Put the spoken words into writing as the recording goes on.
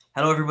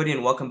Hello, everybody,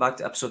 and welcome back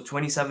to episode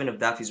 27 of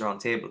Daffy's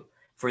Roundtable.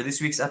 For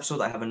this week's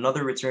episode, I have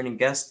another returning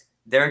guest,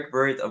 Derek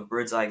Bird of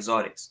Bird's Eye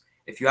Exotics.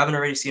 If you haven't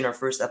already seen our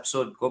first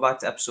episode, go back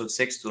to episode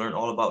 6 to learn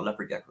all about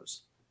leopard geckos.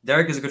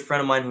 Derek is a good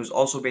friend of mine who's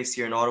also based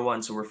here in Ottawa,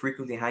 and so we're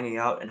frequently hanging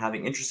out and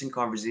having interesting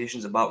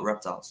conversations about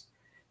reptiles.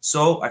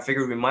 So I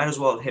figured we might as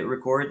well hit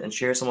record and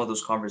share some of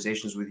those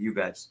conversations with you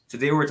guys.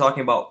 Today we're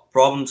talking about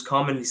problems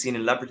commonly seen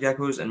in leopard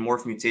geckos and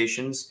morph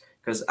mutations,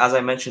 because as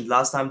I mentioned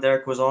last time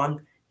Derek was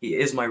on, he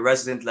is my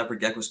resident leopard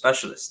gecko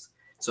specialist.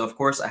 So of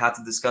course I had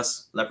to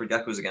discuss leopard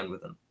geckos again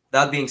with him.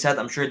 That being said,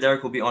 I'm sure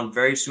Derek will be on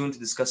very soon to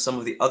discuss some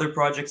of the other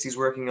projects he's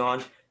working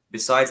on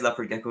besides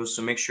leopard geckos,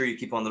 so make sure you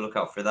keep on the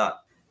lookout for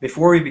that.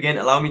 Before we begin,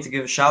 allow me to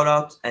give a shout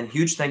out and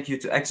huge thank you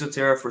to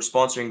Exoterra for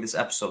sponsoring this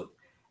episode.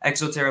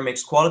 Exoterra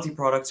makes quality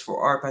products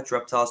for our pet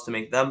reptiles to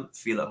make them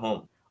feel at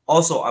home.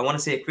 Also, I want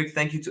to say a quick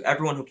thank you to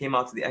everyone who came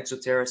out to the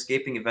Exoterra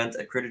Escaping event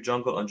at Critter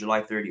Jungle on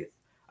July 30th.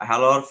 I had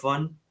a lot of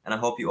fun, and I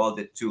hope you all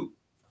did too.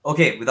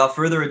 Okay, without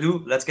further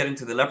ado, let's get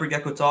into the leopard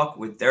gecko talk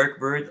with Derek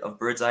Bird of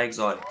Bird's Eye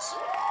Exotics.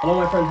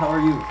 Hello, my friend. How are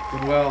you?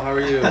 Doing well, how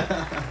are you?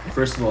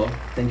 First of all,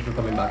 thank you for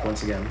coming back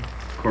once again.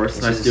 Of course,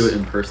 This nice to is- do it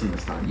in person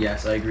this time.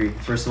 Yes, I agree.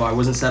 First of all, I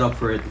wasn't set up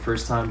for it the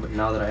first time, but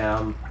now that I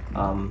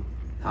am,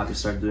 happy to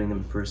start doing them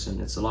in person.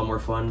 It's a lot more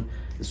fun.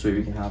 This way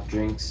we can have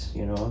drinks,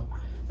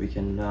 we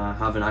can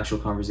have an actual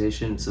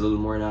conversation. It's a little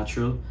more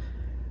natural.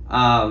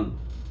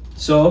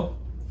 So,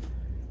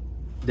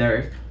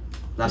 Derek,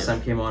 last Yeah.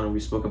 time came on and we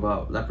spoke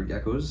about leopard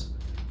geckos.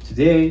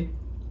 Today,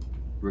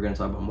 we're going to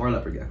talk about more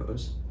leopard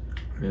geckos.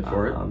 Ready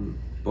for it?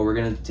 But we're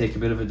gonna take a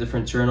bit of a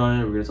different turn on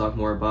it. We're gonna talk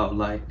more about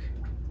like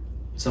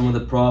some of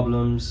the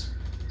problems,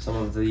 some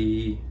of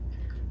the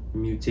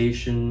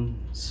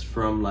mutations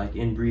from like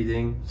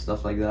inbreeding,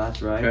 stuff like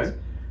that, right? Okay.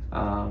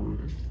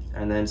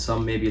 And then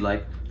some maybe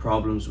like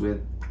problems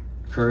with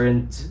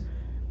current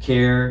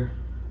care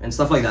and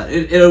stuff like that.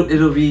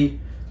 It'll be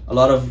a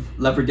lot of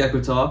leopard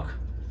gecko talk.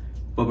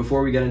 But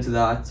before we get into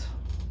that,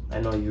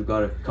 I know you've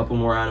got a couple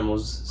more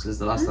animals since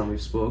the last time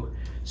we've spoke.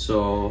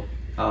 So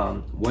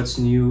what's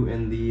new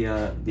in the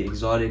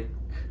exotic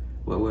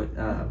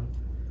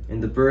in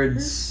the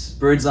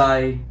bird's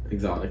eye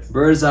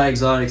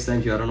exotics?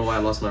 Thank you. I don't know why I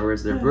lost my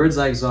words there. Bird's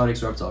eye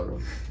exotics reptile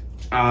room.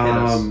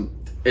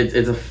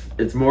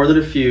 It's more than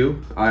a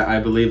few. I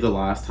believe the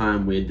last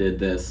time we did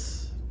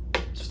this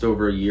just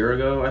over a year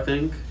ago, I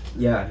think.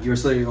 Yeah, you were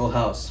still at your old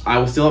house. I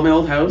was still at my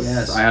old house.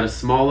 Yes. I had a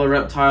smaller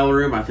reptile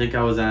room. I think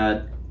I was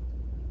at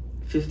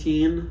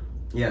 15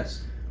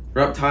 Yes.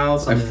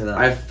 reptiles. Something like that.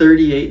 I have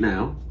 38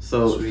 now.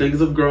 So Sweet.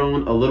 things have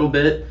grown a little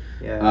bit.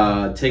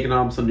 Yeah. Taking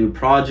on some new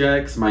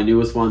projects. My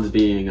newest ones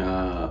being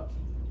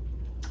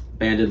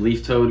banded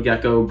leaf-toed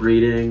gecko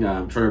breeding.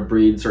 I'm trying to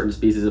breed certain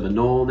species of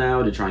anole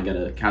now to try and get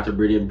a captive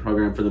breeding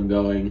program for them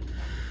going.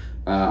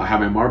 I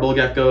have my marble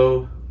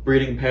gecko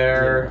breeding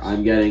pair. Yes.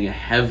 I'm getting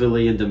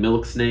heavily into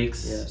milk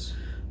snakes. Yes.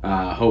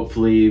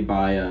 Hopefully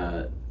by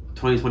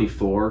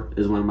 2024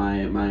 is when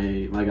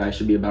my guy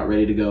should be about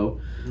ready to go.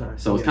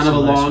 Nice. So it's Yeah, kind of a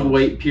some nice long ones.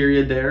 wait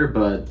period there,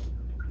 but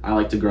I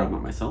like to grow them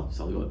up myself,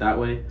 so I'll go it that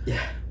way.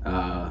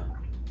 Yeah.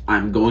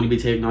 I'm going to be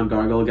taking on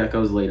gargoyle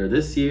geckos later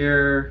this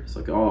year. It's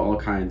like all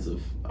kinds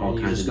of And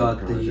you just of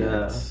got new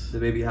projects. the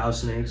baby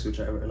house snakes, which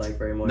I like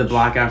very much. The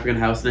black African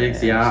house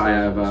snakes. Yeah,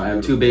 Yeah, I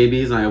have two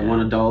babies and I have Yeah.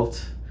 one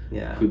adult.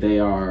 Yeah. Who they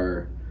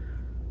are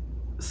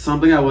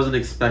something I wasn't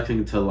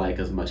expecting to like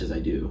as much as I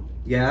do.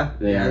 Yeah.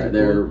 They Yeah, are. cool.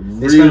 They're They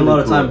really spend a lot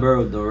of time cool.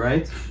 burrowed though,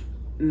 right?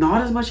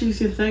 Not as much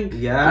as you think.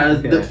 Yeah?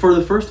 Okay. For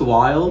the first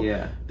while,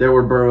 Yeah. they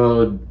were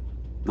burrowed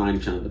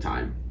 90% of the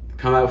time.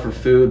 Come out for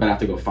food, but I have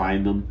to go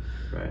find them.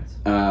 Right.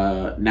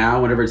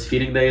 Now, whenever it's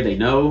feeding day, they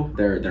know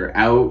they're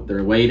out,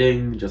 they're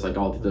waiting. Just like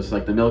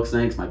the milk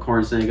snakes, my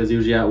corn snake is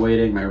usually out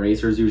waiting. My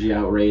racer is usually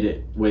out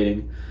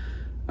waiting.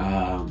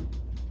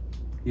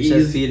 You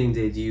said Easy- feeding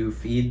day. Do you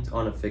feed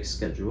on a fixed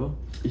schedule?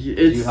 Do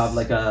It's, you have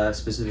like a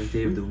specific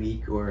day of the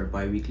week or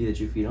bi-weekly that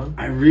you feed on?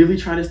 I really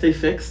try to stay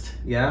fixed.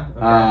 Yeah. Okay.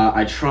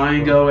 I try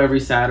and go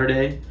every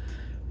Saturday.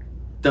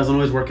 Doesn't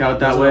always work out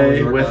that Doesn't way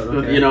always work with, out,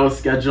 with okay.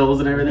 schedules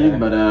and everything. Okay.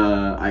 But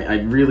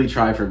I really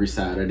try for every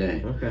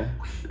Saturday. Okay.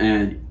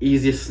 And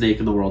easiest snake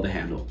in the world to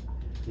handle.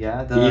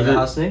 Yeah. The Even-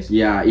 house snakes.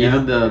 Yeah, Yeah,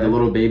 even the okay.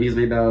 little babies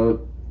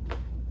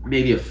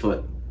maybe a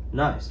foot.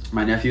 Nice.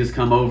 My nephews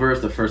come over,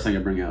 it's the first thing I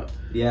bring out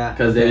Yeah.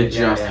 because okay, they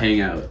just hang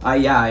out.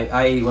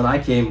 I when I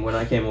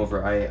came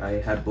over,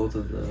 I had both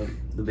of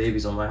the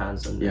babies on my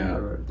hands and Yeah.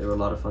 they were a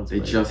lot of fun to They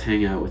play just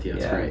hang out with you.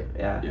 It's yeah, great.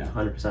 Yeah. Yeah.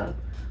 100%.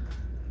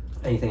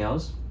 Anything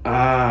else?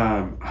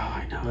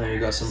 I know. No, you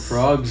got some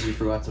frogs you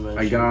forgot to mention.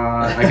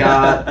 I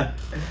got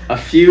a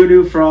few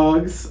new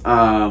frogs.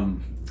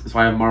 So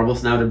I have marble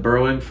snouted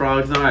burrowing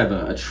frogs now. I have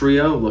a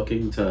trio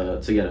looking to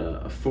get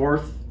a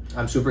fourth.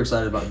 I'm super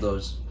excited about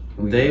those.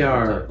 They can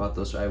are- talk about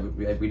those.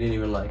 We didn't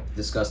even like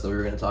discuss that we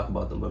were going to talk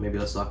about them, but maybe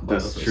let's talk about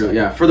That's those. for a true. second.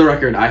 Yeah. For the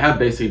record, I have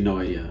basically no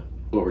idea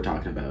what we're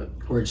talking about.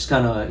 We're just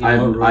kind of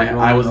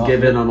I was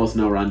given almost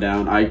no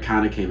rundown. I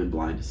kind of came in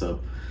blind, so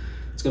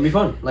It's gonna be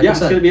fun. Like yeah, I it's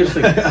said. gonna be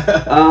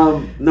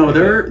interesting. No,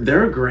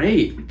 they're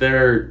great.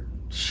 They're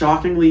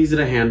shockingly easy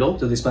to handle.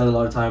 Do they spend a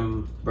lot of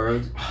time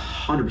burrowed?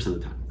 100% of the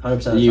time.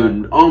 100% of the You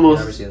time.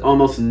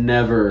 almost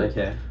never.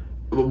 Okay.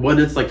 When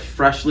it's like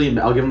freshly,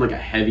 I'll give them like a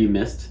heavy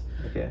mist.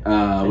 Okay.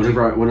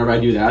 Whenever I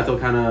do that, they'll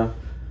kind of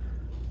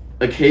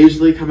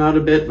occasionally come out a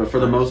bit, but for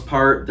the most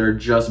part, they're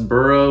just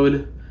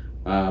burrowed.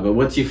 But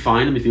once you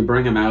find them, if you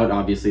bring them out,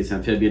 obviously it's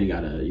amphibian. You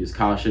gotta use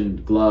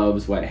caution,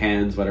 gloves, wet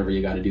hands, whatever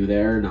you gotta do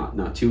there.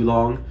 Not too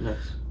long. Nice.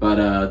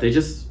 But they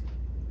just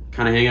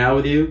kind of hang out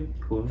with you.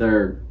 Cool.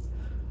 They're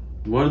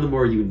one of the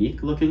more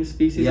unique looking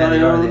species. Yeah, I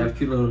they are. own. They have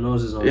cute little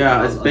noses on.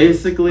 Yeah, it's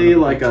basically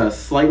like a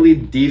slightly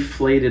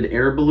deflated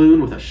air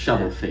balloon with a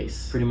shovel Yeah,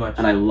 face. pretty much.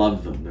 And I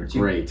love them. They're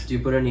great. Do you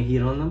put any heat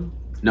on them?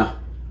 No.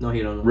 No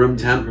heat on them. Room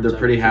Just temp, they're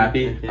pretty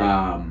happy. Okay.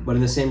 But But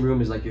in the same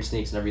room is like your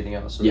snakes and everything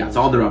else. So yeah, it's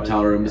all in the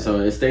reptile room, Yeah. so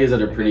it stays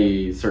at a Okay.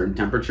 pretty certain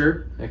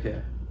temperature. Okay.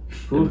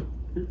 Cool.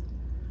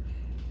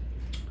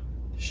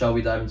 Shall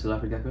we dive into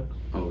leopard gecko?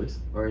 Always.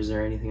 Or is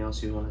there anything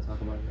else you want to talk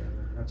about in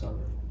the reptile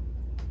room?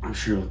 I'm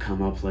sure it'll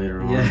come up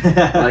later on.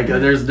 Yeah. Like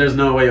there's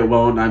no way it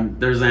won't.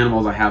 There's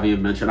animals I haven't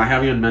even mentioned. I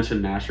haven't even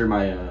mentioned Nasher,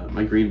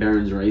 my Green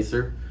Barons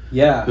racer,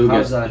 Yeah. who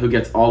how's that?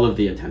 gets all of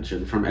the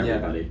attention from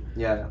everybody.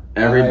 Yeah.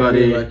 Everybody-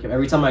 I really like him.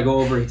 Every time I go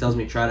over, he tells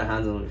me try to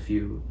handle him if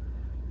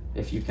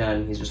you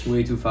can. He's just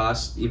way too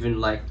fast. Even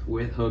like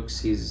with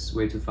hooks, he's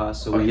way too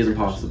fast. So Oh, he's just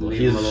impossible. leave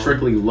He's him alone.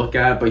 strictly look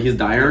at, but he's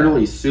diurnal. Yeah.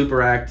 He's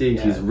super active.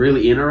 Yeah. He's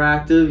really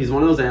interactive. He's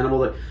one of those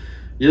animals that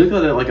you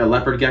look at it like a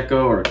leopard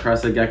gecko or a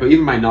crested gecko,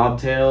 even my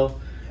knobtail.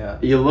 Yeah.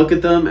 You look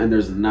at them and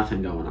there's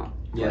nothing going on.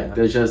 Yeah. Like,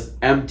 there's just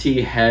empty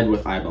head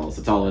with eyeballs.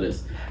 That's all it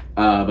is.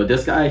 But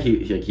this guy,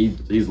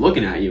 he's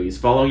looking at you. He's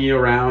following you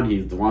around.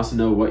 He wants to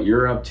know what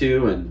you're up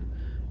to, and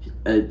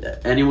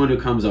anyone who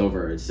comes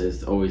over,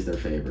 it's always their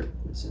favorite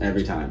It's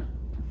every interesting. time.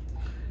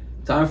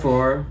 Time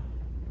for.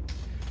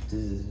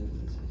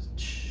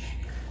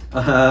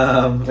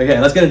 Okay,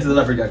 let's get into the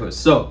leopard geckos.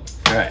 So,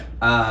 All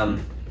right.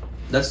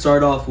 let's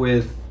start off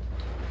with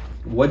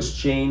what's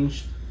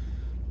changed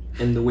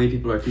in the way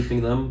people are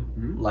keeping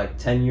them, like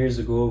 10 years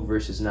ago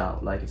versus now.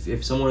 Like,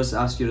 if someone was to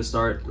ask you to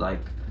start like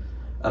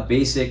a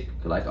basic,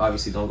 like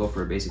obviously don't go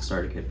for a basic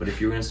starter kit, but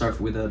if you're gonna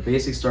start with a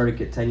basic starter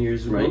kit 10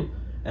 years ago Right.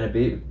 and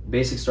a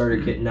basic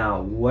starter kit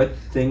now, what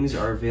things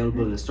are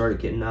available in the starter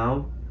kit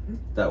now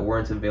that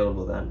weren't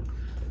available then?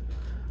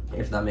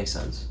 If that makes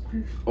sense.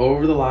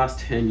 Over the last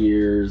 10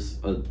 years,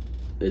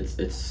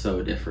 it's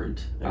so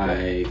different.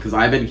 Okay. Because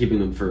I've been keeping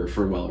them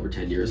for well over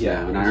 10 years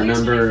Yeah. now, and I Here's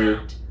what remember.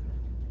 found.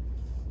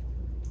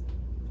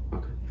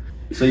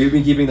 So you've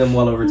been keeping them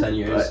well over 10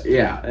 years.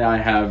 Yeah, I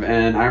have,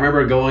 and I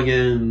remember going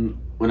in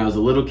when I was a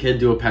little kid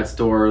to a pet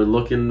store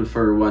looking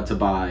for what to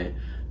buy.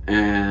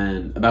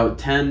 And about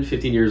 10,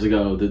 15 years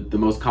ago, the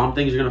most common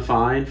things you're going to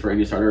find for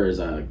any starter is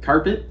a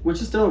carpet,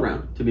 which is still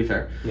around, to be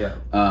fair.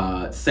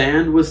 Yeah.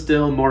 Sand was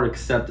still more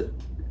accepted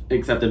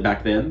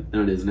back then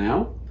than it is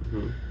now.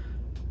 Mhm.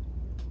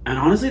 And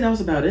honestly, that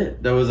was about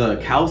it. There was a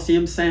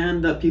calcium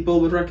sand that people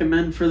would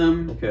recommend for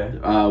them. Okay.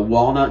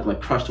 Walnut, like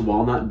crushed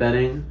walnut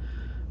bedding.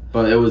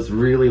 But it was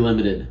really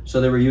limited.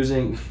 So they were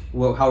using,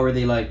 well, how were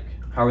they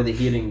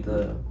heating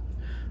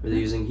were they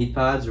using heat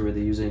pads or were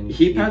they using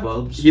Heat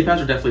bulbs? Heat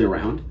pads are definitely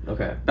around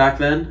Okay. back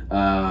then.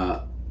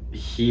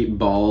 Heat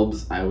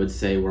bulbs, I would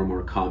say, were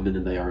more common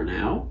than they are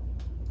now.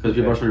 Because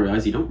people Okay. are starting to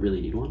realize you don't really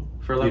need one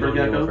for a You leopard don't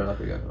need one gecko. for a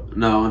leopard gecko.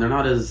 No, and they're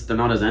not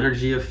as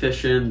energy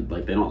efficient.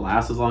 Like they don't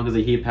last as long as a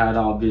heat pad,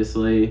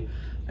 obviously.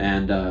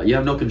 And you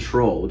have no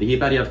control. With the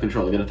heat pad, you have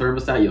control. You get a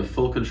thermostat, you have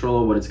full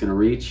control of what it's going to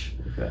reach.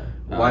 Okay.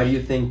 Why do you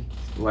think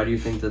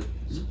that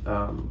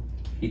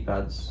heat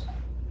pads,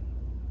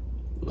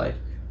 like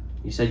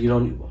you said, you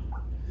don't need one?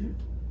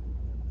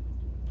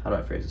 How do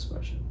I phrase this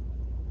question?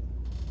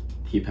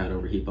 Heat pad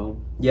over heat bulb.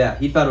 Yeah,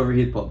 heat pad over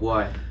heat bulb.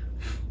 Why?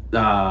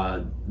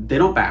 They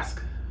don't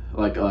bask.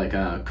 Like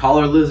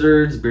collar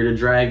lizards, bearded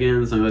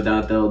dragons, something like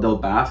that. They'll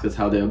bask. It's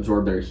how they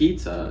absorb their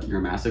heat.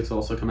 Your mastics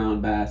also come out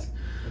and bask.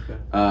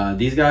 Okay.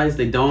 These guys,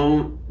 they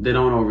don't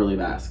overly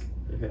bask.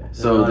 Okay.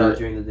 So Not out the-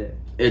 during the day.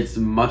 It's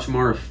much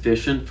more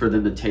efficient for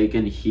them to take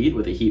in heat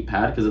with a heat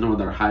pad because they know when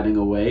they're hiding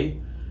away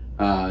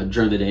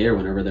during the day or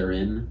whenever they're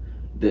in,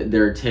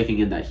 they're taking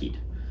in that heat.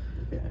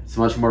 Okay. It's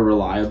much more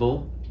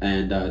reliable,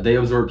 and they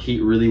absorb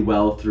heat really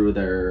well through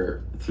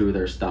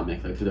their stomach,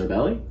 like through their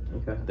belly.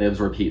 Okay. They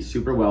absorb heat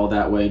super well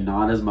that way,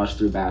 not as much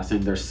through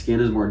basking. Their skin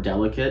is more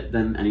delicate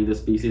than any of the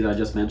species I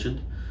just mentioned.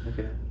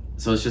 Okay.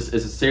 So it's a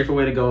safer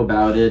way to go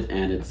about it,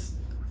 and it's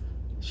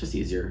just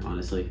easier,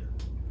 honestly.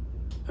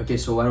 Okay.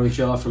 So why don't we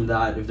show off from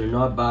that? If they're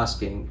not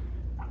basking,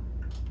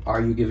 are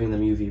you giving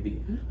them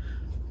UVB?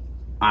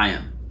 I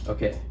am.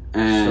 Okay.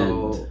 And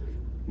So,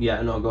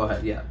 yeah. No. Go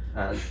ahead. Yeah.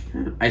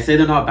 And I say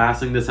they're not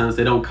basking in the sense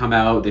they don't come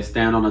out, they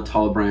stand on a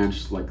tall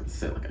branch, like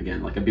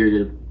a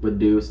bearded would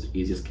do. It's the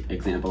easiest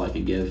example I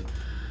can give.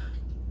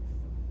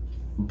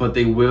 But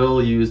they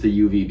will use the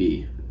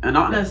UVB. And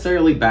not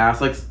necessarily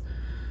bask, like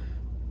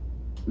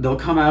they'll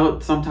come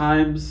out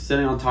sometimes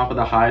sitting on top of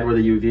the hide where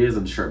the UV is,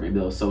 and sure, maybe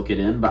they'll soak it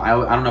in, but I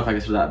don't know if I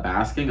consider that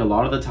basking. A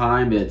lot of the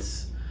time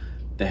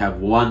They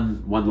have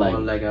one leg.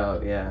 One leg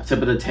out, yeah.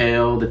 Tip of the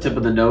tail, the tip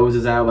of the nose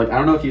is out. Like, I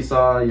don't know if you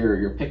saw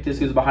your Pictus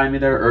who's behind me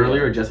there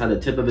earlier, just had the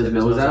tip of his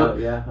nose out.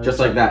 Yeah, just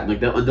like that. Like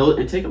they'll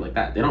take it like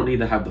that. They don't need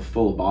to have the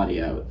full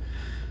body out.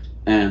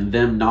 And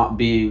them not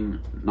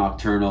being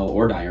nocturnal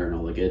or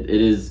diurnal, like it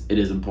is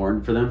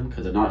important for them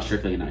because they're not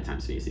strictly a nighttime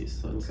species.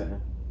 So okay.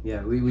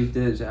 Yeah, we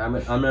did. I'm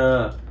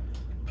gonna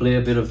play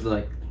a bit of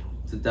like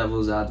the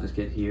devil's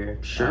advocate here.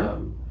 Sure.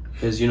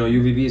 Because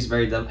UVB is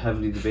very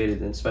heavily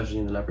debated, and especially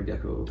in the leopard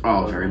gecko.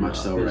 Oh, very much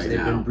so right they've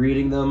now. been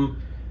breeding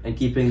them and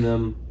keeping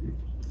them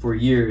for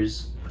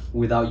years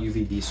without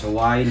UVB. So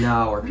why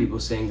now are people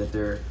saying that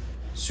they're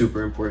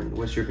super important?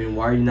 What's your opinion?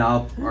 Why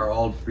now are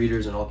all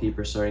breeders and all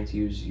keepers starting to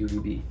use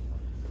UVB?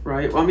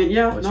 Right. Well, I mean,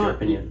 yeah. What's your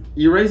opinion?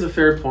 You raise a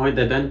fair point.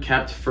 They've been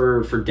kept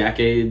for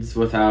decades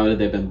without it.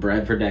 They've been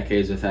bred for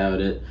decades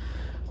without it.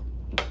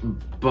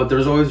 But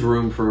there's always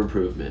room for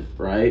improvement,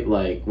 right?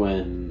 Like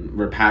when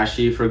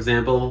Rapashi, for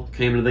example,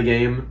 came into the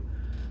game.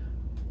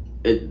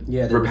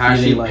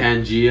 Rapashi,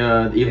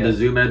 Pangea, even the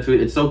Zoo Med food,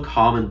 it's so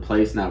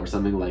commonplace now for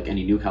something like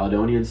any New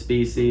Caledonian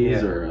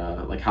species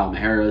or like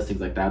Halmaheras,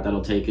 things like that,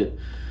 that'll take it.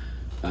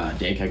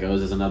 Day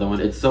geckos is another one.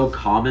 It's so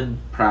common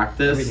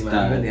practice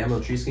that even the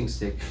Emerald Tree Skink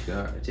stick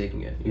are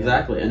taking it.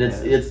 Exactly, and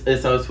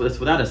it's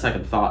without a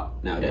second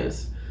thought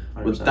nowadays.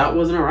 Yeah, that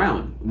wasn't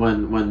around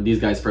when these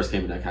guys first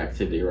came into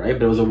captivity, right?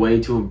 But it was a way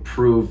to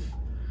improve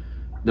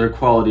their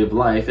quality of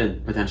life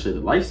and potentially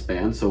the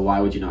lifespan. So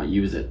why would you not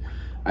use it?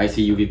 I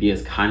see UVB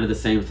as kind of the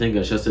same thing.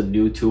 It's just a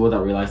new tool that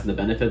we're realizing the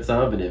benefits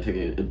of, and if it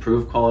can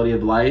improve quality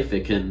of life,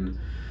 it can.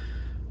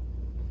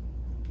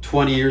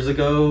 20 years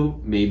ago,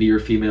 maybe your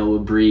female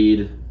would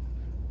breed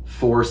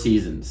 4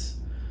 seasons.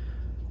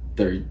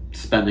 They're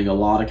spending a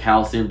lot of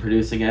calcium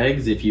producing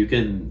eggs. If you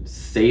can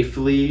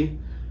safely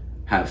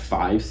have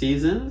 5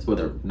 seasons with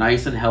a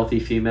nice and healthy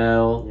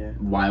female,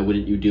 why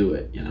wouldn't you do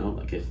it?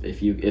 Like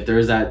if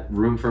there's that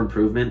room for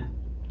improvement,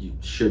 you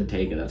should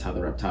take it. That's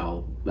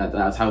how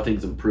that's how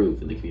things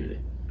improve in the community.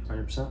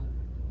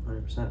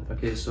 100%.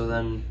 Okay, so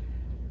then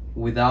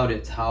without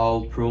it,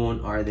 how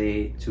prone are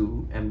they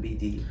to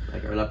MBD?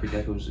 Like our leopard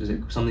geckos, is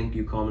it something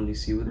you commonly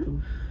see with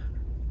them?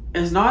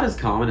 It's not as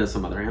common as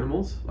some other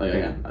animals. Like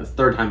again, a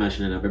third time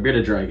mentioning it, but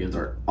bearded dragons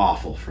are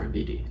awful for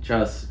MBD.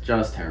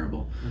 Just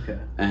terrible. Okay.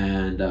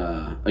 And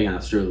again,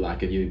 that's true.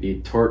 Lack of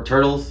UVB.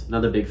 Turtles,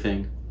 another big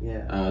thing.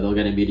 Yeah. They'll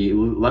get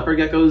MBD. Leopard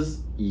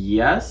geckos,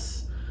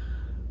 yes.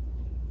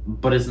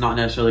 But it's not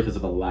necessarily because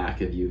of a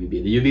lack of UVB.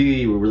 The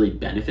UVB will really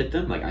benefit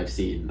them. Like I've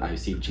seen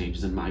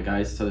changes in my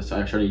guys. So I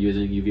started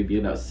using UVB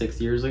about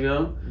 6 years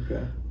ago.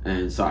 Okay.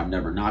 And so I'm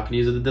never not going to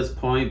use it at this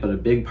point. But a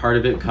big part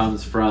of it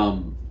comes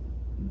from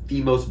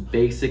the most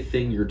basic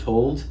thing you're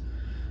told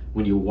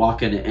when you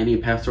walk into any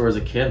pet store as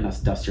a kid, and that's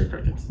dust your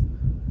crickets.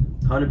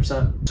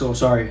 100%. So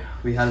sorry,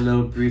 we had a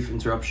little brief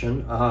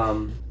interruption.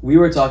 We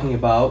were talking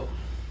about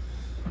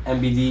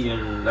MBD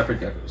in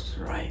leopard geckos.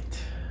 Right.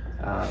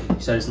 You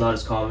said it's not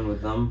as common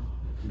with them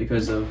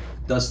because of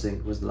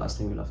dusting was the last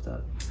thing we left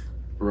out.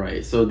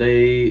 Right. So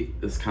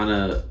it's kind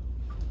of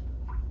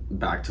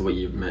back to what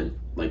you meant,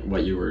 like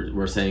what you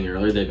were saying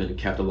earlier. They've been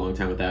kept a long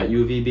time without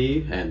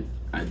UVB, and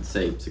I'd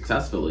say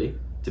successfully,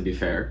 to be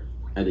fair.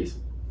 At least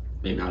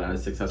maybe not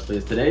as successfully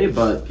as today,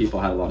 but people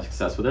had a lot of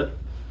success with it.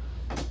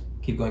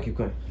 Keep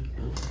going.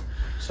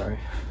 Sorry.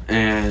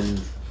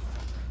 And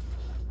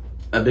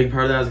a big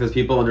part of that is because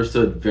people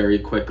understood very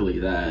quickly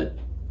that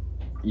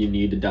you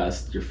need to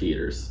dust your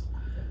feeders.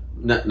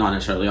 Not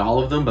necessarily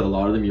all of them, but a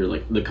lot of them. You're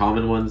like the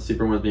common ones: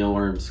 superworms,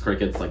 mealworms,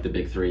 crickets, like the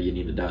big 3. You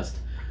need to dust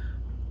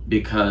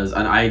because,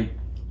 and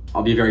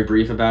I'll be very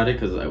brief about it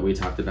because we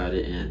talked about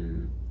it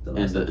in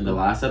the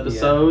last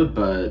episode.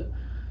 But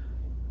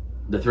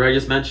the 3 I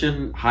just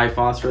mentioned, high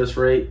phosphorus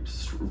rate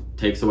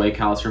takes away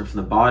calcium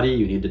from the body.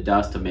 You need to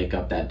dust to make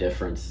up that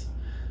difference.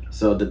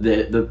 So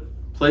the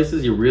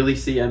places you really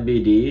see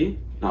MBD,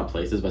 not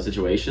places but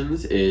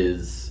situations,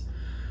 is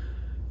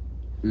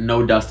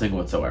no dusting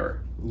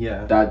whatsoever.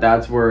 Yeah.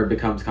 That's where it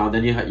becomes common.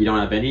 Then you don't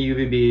have any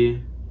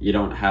UVB. You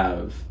don't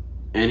have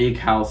any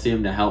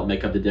calcium to help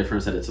make up the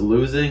difference that it's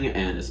losing,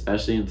 and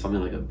especially in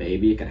something like a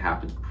baby, it can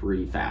happen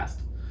pretty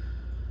fast.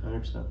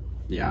 100%.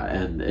 Yeah,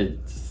 and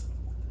it's.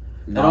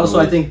 And also,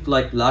 I think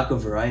like lack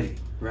of variety,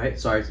 right?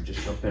 Sorry to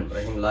just jump in, but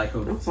I think lack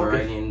of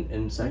variety in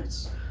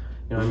insects.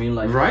 You know what I mean?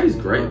 Like variety's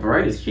great.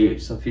 Variety's key.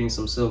 So feeding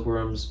some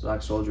silkworms,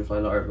 black soldier fly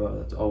larvae.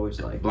 That's always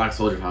like black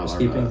soldier fly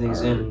larvae. Keeping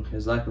things in,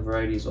 because lack of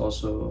variety is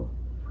also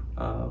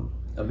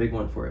a big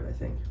one for it. I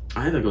think.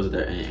 I think that goes with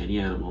any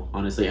animal.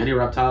 Honestly, any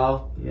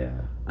reptile. Yeah.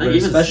 I think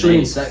even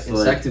especially snakes,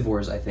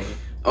 insectivores, I think.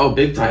 Oh,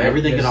 big time! Right?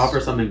 Everything can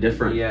offer something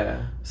different.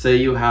 Yeah. Say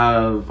you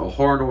have a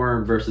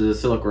hornworm versus a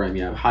silkworm.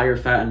 You have higher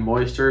fat and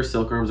moisture.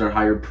 Silkworms are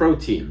higher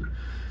protein.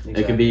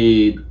 Exactly. It can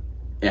be.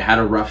 It had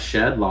a rough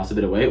shed, lost a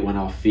bit of weight, went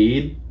off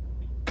feed.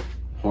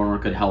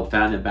 Hornworm could help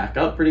fatten it back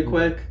up pretty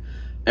quick.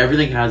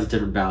 Everything has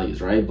different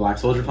values, right? Black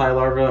soldier fly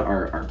larvae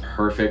are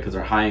perfect because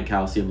they're high in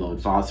calcium, low in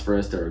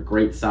phosphorus. They're a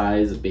great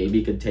size. A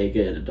baby could take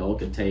it. An adult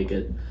can take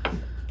it.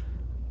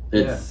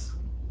 It's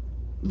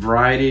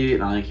variety,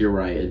 and I think you're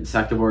right.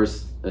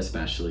 Insectivores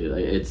especially,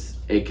 like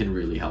it can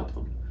really help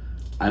them.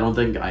 I don't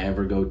think I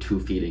ever go 2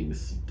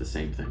 feedings the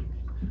same thing.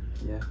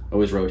 Yeah.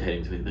 Always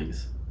rotating between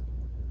things.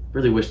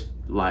 Really wish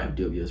live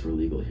dubias were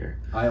legal here.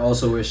 I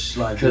also wish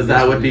live 'Cause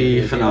that would be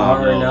they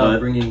phenomenal, are now but-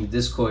 bringing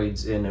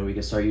discoids in, and we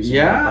can start using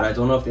Yeah. them, but I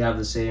don't know if they have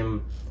the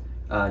same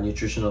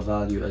nutritional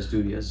value as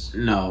dubias.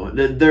 No,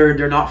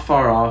 they're not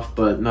far off,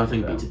 but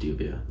nothing Yeah. beats a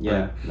dubia.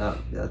 Yeah, Like,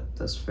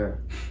 that's fair.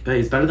 but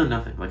it's better than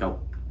nothing. Like I'll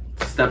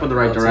step in the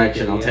right I'll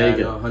direction. I'll take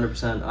it. No,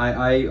 100%.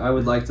 I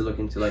would like to look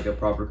into like a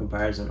proper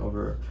comparison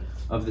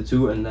of the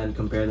two, and then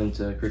compare them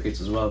to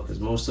crickets as well, because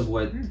most of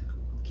what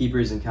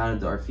keepers in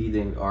Canada are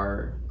feeding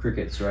are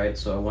crickets, right?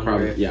 So I wonder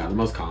Probably, if yeah, the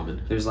most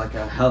common. there's like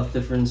a health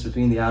difference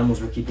between the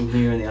animals we're keeping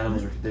here and the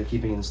animals they're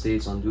keeping in the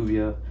States on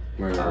dubia.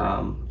 Where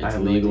I it's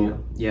have no legal. idea.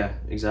 Yeah,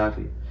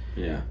 exactly.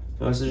 Yeah.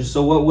 No,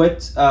 so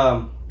what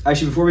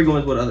actually, before we go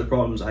into what other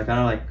problems, I kind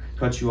of like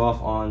cut you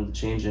off on the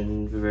change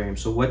in vivarium.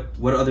 So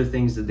what other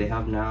things did they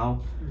have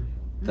now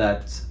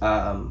that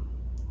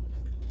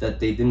that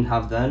they didn't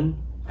have then?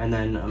 And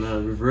then I'm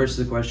gonna reverse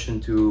the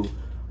question to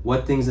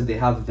what things did they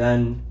have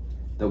then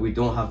that we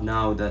don't have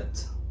now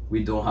that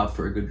we don't have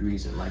for a good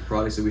reason, like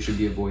products that we should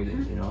be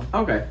avoiding, you know?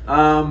 Okay.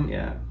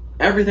 Yeah.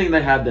 Everything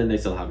they had then, they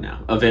still have now,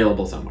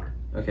 available somewhere.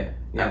 Okay.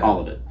 Yeah. All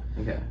of it,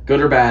 Okay.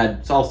 good or bad,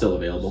 it's all still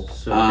available.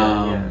 So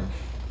yeah.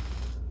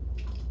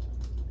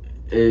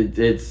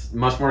 It's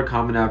much more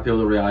common now. People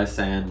to realize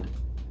sand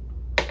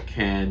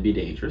can be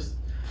dangerous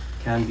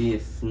Can be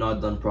if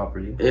not done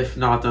properly. if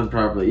not done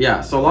properly.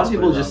 Yeah. So a lot of Let's put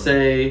people it just that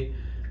say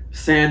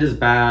sand is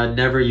bad.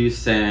 Never use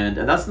sand,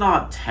 and that's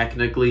not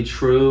technically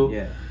true.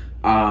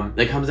 Yeah.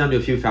 It comes down to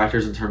a few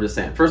factors in terms of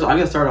sand. First, I'm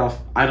gonna start off.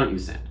 I don't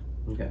use sand.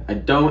 Okay. I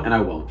don't, and I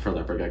won't for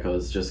leopard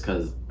geckos, just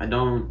because I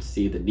don't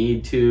see the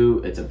need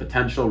to. It's a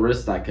potential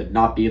risk that could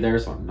not be there,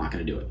 so I'm not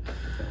gonna do it.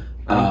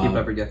 I don't keep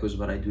leopard geckos,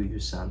 but I do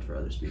use sand for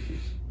other species.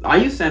 I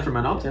use sand for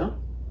my knobtail.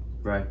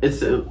 Right.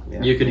 It's Yeah,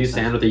 you could makes use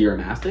sand with the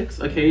Uromastics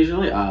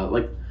occasionally.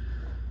 Like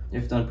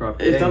If done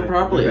properly. if done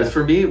properly. Okay. As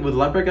for me, with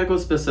leopard geckos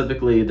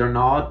specifically, they're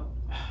a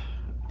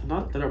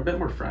bit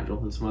more fragile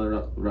than some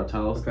other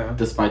reptiles, Okay.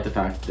 despite the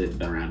fact that they've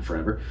been around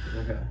forever.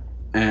 Okay.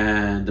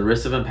 And the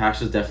risk of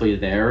impaction is definitely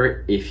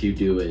there if you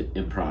do it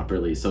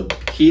improperly. So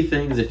key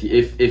things,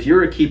 if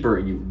you're a keeper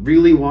and you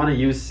really want to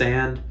use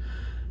sand,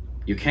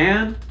 you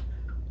can.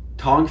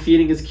 Tong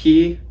feeding is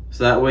key,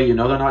 so that way you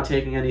know they're not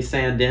taking any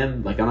sand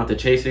in. Like, they don't have to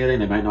chase anything.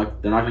 They're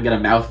not gonna get a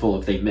mouthful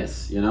if they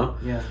miss. You know.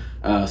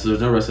 Yeah. So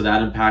there's no risk of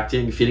that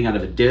impacting. Feeding out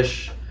of a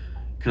dish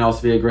can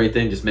also be a great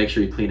thing. Just make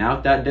sure you clean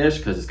out that dish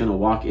because it's gonna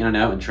walk in and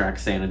out and track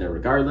sand in there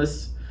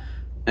regardless.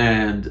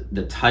 And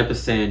the type of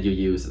sand you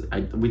use.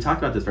 We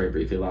talked about this very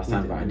briefly last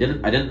time, but I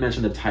didn't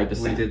mention the type of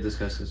We sand. did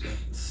discuss this. Yeah.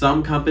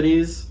 Some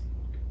companies,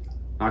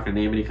 not gonna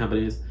name any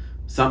companies,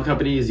 some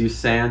companies use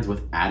sands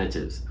with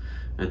additives.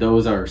 And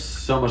those are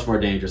so much more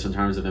dangerous in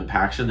terms of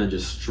impaction than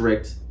just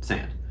strict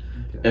sand.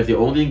 Okay. If the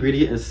only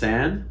ingredient is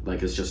sand,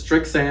 like it's just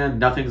strict sand,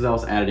 nothing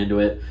else added into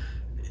it,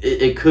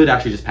 it could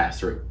actually just pass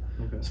through.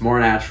 Okay. It's more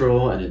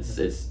natural and it's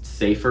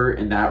safer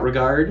in that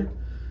regard.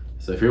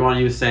 So if you want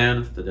to use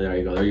sand, there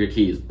you go. There are your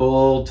keys.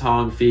 Bull,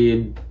 tong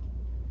feed,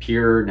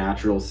 pure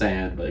natural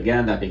sand. But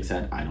again, that being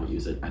said, I don't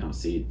use it. I don't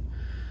see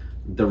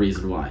the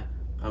reason why.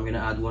 I'm gonna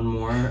add one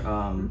more.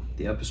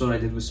 The episode I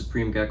did with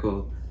Supreme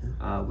Gecko,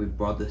 we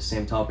brought the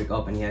same topic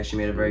up, and he actually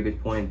made a very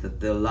good point that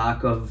the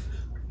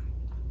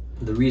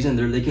reason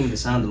they're licking the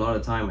sand a lot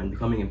of the time and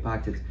becoming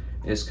impacted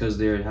is because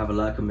they have a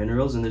lack of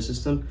minerals in their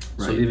system.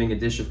 So Right. leaving a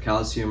dish of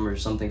calcium or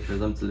something for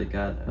them to lick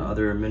at,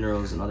 other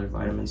minerals and other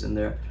vitamins in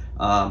there,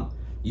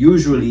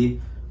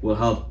 usually will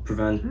help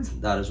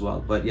prevent that as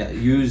well. But yeah,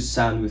 use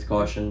sand with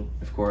caution,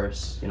 of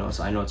course. You know,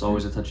 so I know it's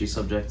always a touchy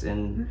subject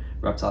in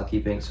reptile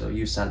keeping, so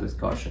use sand with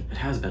caution. It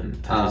has been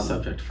a touchy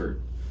subject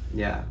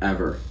Yeah,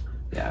 forever.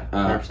 yeah,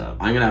 100%.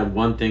 I'm gonna add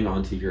one thing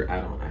onto your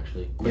add-on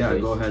actually. Yeah,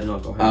 quickly. go ahead. No,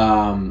 go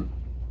ahead.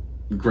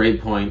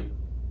 Great point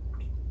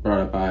brought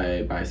up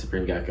by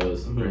Supreme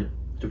Geckos, Mhm. right?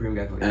 Supreme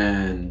Gecko. Yeah.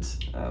 And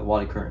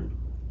Wally Kern.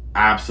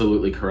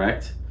 absolutely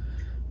correct.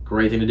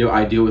 Great thing to do.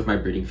 I do it with my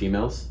breeding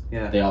females.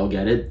 Yeah. They all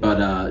get it,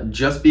 but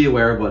just be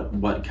aware of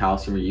what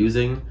calcium you're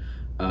using.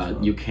 Sure.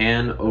 You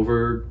can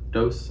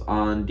overdose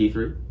on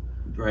D3.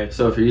 Right.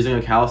 So if you're using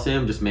a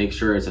calcium, just make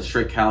sure it's a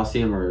strict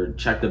calcium or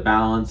check the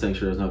balance, make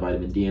sure there's no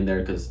vitamin D in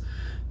there because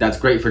that's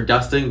great for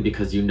dusting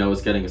because you know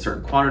it's getting a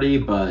certain quantity,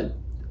 but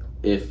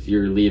if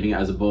you're leaving it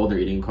as a bull, they're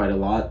eating quite a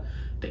lot,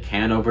 they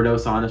can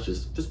overdose on it.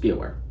 Just be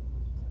aware.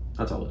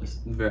 That's all it is.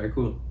 Very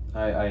cool.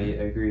 I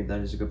agree. That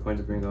is a good point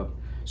to bring up.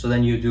 So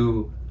then you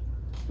do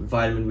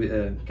vitamin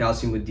with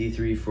calcium with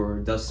D3 for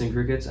dusting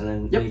crickets, and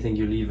then Yep. anything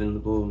you leave in the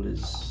bowl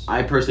is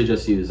I personally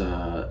just use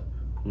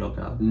no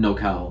cal. no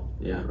cal.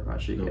 Yeah.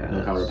 Rapashi, No, yeah,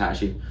 no cal that's-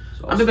 Rapashi.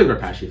 so I'm a big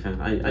Rapashi fan.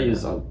 I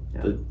use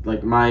Yeah.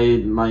 like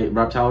my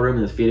reptile room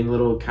in the feeding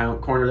little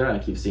corner there. I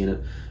keep seeing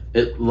it.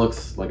 It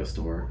looks like a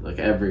store. Like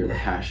every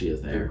Rapashi is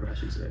Big there.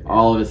 Rapashis there.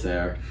 All of it's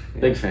there.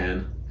 Yeah. Big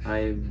fan.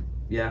 I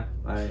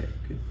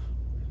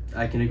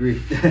can agree.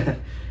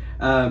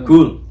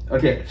 Cool.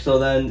 Okay, so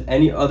then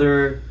any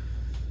other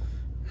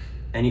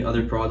Any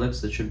other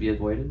products that should be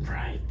avoided?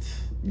 Right.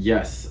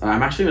 Yes.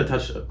 I'm actually going to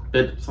touch a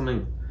bit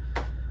something.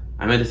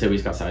 I meant to say we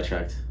just got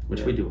sidetracked,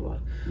 which we do a lot.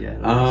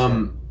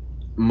 Yeah.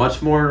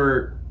 Much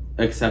more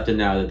accepted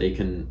now that they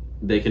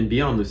can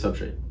be on loose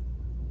substrate.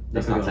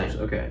 That's not saying.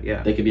 Okay,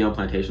 yeah. They can be on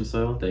plantation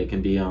soil. They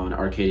can be on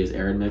Arcadia's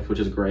Arid mix, which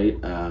is great.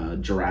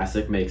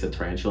 Jurassic makes a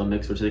Tarantula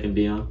mix, which they can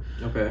be on.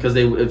 Okay. Because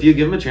if you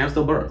give them a chance,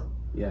 they'll burrow.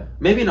 Yeah.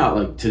 Maybe not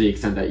like to the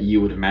extent that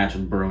you would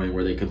imagine burrowing,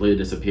 where they completely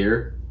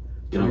disappear.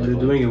 They're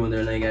doing it when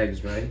they're laying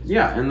eggs, right?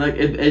 Yeah, and like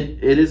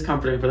it is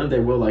comforting for them. They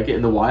will like it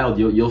in the wild.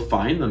 You'll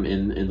find them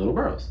in little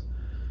burrows.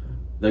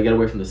 They'll get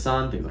away from the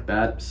sun, things like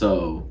that.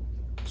 So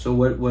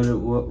what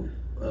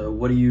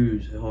do you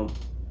use at home?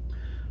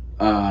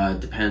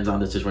 Depends on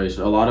the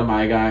situation. A lot of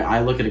I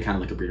look at it kind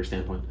of like a breeder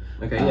standpoint.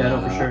 Okay, yeah,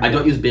 no, for sure. I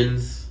don't use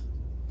bins.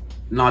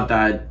 Not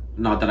that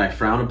I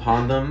frown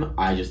upon them.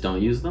 I just don't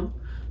use them.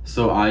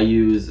 So I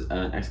use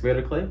an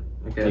excavator clay.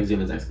 Okay. Like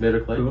Zeman's excavator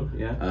clay. Cool.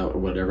 Yeah.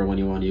 Whatever one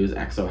you want to use.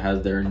 Exo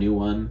has their new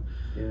one.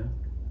 Yeah.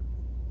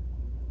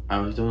 I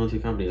was doing 2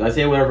 companies. I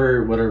say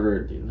whatever.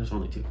 There's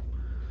only 2.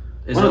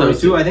 Is there only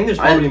 2? I think there's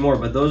probably more,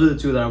 but those are the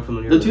 2 that I'm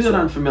familiar with. The 2 that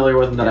I'm familiar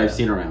with and that I've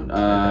seen around.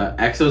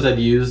 Exos I've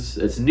used.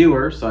 It's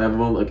newer, so I have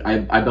one. Like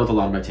I built a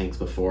lot of my tanks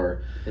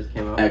before it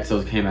came out.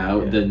 Exos came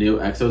out. Yeah. The new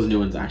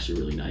one's actually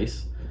really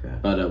nice. Okay.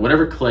 But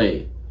whatever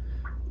clay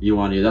you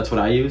want to use, that's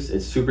what I use.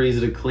 It's super easy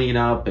to clean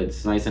up.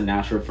 It's nice and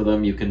natural for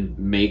them. You can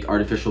make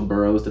artificial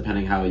burrows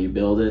depending how you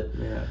build it.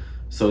 Yeah.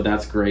 So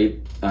that's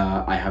great.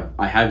 I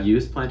have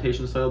used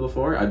plantation soil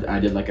before. I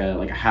did like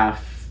a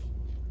half.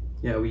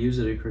 Yeah, we use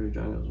it at Critter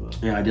Jungle as well.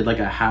 Yeah, I did like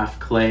a half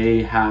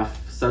clay,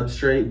 half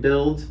substrate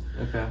build.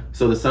 Okay.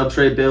 So the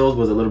substrate build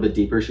was a little bit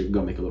deeper. She could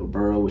go make a little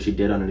burrow, which she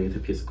did underneath a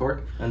piece of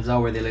cork. And is that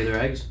where they lay their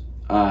eggs?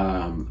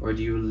 Or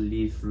do you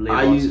leave lay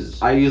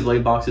boxes? I use lay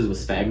boxes with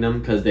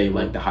sphagnum because they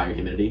like the higher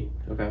humidity.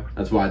 Okay.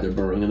 That's why they're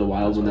burrowing in the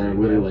wild. When they're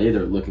really lay,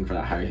 they're looking for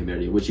that higher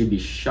humidity, which you'd be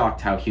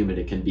shocked how humid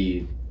it can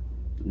be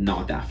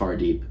not that far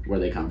deep where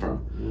they come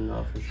from.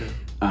 No, for sure.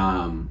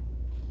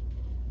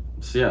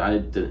 So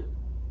yeah,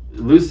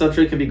 loose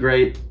substrate can be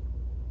great.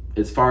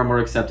 It's far more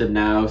accepted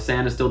now.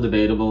 Sand is still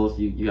debatable.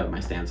 You have my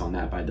stance on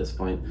that by this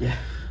point. Yeah.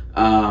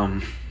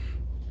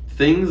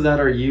 Things that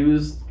were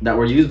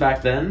used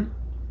back then,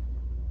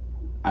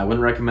 I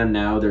wouldn't recommend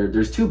now.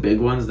 There's 2 big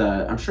ones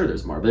that I'm sure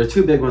there's more, but there's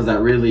 2 big ones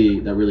that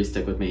really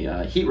stick with me.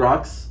 Heat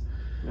rocks.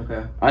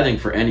 Okay. I think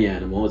for any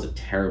animal is a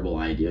terrible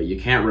idea.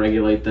 You can't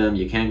regulate them.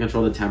 You can't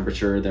control the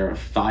temperature. They're a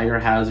fire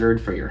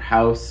hazard for your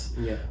house.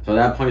 Yeah. So at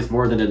that point, it's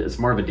more of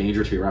a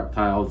danger to your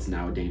reptile. It's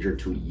now a danger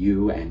to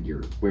you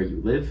and where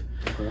you live.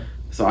 Okay.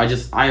 So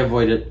I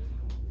avoid it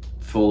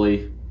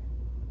fully.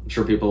 I'm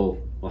sure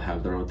people will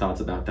have their own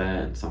thoughts about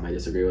that, and some might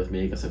disagree with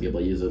me because some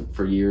people use it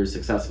for years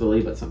successfully,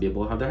 but some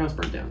people have their house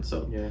burned down.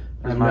 So yeah,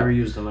 I've never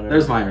used them.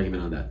 There's my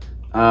argument on that.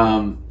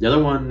 The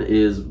other one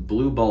is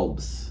blue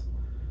bulbs.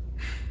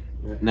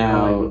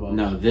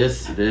 Now,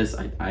 this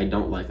I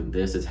don't like them.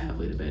 This is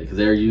heavily debated because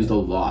they're used a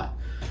lot.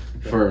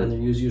 And they're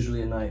used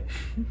usually at night.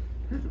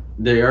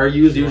 They are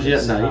used usually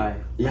at night.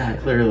 Yeah,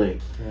 clearly.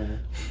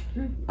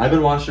 Yeah. I've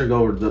been watching her go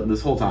over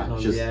this whole time.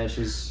 Yeah,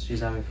 she's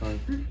having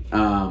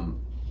fun.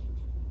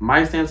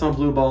 My stance on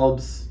blue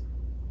bulbs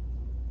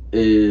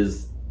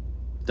is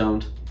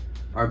don't.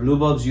 Are blue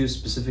bulbs used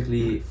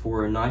specifically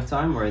for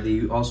nighttime, or are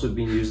they also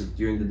being used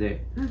during the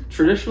day?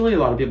 Traditionally, a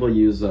lot of people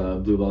use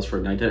blue bulbs for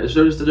nighttime. There's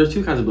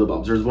 2 kinds of blue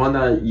bulbs. There's one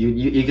that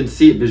you can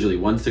see it visually.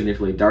 One's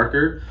significantly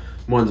darker.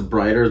 One's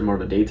brighter, is more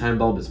of a daytime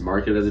bulb. It's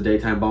marketed as a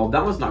daytime bulb.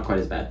 That one's not quite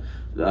as bad.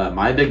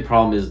 My big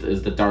problem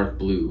is the dark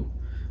blue.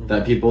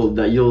 That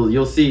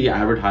you'll see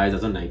advertised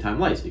as a nighttime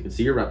light. So you can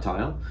see your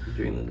reptile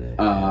during the day.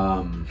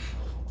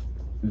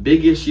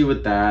 Big issue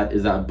with that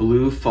is that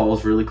blue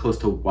falls really close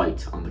to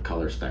white on the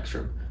color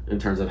spectrum in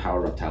terms of how a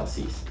reptile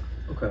sees.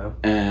 Okay.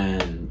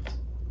 And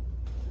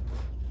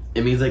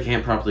it means they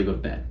can't properly go to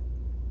bed.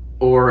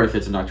 Or if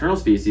it's a nocturnal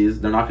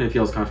species, they're not going to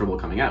feel as comfortable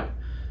coming out.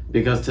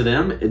 Because to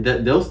them,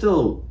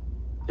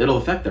 it'll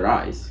affect their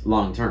eyes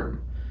long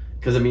term.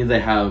 Because it means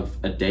they have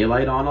a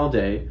daylight on all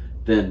day,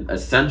 then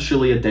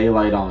essentially a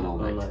daylight on all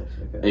night.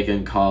 Okay. It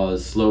can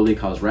slowly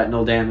cause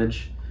retinal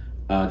damage,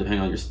 depending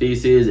on your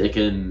species. It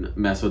can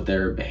mess with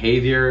their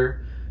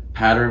behavior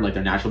pattern, like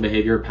their natural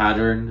behavior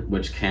pattern,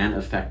 which can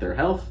affect their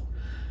health.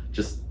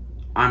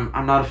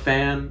 I'm not a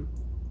fan.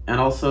 And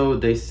also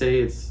they say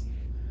it's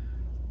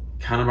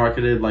kind of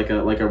marketed like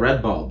a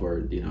red bulb,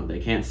 where they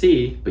can't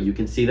see, but you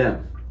can see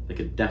them. They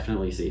could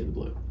definitely see in the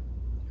blue.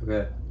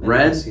 Okay.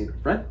 Red?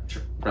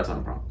 Sure. Red's not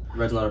a problem.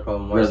 Red's not a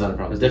problem. Red's not a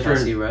problem. Different.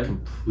 See red?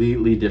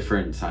 Completely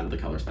different side of the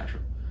color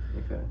spectrum.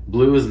 Okay.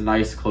 Blue is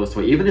nice, close to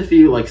it. Even if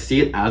you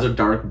see it as a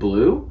dark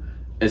blue,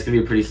 it's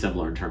gonna be pretty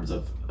similar in terms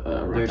of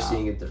reptile. They're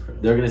seeing it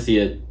different. They're gonna see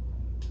it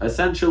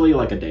essentially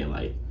like a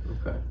daylight.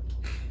 Okay.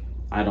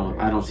 I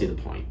don't see the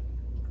point.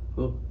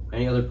 Cool.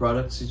 Any other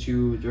products that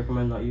you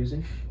recommend not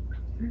using?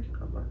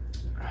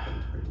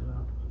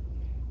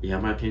 Yeah,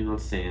 my opinion on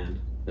sand.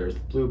 There's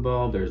the blue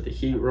bulb. There's the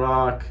heat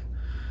rock.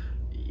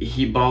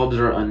 Heat bulbs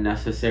are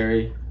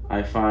unnecessary.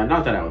 I find,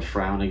 not that I would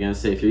frown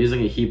against it. If you're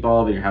using a heat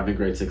bulb and you're having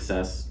great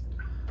success,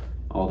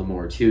 all the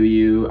more to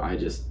you.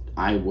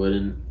 I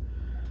wouldn't.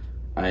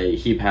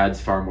 Heat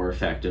pad's far more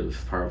effective,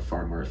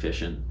 far more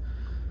efficient.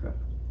 Okay.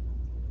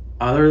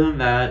 Other than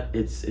that,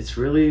 it's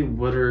really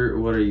what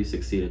are you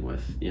succeeding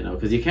with? You know,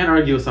 because you can't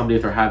argue with somebody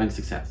if they're having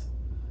success.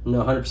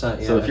 No,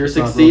 100%. Yeah. So if you're it's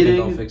not succeeding-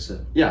 broken, don't fix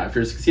it. Yeah, if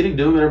you're succeeding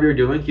doing whatever you're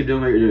doing, keep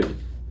doing what you're doing.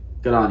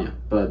 Good on you.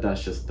 But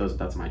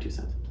that's my 2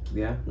 cents.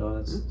 Yeah,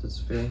 no, that's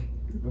fair.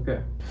 Okay,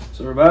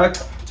 so we're back.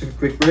 Took a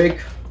quick break,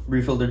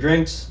 refilled the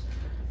drinks.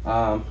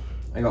 I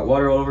got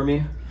water all over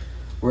me.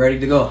 We're ready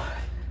to go.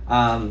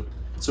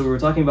 So we were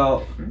talking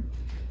about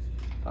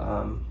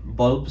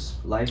bulbs,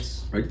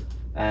 lights, Right.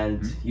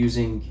 and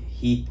using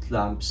heat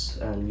lamps,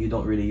 and you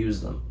don't really use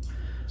them.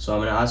 So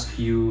I'm gonna ask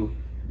you,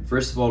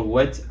 first of all,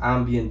 what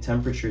ambient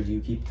temperature do you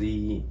keep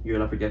your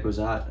leopard geckos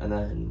at, and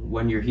then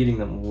when you're heating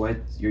them, what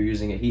you're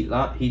using a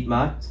heat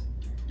mat.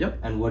 Yep.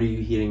 And what are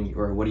you heating,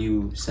 or what are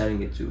you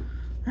setting it to?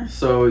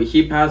 So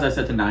heat pads I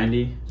set to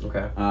 90.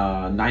 Okay.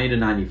 90 to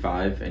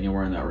 95,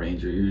 anywhere in that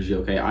range, you're usually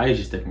okay. I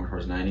usually stick more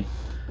towards 90.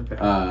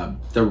 Okay.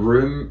 The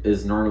room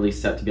is normally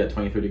set to be at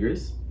 23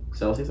 degrees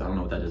Celsius. I don't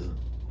know what that is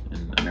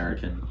in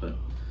American, but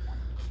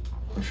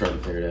I'm sure I can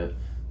figure it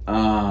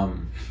out.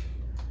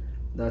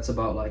 That's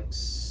about like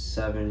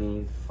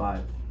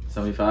 75.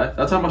 75.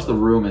 That's how much the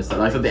room is set.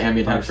 Like the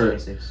ambient temperature.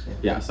 76, yeah.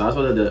 Yeah, so that's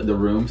what the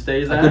room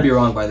stays at. I could be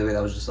wrong, by the way.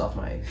 That was just off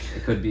my.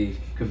 It could be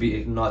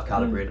not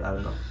calibrated. I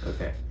don't know.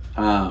 Okay.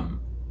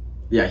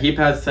 Yeah, heat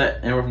pads set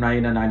anywhere from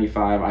 90 to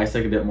 95. I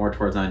stick a bit more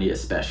towards 90,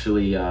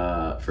 especially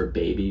for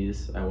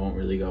babies. I won't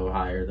really go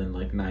higher than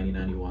like 90,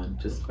 91,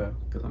 just Okay.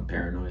 because I'm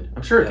paranoid.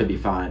 I'm sure it Yeah. could be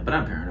fine, but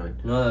I'm paranoid.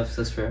 No,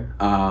 that's fair.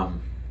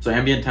 So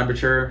ambient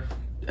temperature,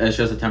 it's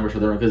just the temperature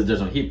of the room because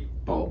there's no heat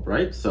bulb,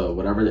 right? So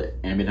whatever the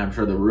ambient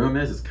temperature of the room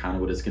is kind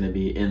of what it's going to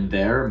be in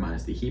there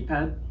minus the heat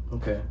pad.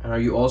 Okay. And are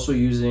you also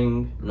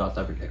using not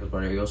leopard geckos,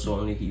 but are you also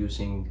only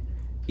using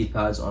heat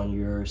pads on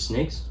your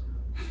snakes?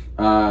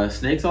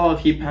 Snakes all have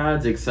heat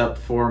pads except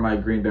for my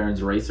Green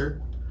Barons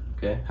Racer.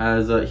 Okay.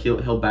 Has a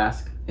he'll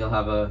bask. He'll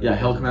have a. Yeah,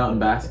 he'll come out and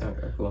bask.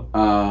 Okay, cool.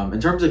 In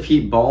terms of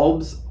heat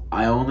bulbs,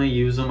 I only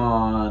use them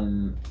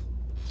on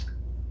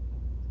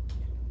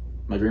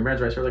my Green Barons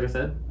Racer, like I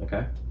said.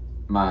 Okay.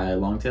 My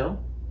Longtail.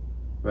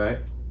 Right.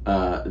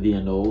 The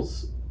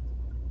Anoles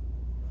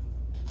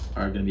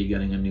are going to be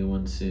getting a new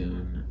one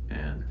soon,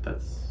 and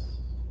that's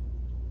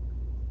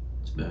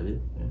about it.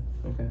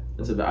 Okay.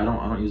 That's about. I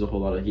don't use a whole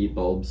lot of heat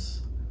bulbs.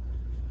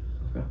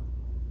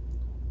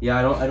 Yeah,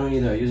 I don't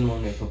either. I use them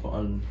only a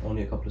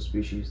couple of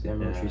species. The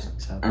emerald Yeah.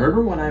 trees have. I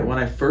remember when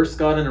I first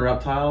got into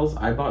reptiles,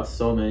 I bought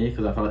so many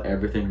because I thought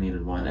everything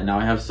needed one, and now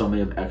I have so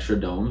many of extra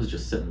domes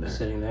just sitting there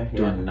Sitting there. Yeah.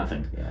 doing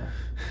nothing. Yeah.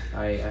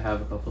 I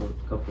have a couple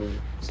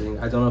sitting.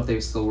 I don't know if they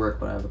still work,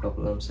 but I have a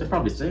couple of them They sitting.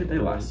 probably they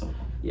last so long.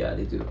 Yeah,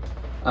 they do.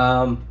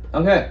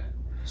 Okay,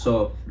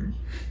 so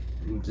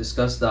we've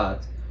discussed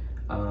that.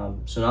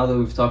 So now that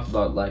we've talked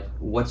about like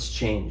what's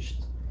changed,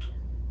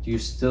 do you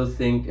still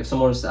think if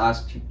someone was to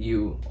ask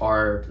you,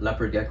 "Are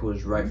leopard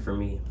geckos right for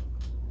me?"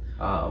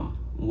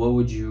 What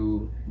would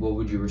you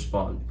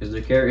respond? Because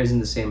their care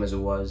isn't the same as it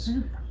was.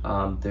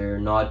 They're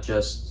not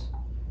just.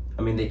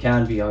 I mean, they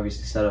can be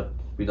obviously set up.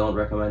 We don't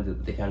recommend it,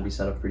 but they can be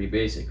set up pretty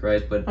basic,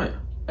 right? But Oh, yeah.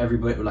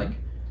 everybody like.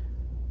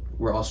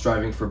 We're all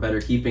striving for better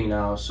keeping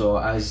now. So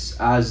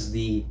as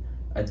the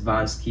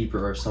advanced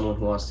keeper or someone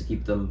who wants to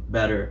keep them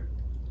better,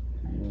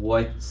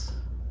 what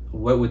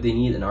would they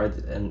need, and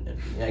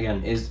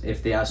again,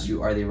 if they asked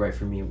you, are they right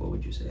for me, what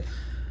would you say?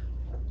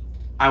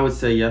 I would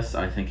say yes.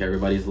 I think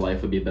everybody's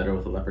life would be better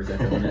with a leopard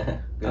gecko in it.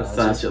 Good That's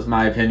answer. just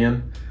my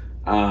opinion.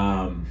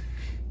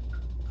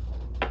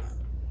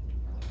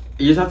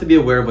 You just have to be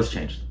aware of what's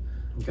changed.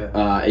 Okay.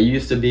 It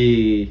used to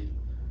be,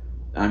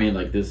 I mean,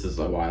 like this is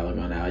a while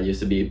ago now. It used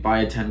to be buy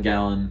a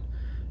 10-gallon,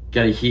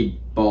 get a heat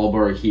bulb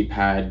or a heat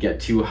pad, get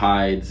 2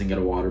 hides, and get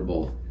a water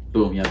bowl.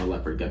 Boom, you have a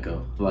leopard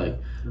gecko. Like,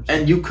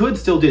 and you could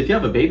still do, if you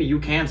have a baby, you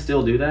can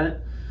still do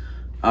that.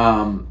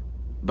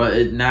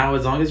 But now,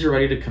 as long as you're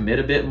ready to commit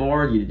a bit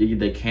more,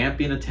 they can't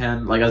be in a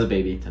 10. Like as a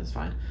baby, 10's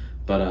fine.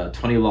 But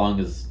 20 long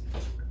is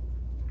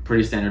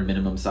pretty standard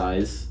minimum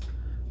size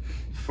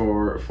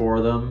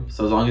for them.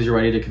 So as long as you're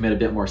ready to commit a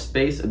bit more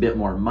space, a bit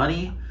more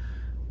money,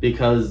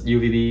 because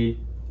UVB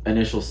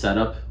initial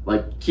setup,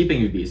 like keeping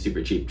UVB is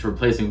super cheap.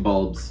 Replacing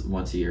bulbs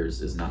once a year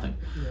is nothing.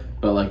 Yeah.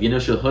 But like the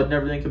initial hood and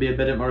everything could be a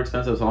bit more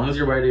expensive. As long as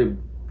you're ready to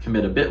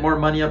commit a bit more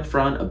money up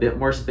front, a bit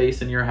more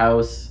space in your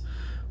house,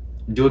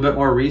 do a bit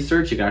more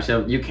research. You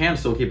can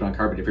still keep it on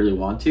carpet if you really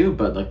want to,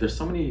 but like there's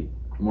so many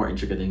more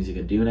intricate things you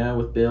can do now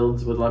with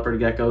builds with leopard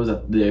geckos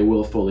that they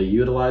will fully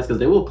utilize, because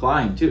they will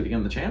climb too if you give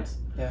them the chance.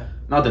 Yeah.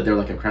 Not that they're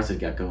like a crested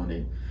gecko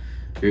and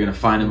you're gonna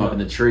find them up in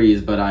the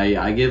trees, but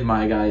I give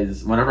my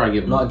guys, whenever I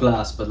give them, Not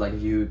glass, but like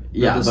if you.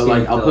 yeah, the but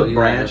like I'll put scale,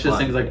 branches, they're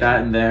things fine. like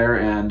that in there,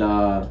 and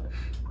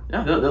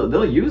yeah,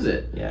 they'll use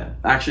it. Yeah.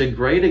 Actually, a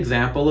great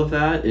example of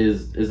that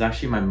is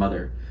actually my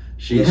mother.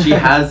 She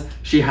Yeah.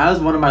 she has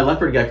one of my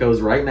leopard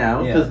geckos right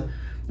now. Yeah. Because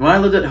when I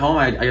lived at home,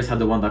 I just had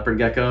the one leopard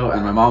gecko,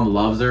 and my mom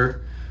loves her.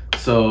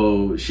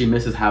 So she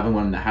misses having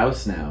one in the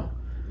house now.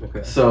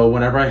 Okay. So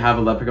whenever I have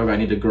a leopard gecko I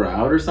need to grow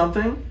out or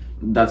something,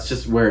 that's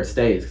just where it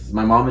stays. 'Cause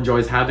my mom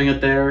enjoys having it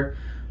there.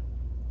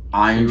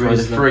 I enjoy the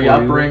raises them free for you.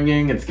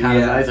 upbringing. It's kind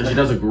of Yeah. nice, and she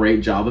does a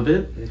great job of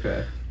it.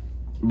 Okay.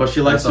 But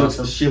she likes That's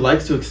to awesome. she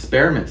likes to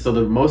experiment. So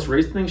the most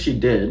recent thing she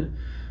did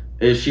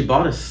is she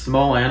bought a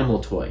small animal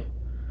toy.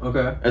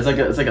 Okay. It's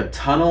like a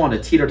tunnel on a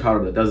teeter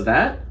totter that does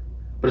that,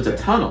 but it's a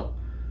Okay. tunnel,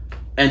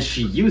 and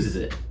she uses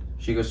it.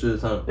 She goes through the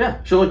tunnel. Yeah,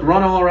 she'll like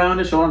run all around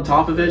it. She'll on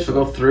top of it. She'll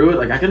go through it.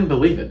 Like I couldn't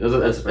believe it.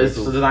 That's very It's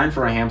cool. designed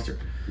for a hamster.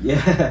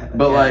 Yeah.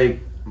 But yeah. like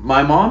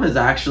my mom is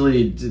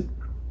actually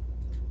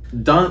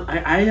done.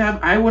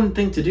 I wouldn't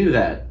think to do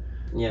that.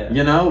 Yeah.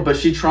 You know, but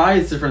she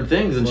tries different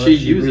things and Well, she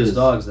breeds uses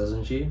dogs,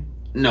 doesn't she?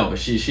 No, but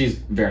she's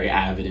very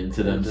avid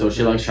into them, so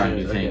she likes trying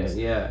new Okay, things.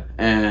 Yeah.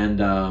 And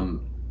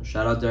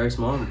Shout out Derek's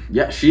mom.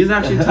 yeah, she's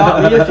actually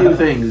taught me a few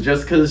things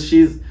just because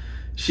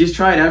she's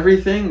tried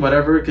everything,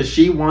 whatever, because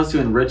she wants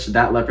to enrich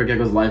that leopard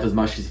gecko's life as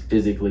much as she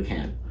physically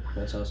can,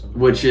 That's awesome.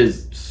 which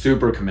is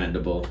super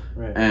commendable.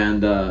 Right.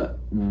 And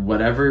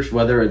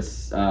whether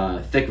it's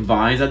thick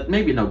vines that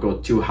maybe don't go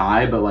too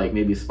high, but like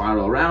maybe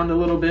spiral around a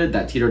little bit,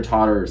 that teeter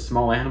totter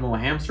small animal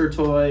hamster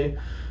toy.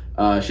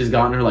 She's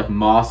gotten her like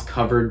moss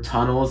covered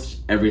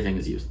tunnels. Everything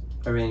is used.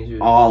 Everything's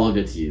used. All of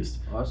it's used.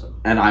 Awesome.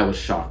 And I was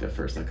shocked at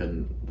first. I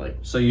couldn't like.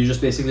 So you just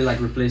basically like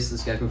replace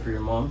this gecko for your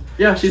mom?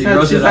 Yeah, She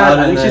grows it out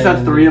I and think she's had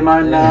then- 3 of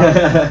mine now.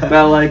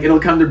 That like it'll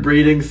come to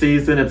breeding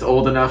season. It's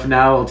old enough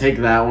now. I'll take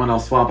that one. I'll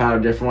swap out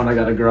a different one. I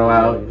gotta grow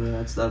out.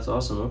 Yeah, that's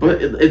awesome. Okay.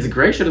 But it's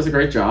great. She does a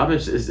great job.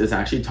 It's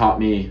actually taught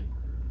me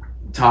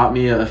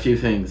a few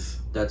things,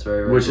 That's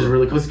very which cool. is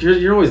really cool. 'Cause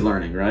you're always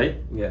learning, right?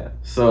 Yeah.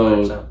 So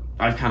 100%.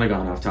 I've kind of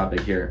gone off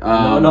topic here.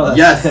 No,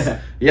 yes, that's-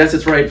 yes,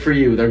 it's right for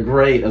you. They're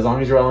great as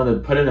long as you're willing to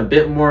put in a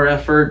bit more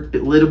effort, a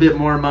little bit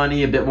more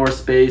money, a bit more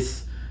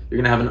space. You're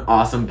gonna have an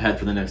awesome pet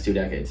for the next 2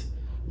 decades.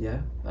 Yeah,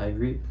 I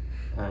agree.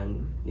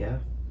 And yeah.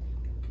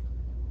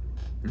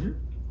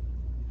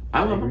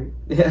 I love them.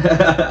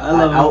 Yeah, I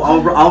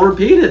love I'll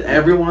repeat it.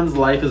 Everyone's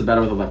life is better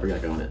with a leopard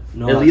gecko in it.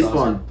 No, At that's least awesome.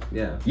 one.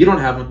 Yeah. You don't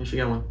have one. You should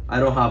get one. I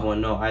don't have one.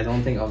 No, I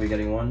don't think I'll be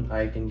getting one.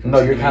 I can. No,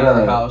 you're consider kind your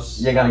of.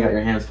 house. You kind of got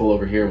your hands full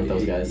over here with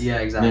those guys. Yeah,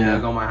 exactly. Yeah.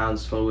 I got my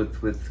hands full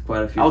with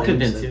quite a few. I'll things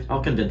convince that- you.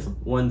 I'll convince them.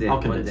 One day. I'll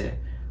One convince day.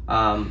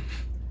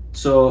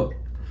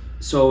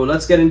 So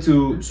let's get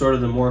into sort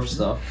of the morph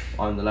stuff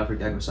on the leopard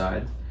gecko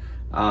side.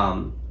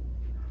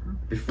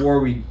 Before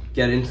we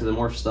get into the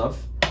morph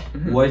stuff,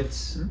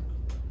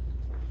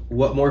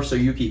 what morphs are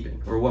you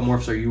keeping, or what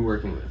morphs are you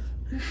working with?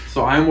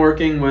 So I'm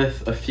working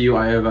with a few.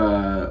 I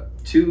have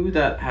 2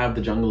 that have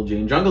the jungle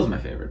gene. Jungle's my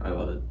favorite. I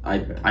love it.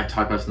 I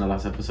talked about this in the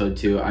last episode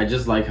too. I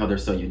just like how they're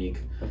so unique.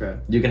 Okay.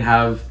 You can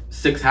have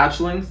 6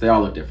 hatchlings. They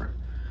all look different.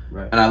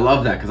 Right. And I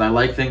love that because I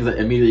like things that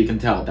immediately you can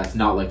tell that's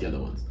not like the other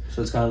ones.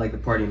 So it's kind of like the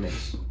party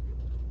mix.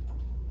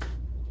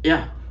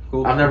 Yeah.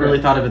 Cool. I've never Okay.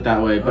 really thought of it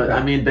that way, but Okay.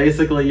 I mean,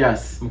 basically,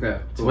 yes. Okay.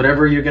 So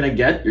whatever you're gonna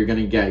get, you're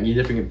gonna get. You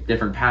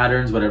different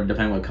patterns, whatever,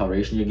 depending on what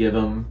coloration you give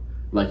them.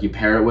 Like you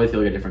pair it with,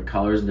 you'll get different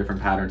colors and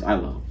different patterns. I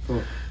love them.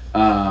 Cool.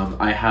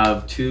 I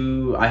have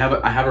 2. I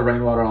have a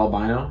rainwater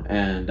albino,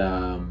 and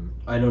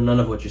I know none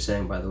of what you're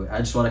saying, by the way. I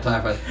just want to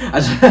clarify. I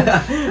just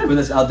put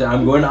this out there.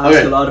 I'm going to ask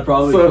Okay. a lot of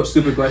probably So-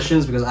 stupid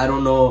questions because I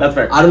don't know. That's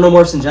fair. I don't know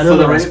morphs in general, So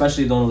the and I rain-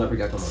 especially don't know leopard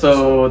gecko morphs.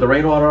 so the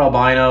rainwater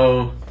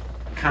albino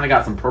kind of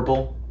got some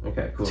purple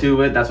Okay. Cool.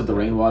 to it. That's what the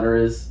rainwater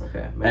is.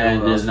 Okay. Maybe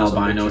And I'll there's an ask some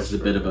albino, pictures which is a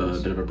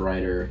for bit of a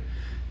brighter.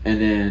 And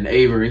then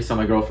Avery, so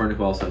my girlfriend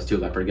who also has 2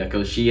 leopard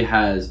geckos, she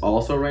has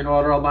also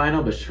rainwater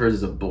albino, but hers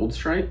is a bold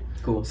stripe.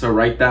 Cool. So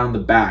right down the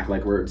back,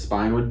 like where its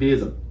spine would be,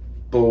 is a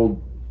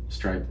bold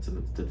stripe. It's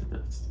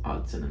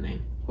in the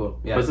name. Cool.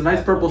 Yeah. But it's a nice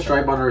Yeah, purple okay.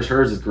 stripe on hers.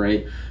 Hers is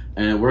great,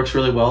 and it works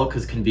really well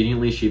because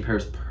conveniently she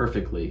pairs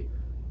perfectly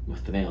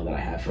with the male that I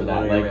have for With that.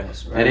 one of your Like,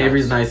 males. and Right.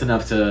 Avery's nice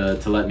enough to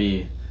let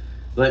me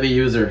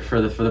use her for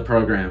the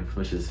program,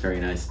 which is very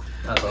nice.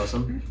 That's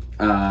awesome.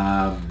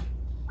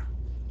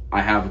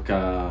 I have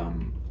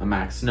a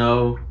Max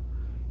Snow.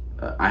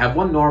 I have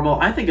one normal.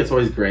 I think it's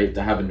always great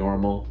to have a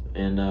normal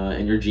in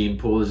your gene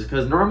pool, just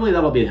because normally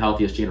that'll be the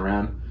healthiest gene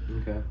around.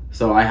 Okay.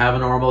 So I have a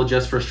normal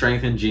just for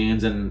strength and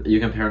genes, and you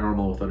can pair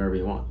normal with whatever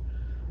you want.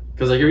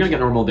 Because like you're gonna get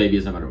normal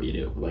babies no matter what you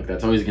do. Like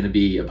that's always gonna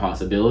be a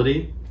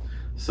possibility.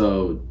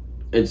 So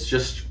it's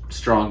just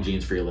strong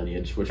genes for your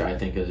lineage, which I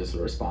think is just a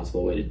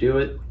responsible way to do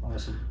it.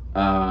 Awesome.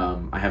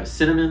 I have a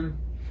cinnamon,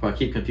 who I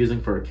keep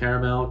confusing for a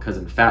caramel, because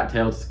in fat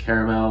tails it's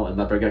caramel, and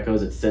leopard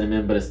geckos it's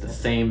cinnamon, but it's the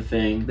same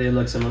thing. They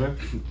look similar.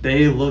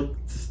 They look,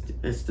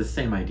 it's the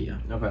same idea.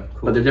 Okay. Cool.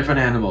 But they're different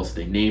animals.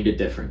 They named it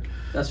different.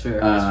 That's fair.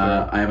 That's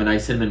fair. I have a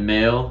nice cinnamon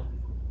male.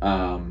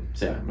 So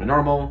yeah, my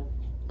normal,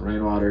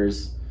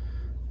 rainwaters,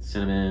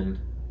 cinnamon,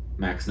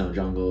 Max Snow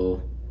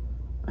jungle.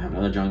 I have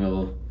another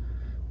jungle.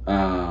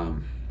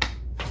 And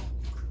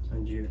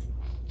you.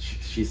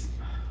 She's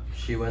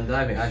She went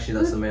diving. Actually,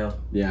 that's the male.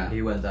 yeah.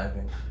 He went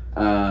diving.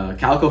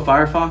 Calico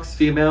Firefox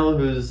female,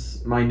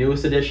 who's my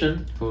newest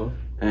addition, Cool.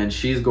 and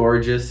she's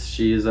gorgeous.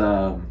 She's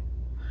her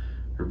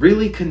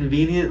really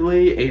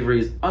conveniently,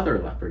 Avery's other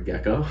leopard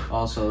gecko,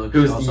 Also,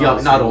 who's also young,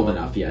 the not same old one.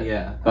 enough yet.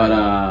 Yeah.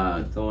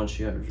 But the one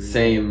she had.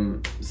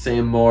 same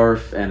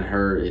morph, and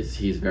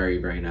he's very,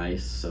 very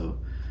nice. So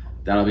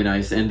that'll be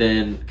nice. And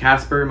then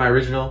Casper, my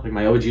original, like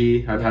my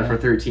OG, I've had for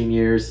 13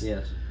 years.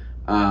 Yes.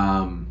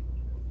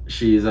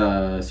 She's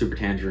a super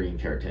tangerine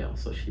carrot tail,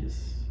 so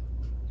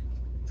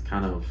it's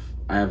kind of.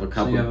 I have a So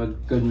couple. you have a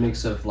good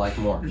mix of like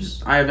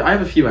morphs. I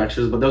have a few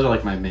extras, but those are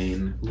like my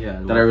main Yeah.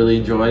 that I really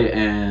enjoy,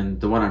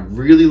 and the one I'm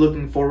really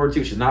looking forward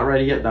to. She's not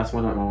ready yet. That's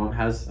one that my mom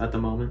has at the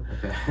moment.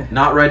 Okay.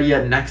 Not ready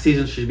yet. Next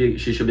season she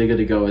should be good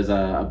to go as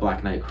a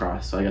Black Knight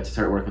cross. So I got to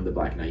start working with the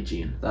Black Knight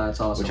gene,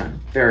 That's awesome. which I'm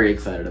very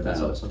excited about.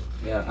 That's awesome.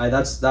 Yeah,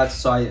 that's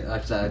so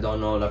I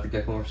don't know leopard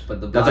gecko morphs,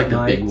 but the That's like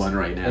Black the big Knight one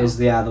right now. is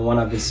the one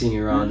I've been seeing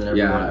around and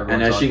everyone. Yeah,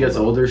 and as she gets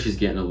older, she's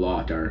getting a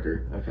lot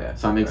darker. Okay.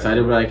 So I'm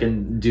excited what I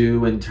can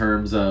do in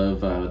terms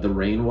of the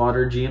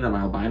rainwater gene that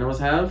my albinos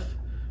have,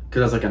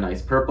 because that's like a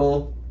nice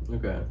purple,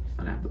 Okay.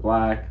 and I have the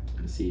black,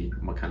 and see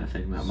what kind of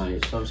thing that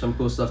might. Some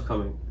cool stuff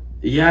coming.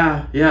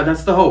 Yeah,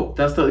 that's the hope.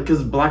 That's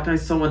because Black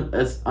Knight's someone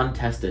that's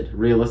untested.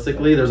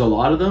 Realistically, there's a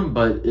lot of them,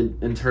 but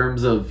in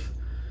terms of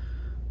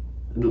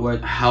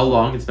What? how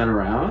long it's been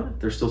around,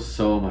 there's still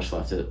so much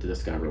left to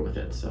discover with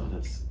it. So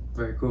that's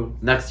Very cool.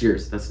 next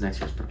year's project.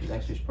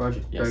 Next year's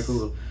project. Yes. Very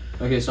cool.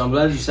 Okay, so I'm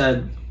glad you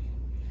said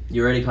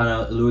you already kind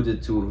of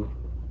alluded to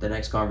the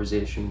next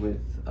conversation with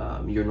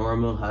your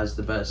normal has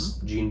the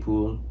best gene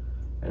pool,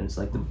 and it's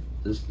like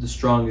the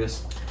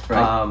strongest.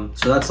 Right.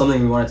 So that's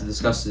something we wanted to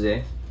discuss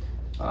today.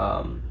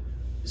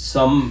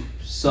 Some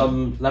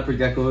leopard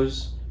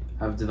geckos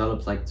have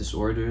developed like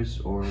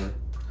disorders, or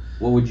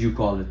what would you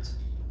call it?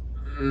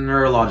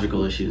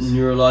 Neurological issues.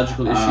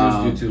 Neurological issues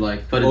due to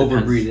like but it depends-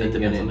 overbreeding it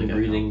depends on the and gecko.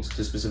 breeding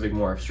to specific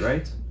morphs,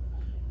 right?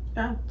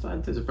 Yeah,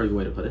 that's a pretty good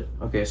way to put it.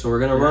 Okay, so we're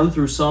gonna run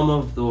through some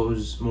of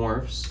those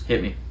morphs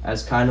Hit me.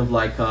 as kind of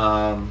like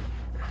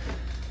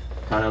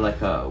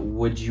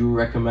would you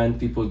recommend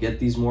people get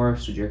these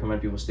morphs? Would you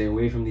recommend people stay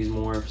away from these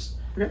morphs?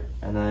 Okay.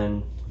 And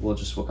then we'll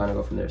kind of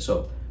go from there.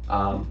 So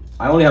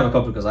I only have a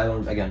couple because I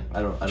don't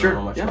Sure,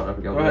 know much yeah. about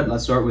leopard gecko. Go ahead.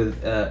 Let's start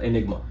with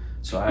Enigma.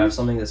 So I have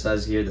something that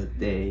says here that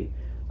they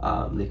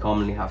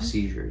commonly have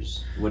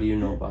seizures. What do you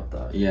know about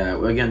that? Yeah,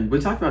 well, again, we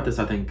talked about this,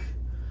 I think,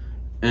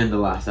 in the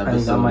last episode. I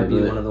think that might be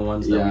but- one of the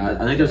ones that we Yeah, did.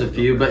 I think there's a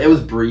few, but it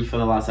was brief in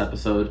the last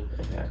episode.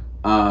 Okay.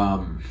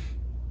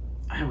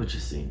 I would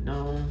just say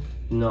no.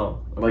 No.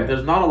 Okay. Like,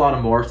 there's not a lot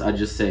of morphs. I'd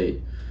just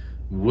say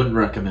wouldn't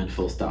recommend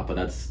full stop. But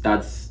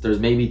that's there's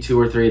maybe 2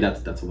 or 3.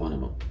 That's one of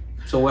them.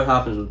 So what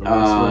happens with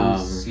them?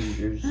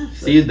 Seizures?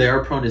 See,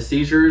 they're prone to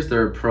seizures.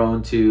 They're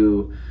prone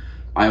to.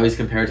 I always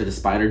compare it to the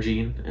spider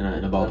gene in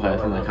a ball Oh,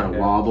 python. They kind of okay.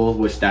 wobble,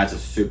 which that's a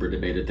super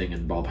debated thing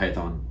in ball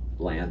python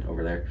land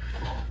over there.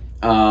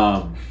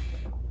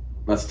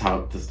 Let's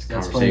talk this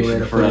That's a funny way conversation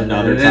to for put it.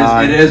 another It is-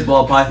 time. It is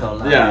ball python.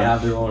 Now. Yeah. They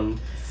have their own.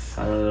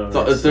 I don't know.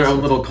 So it's their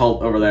own little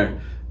cult over there.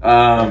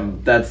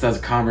 That's a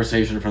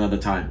conversation for another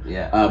time.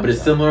 Yeah. But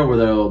it's similar where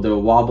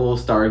they'll wobble,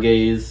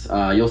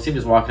 stargaze. You'll see them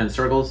just walking in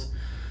circles.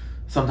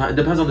 Sometimes it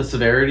depends on the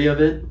severity of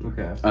it.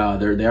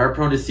 Okay. They are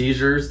prone to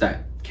seizures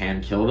that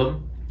can kill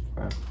them.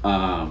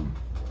 Right.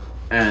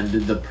 And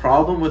the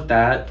problem with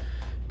that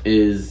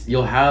is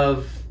you'll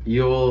have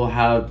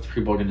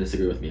people are gonna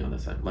disagree with me on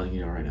this. I'm letting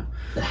you know right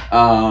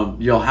now.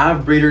 You'll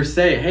have breeders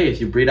say, hey, if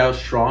you breed out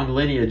strong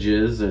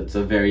lineages, it's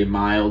a very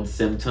mild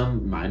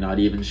symptom, might not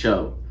even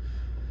show.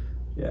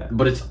 Yeah.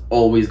 But it's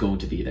always going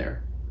to be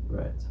there.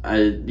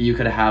 Right. You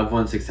could have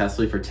one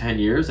successfully for 10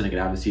 years and it could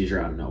have a seizure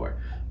out of nowhere.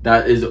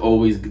 That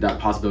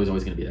possibility is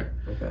always going to be there.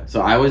 Okay.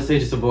 So I would say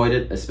just avoid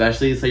it,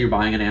 especially say you're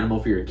buying an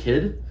animal for your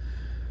kid.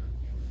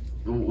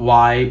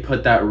 Why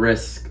put that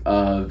risk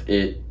of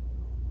it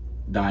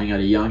dying at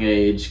a young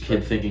age,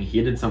 kid thinking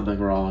he did something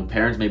wrong,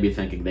 parents maybe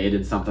thinking they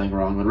did something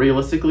wrong, when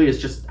realistically it's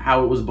just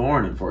how it was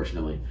born,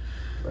 unfortunately.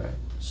 Right.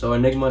 So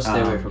Enigma, stay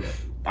away from it.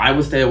 I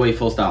would stay away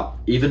full stop.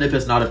 Even if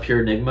it's not a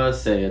pure Enigma,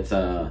 say it's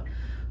a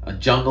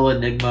jungle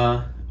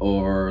Enigma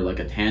or like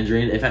a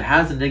tangerine. If it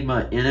has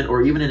Enigma in it,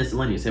 or even in its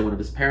lineage, say one of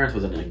his parents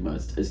was an Enigma,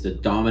 it's the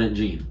dominant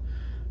gene,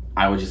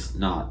 I would just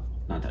not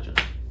touch it.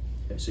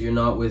 Okay, so you're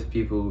not with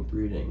people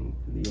breeding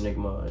the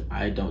Enigma.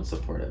 I don't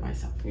support it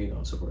myself. You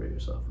don't support it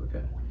yourself.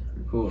 Okay.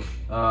 Cool.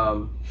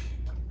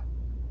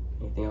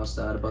 Anything else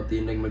to add about the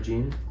Enigma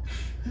gene?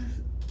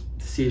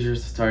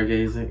 Seizures,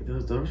 stargazing,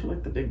 those are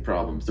like the big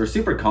problems. They're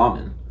super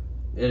common,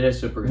 It is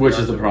super. which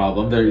is the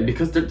problem. Okay.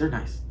 Because they're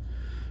nice.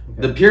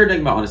 Okay. The pure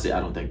Enigma, honestly, I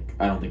don't think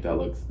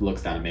that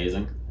looks that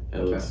amazing. It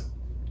looks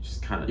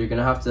just kind You're of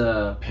gonna have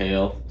to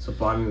pale.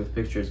 supply me with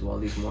pictures of all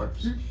these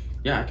morphs.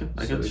 Yeah,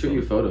 I So can we shoot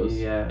you photos.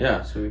 Yeah.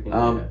 Yeah. So we can.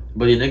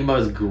 But the Enigma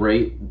is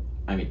great.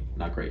 I mean,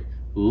 not great.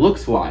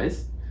 Looks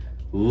wise,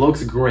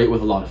 looks great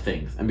with a lot of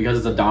things. And because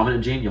it's a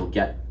dominant gene,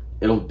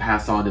 it'll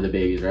pass on to the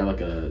babies, right?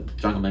 Like a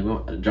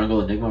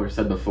jungle Enigma, which I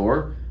said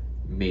before,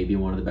 maybe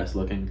one of the best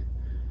looking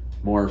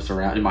morphs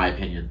around, in my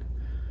opinion.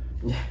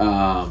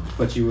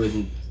 But you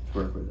wouldn't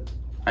work with it.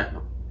 I don't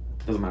know.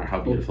 Doesn't matter how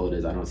beautiful it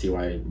is. I don't see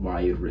why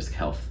you risk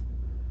health.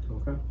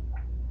 Okay.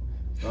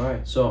 All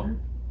right. So,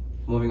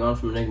 moving on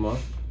from Enigma,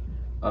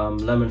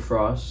 Lemon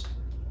Frost.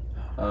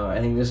 I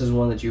think this is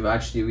one that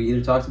we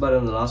either talked about it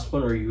in the last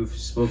one or you've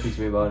spoken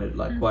to me about it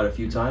like quite a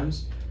few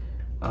times.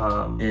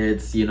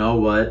 It's, you know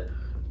what,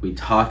 we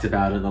talked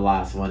about it in the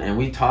last one, and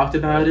we talked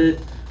about it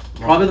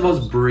probably the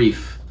most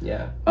brief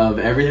of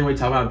everything we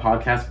talked about in the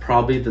podcast.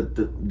 Probably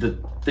the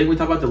thing we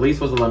talked about the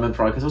least was the Lemon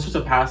Frost, because it was just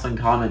a passing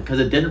comment, because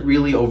it didn't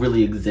really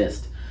overly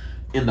exist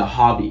in the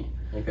hobby.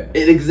 Okay.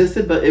 It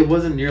existed, but it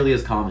wasn't nearly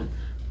as common.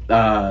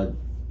 That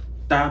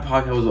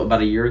podcast was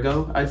about a year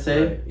ago, I'd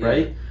say,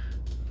 right?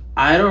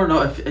 I don't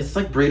know if it's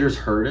like breeders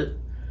heard it,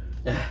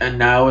 and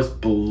now it's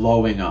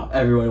blowing up.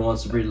 Everyone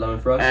wants to breed Lemon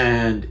Frost,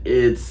 and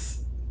it's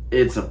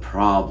a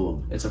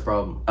problem. It's a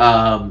problem.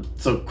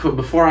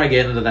 Before I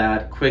get into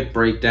that, quick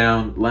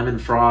breakdown: Lemon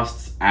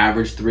Frost's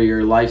average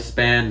 3-year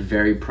lifespan,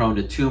 very prone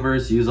to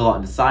tumors, used a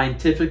lot in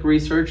scientific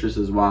research. This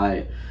is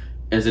why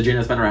it's a gene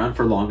that's been around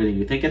for longer than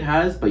you think it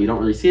has, but you don't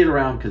really see it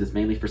around because it's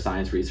mainly for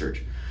science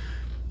research.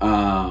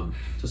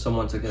 So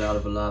someone took it out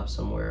of a lab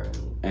somewhere,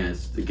 and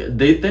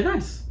they're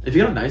nice. If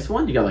you got a nice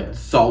one, you got like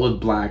solid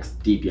blacks,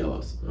 deep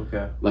yellows.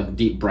 Okay. Like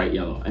deep bright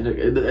yellow, and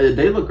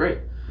they look great.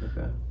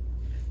 Okay.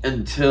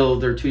 Until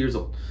they're 2 years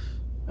old,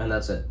 and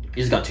that's it. You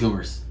just got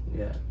tumors.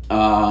 Yeah.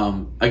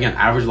 Again,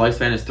 average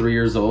lifespan is 3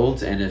 years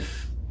old, and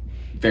if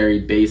very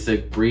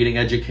basic breeding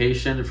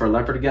education for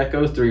leopard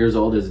geckos, 3 years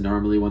old is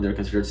normally when they're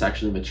considered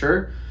sexually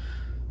mature.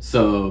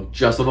 So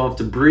just enough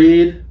to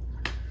breed,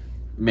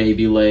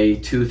 maybe lay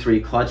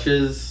 2-3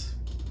 clutches,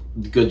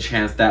 good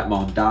chance that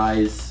mom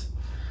dies,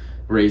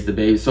 raise the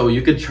baby. So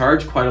you could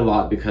charge quite a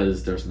lot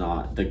because there's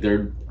not, like,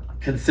 they're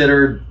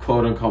considered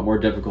quote unquote more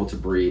difficult to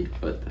breed,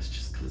 but that's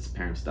just because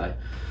parents die.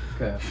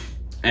 Okay.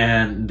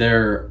 And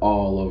they're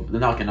all over, they're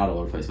not all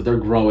over the place, but they're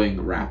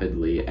growing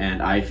rapidly,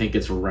 and I think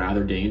it's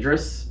rather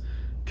dangerous.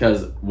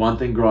 Because one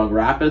thing growing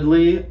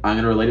rapidly, I'm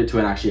going to relate it to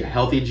a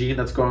healthy gene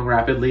that's growing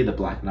rapidly, the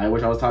Black Knight,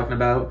 which I was talking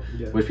about,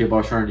 which people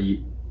are trying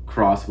to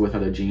cross with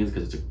other genes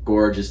because it's a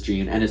gorgeous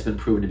gene, and it's been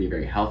proven to be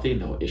very healthy.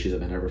 No issues have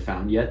been ever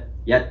found yet.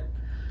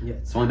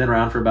 It's only been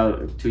around for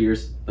about 2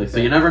 years. So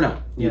you never know.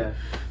 Yeah.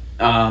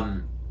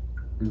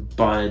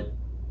 But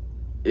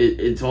it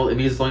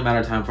means it's only a matter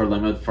of time before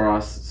Lemon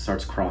Frost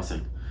starts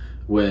crossing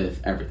with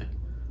everything.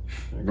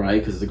 Right,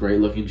 because it's a great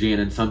looking gene,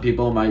 and some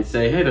people might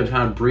say, hey, they're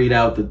trying to breed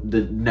out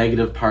the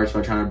negative parts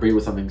by trying to breed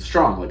with something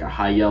strong, like a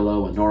high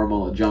yellow, a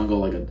normal, a jungle,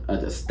 like an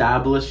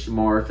established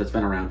morph that's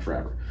been around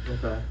forever.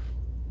 Okay.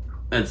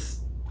 It's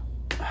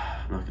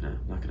I'm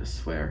not gonna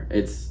swear.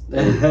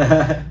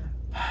 I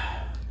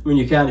mean,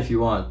 you can if you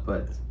want,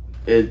 but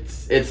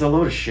it's a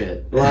load of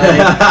shit.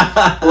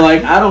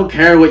 Like I don't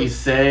care what you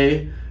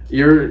say.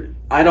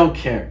 I don't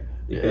care.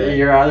 Yeah.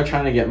 You're either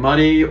trying to get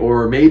money,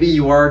 or maybe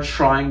you are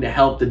trying to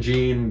help the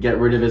gene get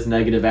rid of its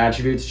negative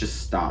attributes.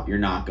 Just stop. You're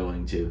not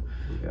going to.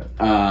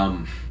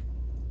 Okay.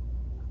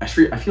 I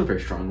feel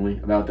very strongly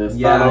about this.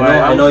 Yeah, by the way,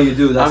 I know you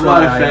do. That's I'm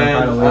why not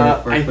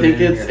a fan. I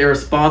think it's here.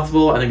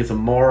 irresponsible. I think it's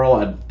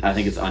immoral. I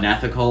think it's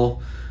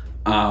unethical.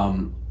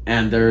 And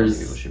there's.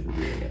 People should be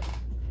doing it.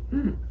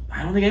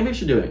 I don't think anybody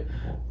should do it.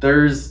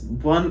 There's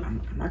one.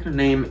 I'm not gonna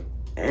name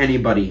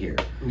anybody here.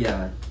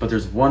 Yeah. But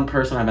there's one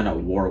person I've been at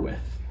war with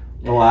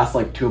the last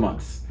 2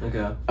 months.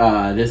 Okay.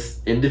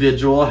 This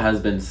individual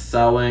has been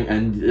selling,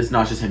 and it's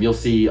not just him. You'll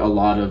see a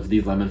lot of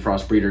these Lemon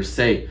Frost breeders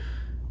say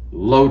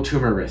low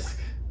tumor risk.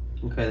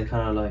 Okay, they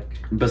kind of like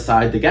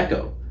beside the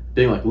gecko,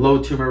 being like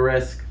low tumor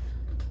risk,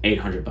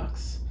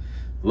 $800.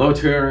 Low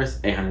tumor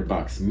risk,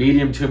 $800.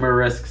 Medium tumor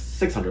risk,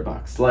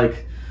 $600.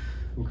 Like,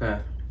 okay.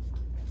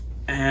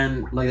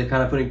 And like they're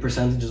kind of putting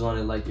percentages on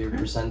it, like your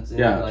percent.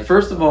 Yeah. Like,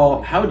 first of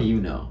all, how do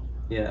you know?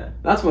 Yeah.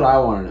 That's what I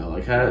want to know.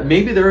 Like,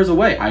 maybe there is a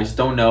way. I just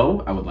don't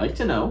know. I would like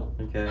to know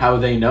how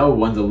they know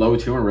one's a low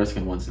tumor risk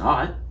and one's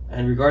not.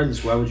 And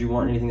regardless, why would you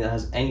want anything that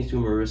has any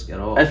tumor risk at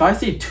all? If I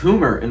see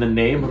tumor in the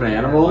name of an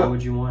animal, why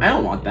would you want? I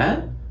don't want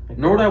that.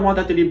 Nor would I want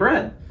that to be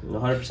bred.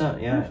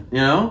 100%. Yeah. You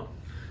know,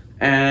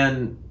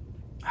 and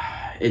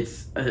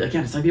it's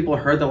again, some people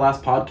heard the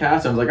last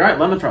podcast and I was like, all right,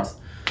 Lemon Frost,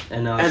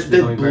 and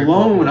they've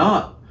blown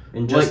up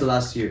in just the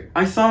last year.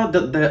 I saw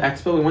the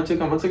expo we went to a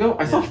couple months ago.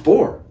 I saw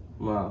 4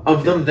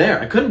 of them there.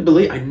 I couldn't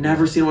believe. I'd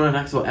never seen one at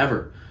an expo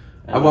ever.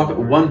 I walked.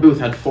 One booth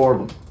had 4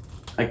 of them.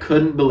 I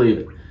couldn't believe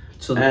it.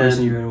 So the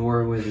person you're in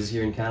war with is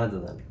here in Canada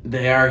then?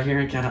 They are here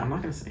in Canada. I'm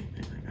not gonna say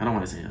anything. I don't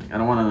want to say anything. I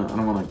don't want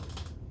to.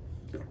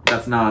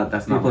 That's not.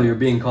 People, you're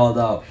being called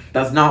out.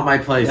 That's not my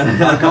place. I'm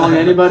not calling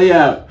anybody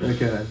out.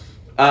 Okay.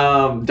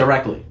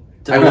 Directly.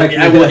 I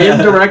will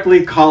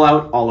indirectly call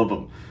out all of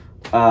them.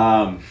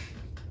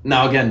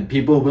 Now again,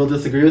 people will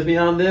disagree with me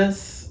on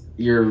this.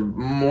 You're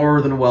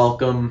more than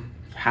welcome.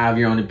 Have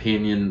your own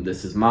opinion.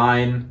 This is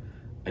mine.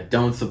 I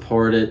don't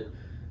support it.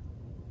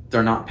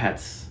 They're not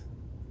pets.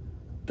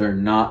 They're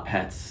not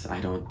pets, I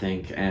don't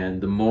think.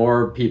 And the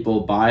more people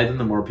buy them,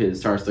 the more it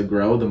starts to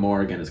grow, the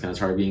more, again, it's going to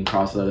start being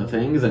crossed with other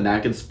things. And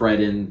that can spread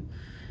in,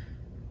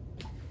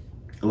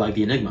 like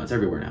the Enigma. It's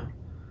everywhere now.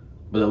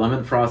 But the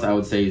Lemon Frost, I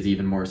would say, is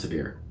even more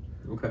severe.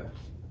 Okay.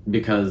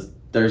 Because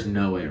there's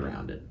no way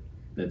around it.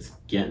 It's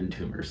getting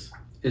tumors.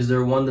 Is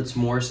there one that's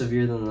more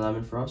severe than the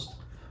lemon frost?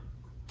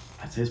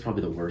 I'd say it's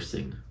probably the worst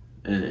thing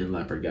in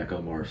leopard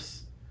gecko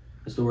morphs.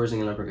 It's the worst thing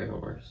in leopard gecko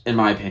morphs. In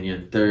my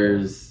opinion,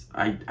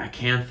 I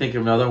can't think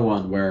of another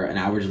one where an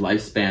average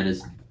lifespan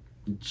is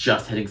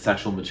just hitting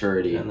sexual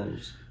maturity,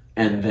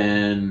 And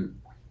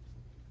then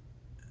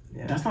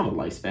yeah. that's not a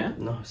lifespan.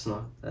 No, it's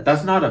not.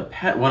 That's not a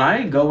pet. When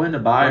I go in to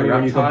buy a when you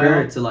reptile,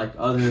 compare it to like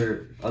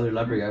other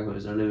leopard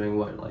geckos, they're living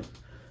what, like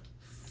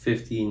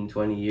 15,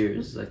 20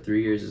 years. Like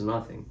 3 years is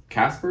nothing.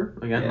 Casper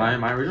again, Yeah.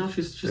 my original.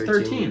 She's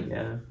 13.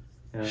 Yeah.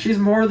 Yeah. She's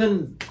more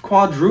than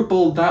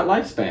quadrupled that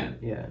lifespan,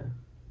 Yeah.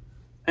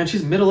 and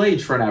she's middle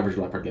aged for an average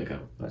leopard gecko.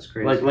 That's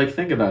crazy. Like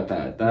think about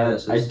that.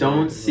 Yes, I it's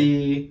don't so-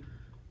 see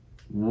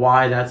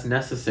why that's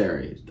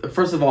necessary.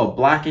 First of all,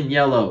 black and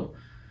yellow,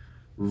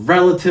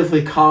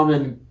 relatively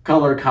common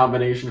color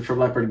combination for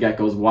leopard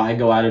geckos. Why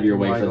go out of your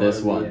way Why for go this out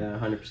of- one? Yeah,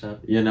 100%.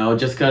 You know,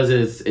 just because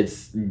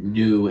it's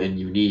new and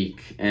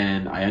unique,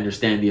 and I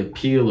understand the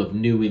appeal of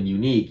new and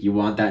unique. You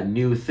want that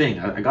new thing.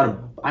 I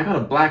got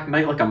a black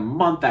knight like a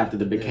month after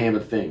it became a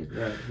thing.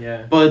 Right.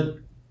 Yeah. But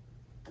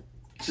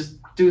just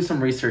do some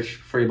research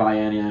before you buy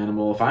any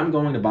animal. If I'm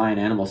going to buy an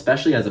animal,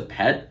 especially as a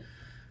pet,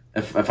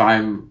 if I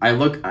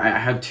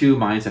have two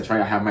mindsets,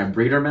 right? I have my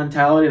breeder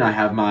mentality and I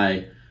have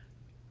my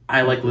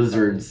I like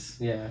lizards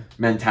Yeah.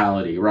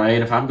 mentality, right?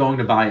 If I'm going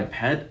to buy a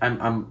pet,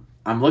 I'm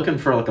looking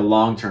for like a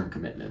long-term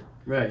commitment,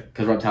 Right.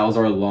 because reptiles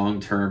are a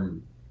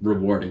long-term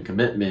rewarding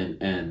commitment,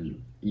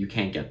 and you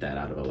can't get that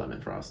out of a lemon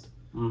frost.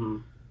 Mm-hmm.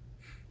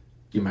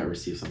 You might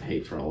receive some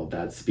hate for all of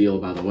that spiel,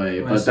 by the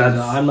way, but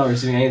I'm not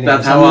receiving anything.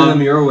 that's I'm how sending I'm-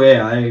 them your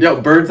way.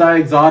 Yo, Bird's Eye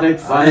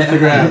Exotics on I-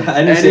 Instagram.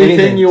 I didn't say anything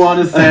anything. you want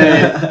to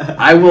say,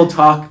 I will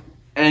talk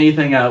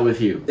anything out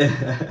with you.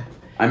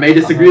 I may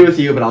disagree with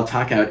you, but I'll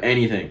talk out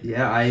anything.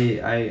 Yeah,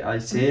 I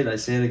say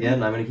it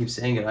again. I'm gonna keep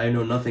saying it. I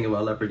know nothing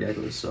about leopard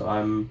geckos, so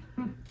I'm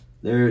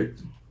there.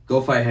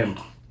 Go fight him.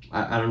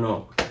 I don't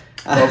know.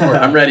 Go for it.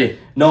 I'm ready.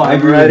 No, I I'm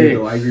agree ready. with you.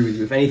 Though. I agree with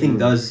you. If anything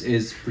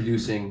is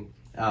producing,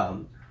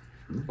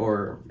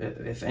 or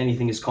if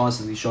anything is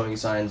constantly showing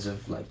signs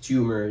of like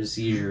tumors,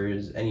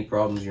 seizures, any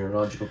problems,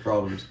 neurological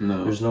problems,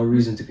 No. there's no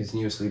reason to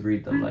continuously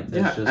breed them. Like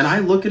Yeah, that's just, and I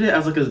look at it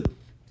as like a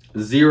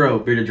zero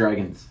bearded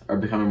dragons are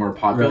becoming more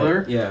popular.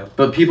 Right, yeah.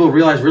 But people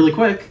realize really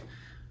quick,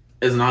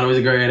 it's not always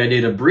a great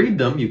idea to breed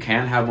them. You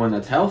can have one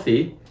that's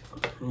healthy.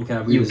 You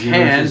can, You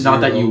can,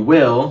 not that you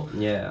will,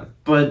 Yeah.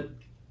 but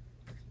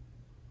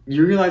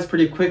you realize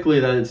pretty quickly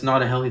that it's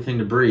not a healthy thing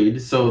to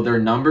breed. So their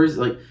numbers,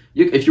 like,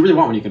 if you really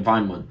want one, you can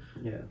find one.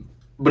 Yeah.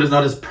 But it's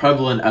not as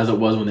prevalent as it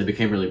was when they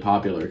became really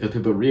popular, because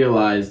people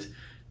realized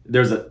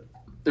there's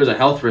a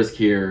health risk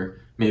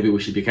here. Maybe we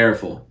should be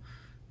careful.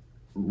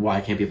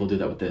 Why can't people do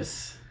that with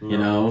this? You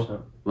know,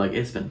 100%. like,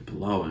 it's been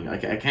blowing. I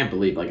can't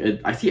believe, like,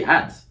 I see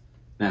ads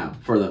now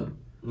for them.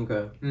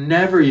 Okay.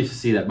 Never used to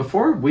see that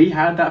before we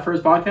had that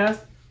first podcast.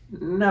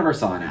 Never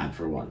saw an ad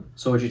for one.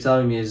 So what you're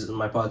telling me is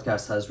my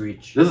podcast has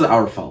reach. This is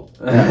our fault.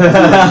 This is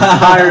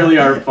entirely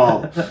our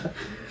fault.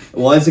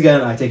 Once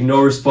again, I take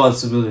no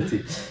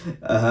responsibility.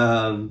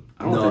 I don't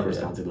no, take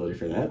responsibility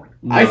for that.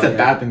 No, I said yeah.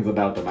 bad things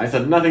about them. I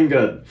said nothing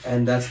good.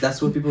 And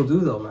that's what people do,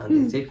 though,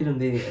 man. They take it and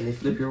they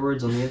flip your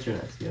words on the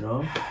internet. You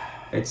know,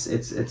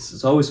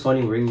 it's always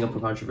funny bringing up a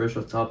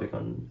controversial topic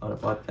on a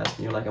podcast, and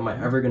you're like, am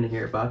I ever gonna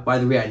hear it back? By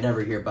the way, I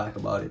never hear back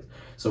about it,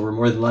 so we're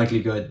more than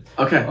likely good.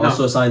 Okay.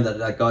 Also, a sign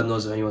that God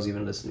knows if anyone's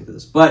even listening to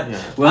this. But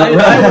Yeah. well,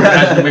 I would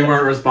imagine we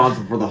weren't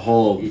responsible for the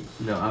whole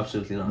no,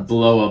 absolutely not.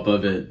 blow up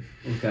of it.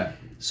 Okay,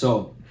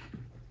 so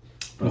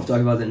we've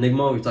talked about the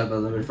Enigma, we've talked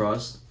about Lemon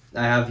Frost.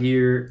 I have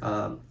here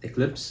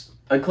Eclipse.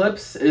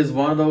 Eclipse is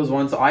one of those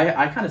ones.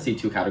 I kind of see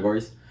two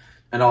categories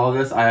in all of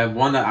this. I have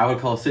one that I would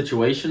call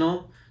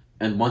situational,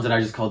 and one that I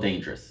just call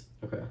dangerous.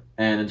 Okay.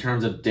 And in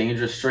terms of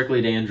dangerous,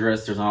 strictly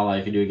dangerous, there's not a lot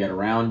you can do to get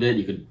around it.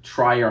 You could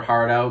try your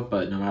heart out,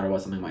 but no matter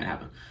what, something might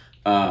happen.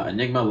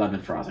 Enigma,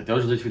 Lemon Frost. Like,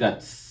 those are the two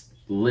that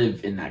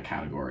live in that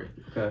category.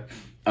 Okay.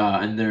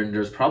 And then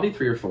there's probably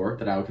 3 or 4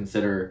 that I would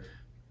consider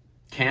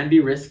can be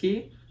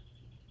risky.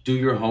 Do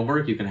your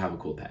homework, you can have a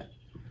cool pet.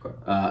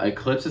 Okay.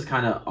 Eclipse is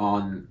kind of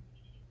on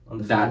On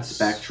the that fence.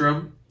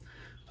 spectrum.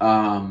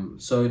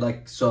 So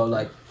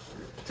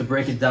to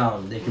break it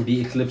down, there can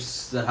be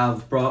Eclipse that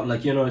have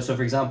so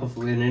for example,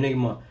 for an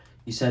Enigma,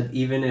 you said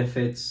even if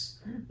it's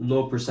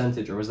low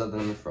percentage, or was that the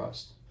Lemon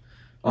Frost?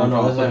 Oh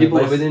no, Frost, that's people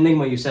but with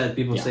Enigma you said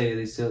people Yeah. say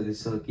they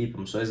still keep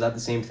them. So is that the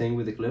same thing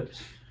with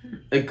Eclipse?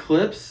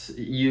 Eclipse,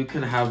 you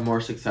can have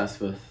more success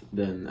with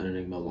than an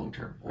Enigma long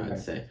term, Okay. I'd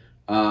say.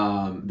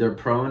 They're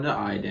prone to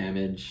eye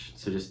damage,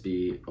 so just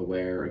be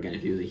aware. Again,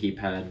 if you use a heat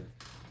pad,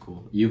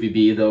 cool.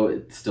 UVB, though,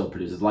 it still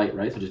produces light,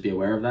 right? So just be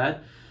aware of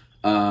that.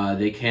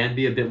 They can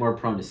be a bit more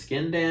prone to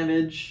skin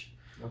damage.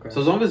 Okay.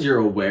 So as long as you're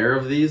aware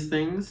of these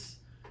things,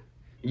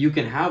 you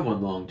can have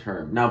one long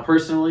term. Now,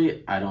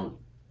 personally, I don't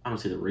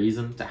see the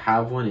reason to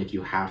have one if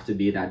you have to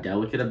be that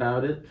delicate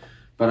about it.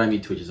 But I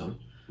mean, to each his own.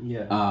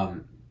 Yeah.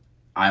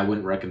 I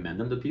wouldn't recommend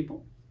them to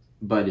people,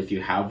 but if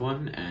you have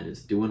one and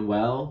it's doing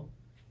well,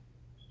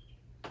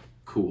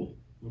 cool.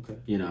 Okay.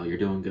 You're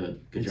doing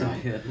good. Good job.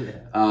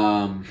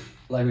 Yeah.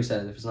 Like we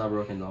said, if it's not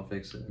broken, don't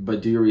fix it.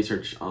 But do your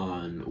research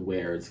on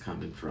where it's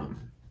coming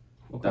from.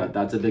 Okay.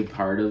 That's a big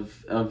part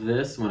of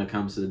this when it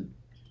comes to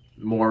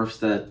morphs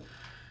that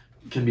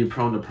can be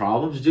prone to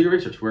problems. Do your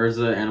research. Where's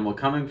the animal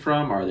coming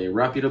from? Are they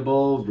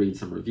reputable? Read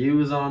some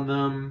reviews on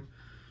them.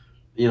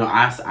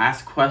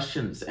 Ask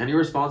questions. Any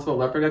responsible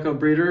leopard gecko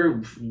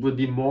breeder would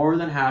be more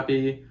than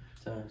happy.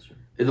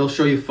 They'll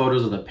show you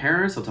photos of the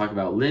parents. They'll talk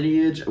about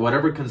lineage.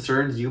 Whatever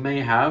concerns you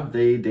may have,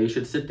 they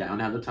should sit down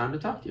and have the time to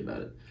talk to you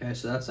about it. Okay,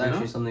 so that's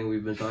actually something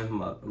we've been talking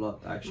about a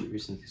lot actually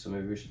recently. So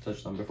maybe we should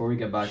touch on before we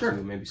get back to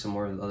maybe some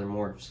more of the other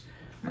morphs.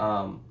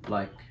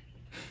 Like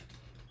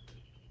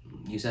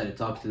you said, to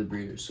talk to the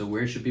breeders. So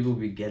where should people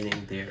be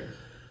getting their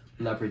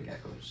leopard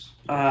geckos?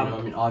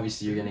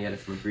 Obviously you're gonna get it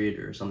from a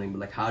breeder or something, but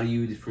like, how do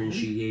you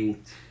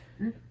differentiate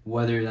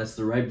whether that's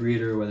the right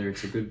breeder, whether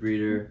it's a good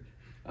breeder?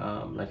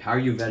 Like, how are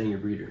you vetting your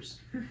breeders?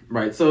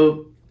 Right.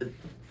 So it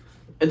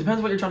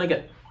depends what you're trying to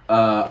get.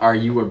 Are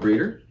you a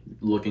breeder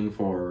looking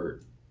for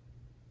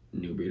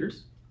new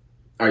breeders?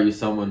 Are you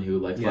someone who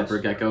likes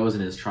leopard geckos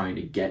and is trying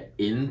to get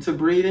into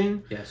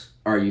breeding? Yes.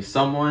 Are you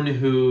someone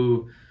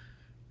who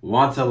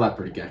wants a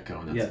leopard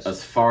gecko and that's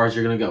as far as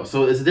you're gonna go?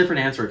 So it's a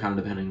different answer kind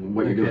of depending on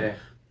what you're doing.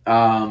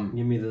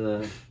 Give me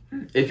the...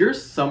 If you're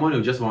someone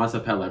who just wants a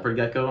pet leopard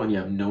gecko and you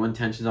have no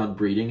intentions on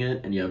breeding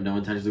it and you have no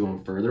intentions of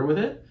going further with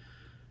it,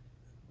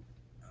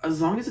 as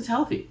long as it's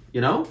healthy,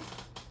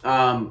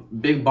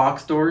 big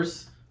box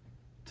stores.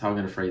 That's how I'm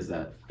gonna phrase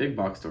that. Big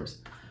box stores.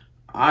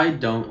 I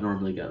don't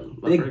normally get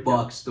big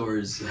box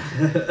stores.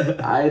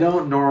 I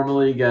don't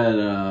normally get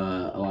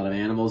a lot of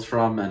animals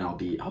from, and I'll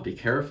be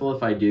careful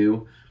if I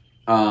do.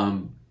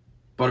 But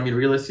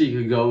realistically, you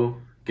could go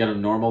get a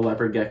normal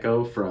leopard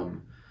gecko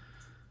from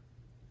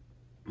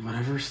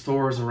whatever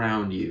stores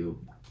around you,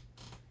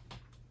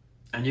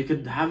 and you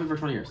could have it for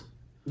 20 years.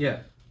 Yeah.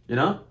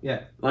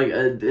 Yeah. Like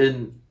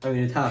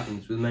it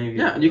happens with many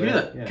people. Yeah, and you can do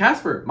that. Yeah.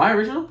 Casper, my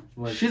original,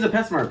 she's a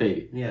PetSmart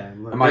baby. Yeah.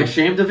 Am I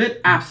ashamed of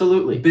it?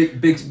 Absolutely. Big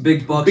box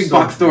store. Baby.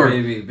 Box store,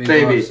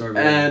 baby.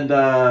 And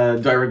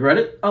do I regret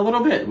it? A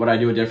little bit. Would I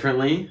do it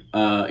differently?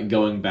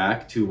 Going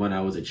back to when I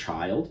was a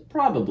child?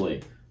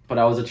 Probably. But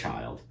I was a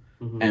child.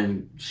 Mm-hmm.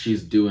 And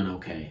she's doing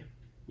okay.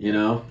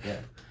 Yeah.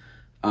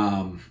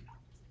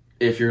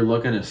 If you're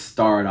looking to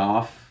start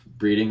off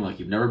breeding like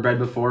you've never bred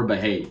before, but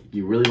hey,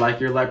 you really like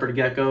your leopard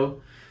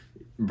gecko,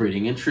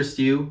 breeding interests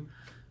you,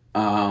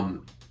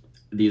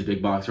 these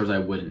big box stores I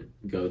wouldn't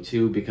go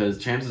to, because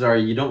chances are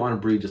you don't want to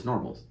breed just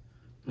normals.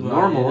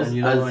 Normals, and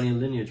you don't want any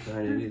lineage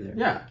behind it either.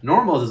 Yeah,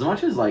 normals, as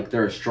much as like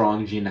they're a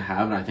strong gene to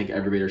have, and I think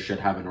every breeder should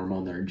have a normal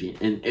in their gene,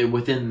 and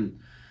within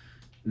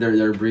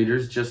their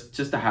breeders, just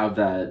to have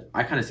that.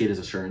 I kind of see it as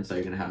assurance that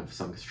you're gonna have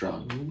some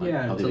strong,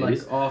 healthy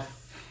babies. Like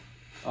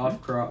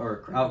off cross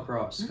or out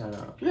cross kind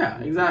of. Yeah,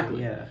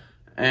 exactly. Yeah,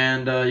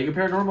 and you can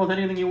pair normal with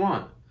anything you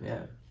want.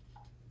 Yeah,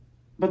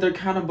 but they're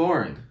kind of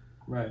boring.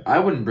 Right. I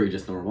wouldn't breed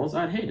just normals.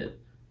 I'd hate it.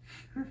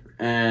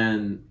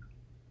 And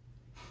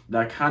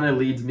that kind of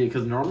leads me,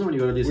 because normally when you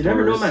go to these stores... You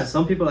never know, man.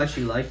 Some people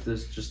actually like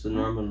this, just the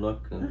normal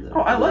look.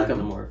 I like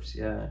them. Morphs.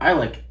 Yeah. I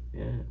like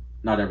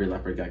not every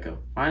leopard gecko.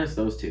 Minus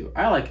those two.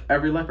 I like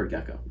every leopard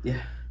gecko.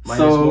 Yeah.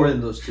 Minus more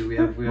than those two. We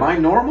have my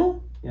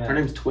normal, her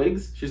name's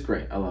Twigs. She's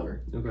great. I love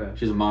her. Okay.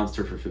 She's a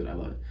monster for food. I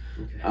love it.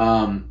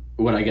 Okay.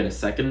 Would I get a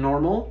second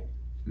normal?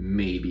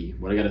 Maybe.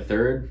 Would I get a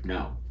third?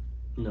 No.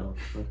 No.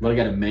 Okay. Would I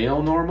get a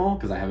male normal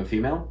because I have a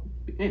female?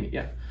 Maybe,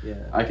 yeah.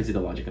 Yeah. I can see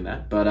the logic in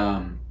that. But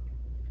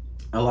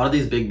a lot of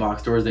these big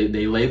box stores, they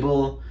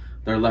label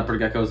their leopard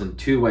geckos in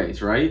two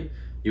ways, right?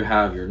 You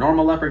have your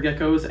normal leopard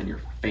geckos and your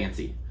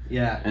fancy.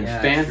 Yeah. And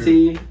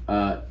fancy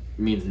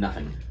means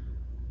nothing.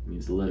 It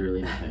means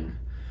literally nothing.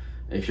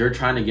 If you're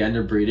trying to get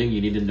into breeding,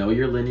 you need to know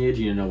your lineage,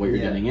 you need to know what you're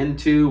getting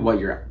into, what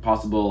your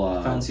possible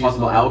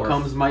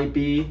outcomes might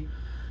be.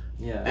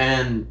 Yeah.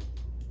 And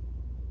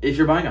if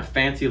you're buying a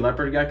fancy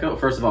leopard gecko,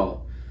 first of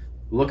all,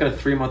 look at a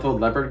 3-month-old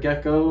leopard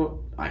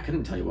gecko. I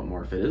couldn't tell you what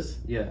morph it is.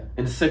 Yeah.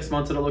 In 6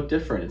 months, it'll look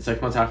different. In 6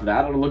 months after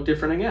that, it'll look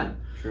different again.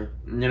 Sure.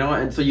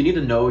 And so you need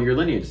to know your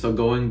lineage. So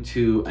going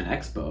to an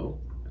expo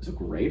is a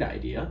great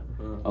idea.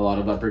 Uh-huh. A lot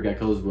of leopard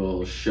geckos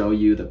will show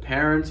you the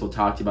parents, will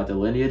talk to you about the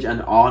lineage,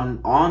 and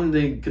on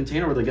the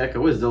container where the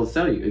gecko is, they'll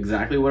tell you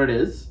exactly what it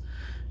is,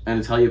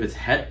 and tell you if it's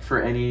het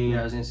for any...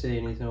 Yeah, I was going to say,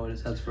 you need to know what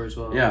it's het for as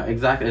well. Yeah,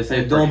 exactly.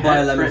 Say don't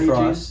buy lemon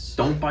frost.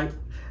 Don't buy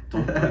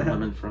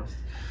lemon frost.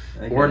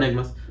 Okay. Or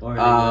enigmas.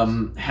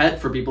 Het,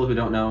 for people who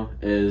don't know,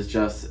 is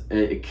just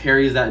it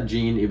carries that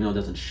gene even though it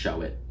doesn't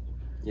show it.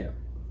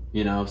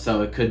 Yeah.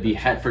 So it could be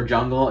het for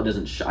jungle. It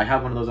doesn't. I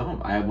have one of those at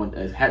home. I have one.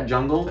 It's het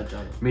jungle.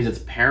 Means its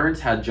parents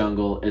had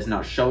jungle. It's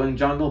not showing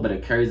jungle, but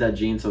it carries that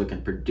gene so it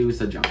can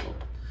produce a jungle.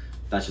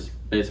 That's just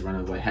basically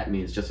what het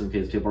means, just in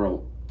case people are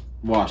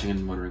watching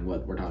and wondering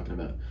what we're talking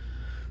about.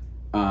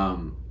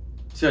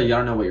 So you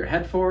gotta know what you're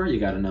het for, you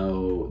gotta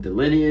know the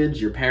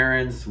lineage, your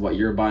parents, what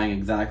you're buying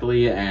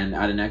exactly, and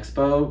at an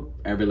expo,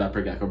 every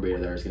leopard gecko breeder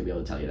there is gonna be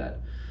able to tell you that.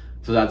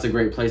 So that's a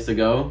great place to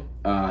go.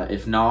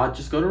 If not,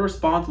 just go to a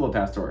responsible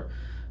pet store.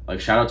 Like,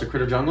 shout out to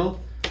Critter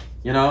Jungle.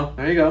 You know,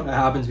 there you go. That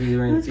happens to be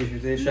during the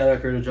t-shirt day. Shout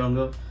out Curtis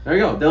Jungle. There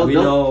you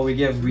go.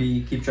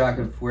 We keep track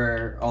of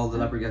where all the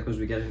leopard geckos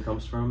we get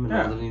comes from. And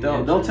all the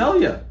lineage they'll tell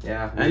you.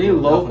 Yeah. Any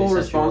local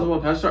responsible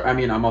pet store. I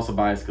mean, I'm also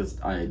biased because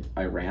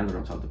I ran the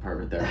reptile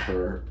department there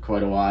for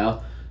quite a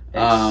while.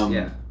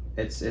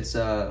 It's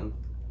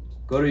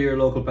go to your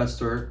local pet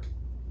store.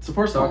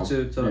 Support talk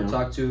to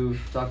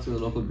the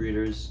local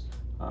breeders.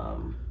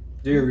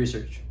 Do your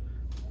research.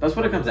 That's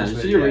what it comes down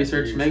to. Do your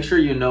research. Make sure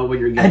you know what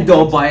you're getting. And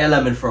don't buy a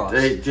lemon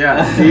frost.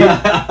 Yeah. See?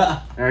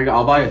 There you go.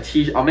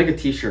 I'll make a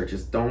t-shirt.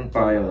 Just don't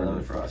buy a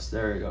lemon frost.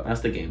 There you go.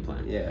 That's the game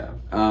plan. Yeah.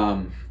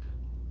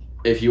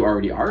 If you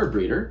already are a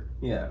breeder,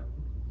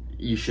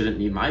 you shouldn't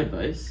need my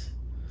advice.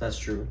 That's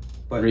true.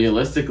 But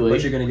realistically,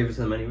 you're gonna give it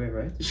to them anyway,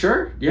 right?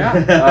 Sure.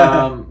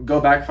 Yeah.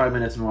 Go back 5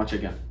 minutes and watch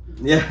again.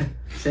 Yeah.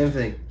 Same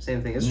thing.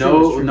 It's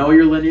true. Know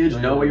your lineage.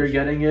 Know where you're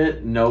getting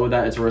it. Know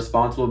that it's a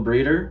responsible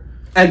breeder.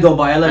 And don't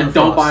buy a lemon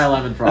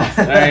frost.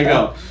 There you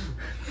go.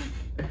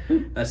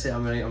 That's it.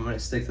 I'm gonna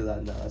stick to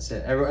that now. That's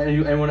it.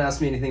 Anyone asks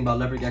me anything about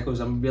leopard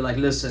geckos, I'm gonna be like,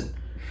 listen,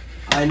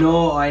 I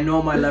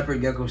know my leopard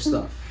gecko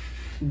stuff.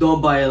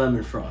 Don't buy a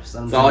lemon frost.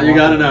 That's all you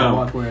gotta know.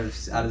 Walk away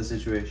out of the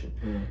situation.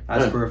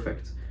 That's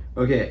perfect.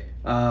 Okay.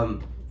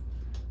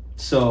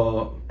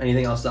 So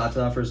anything else to add to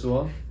that? First of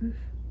all.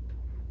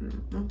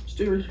 No, just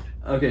do it.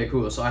 Okay,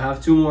 cool. So I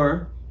have two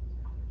more.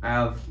 I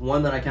have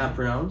one that I can't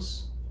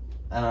pronounce,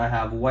 and I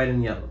have white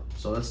and yellow.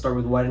 So let's start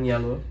with white and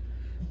yellow.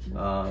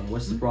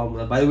 What's the problem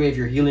with that? By the way, if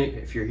you're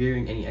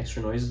hearing any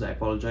extra noises, I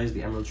apologize.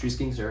 The emerald tree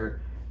skinks are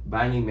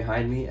banging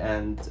behind me,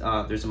 and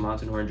there's a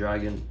mountain horn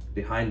dragon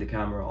behind the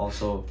camera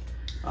also.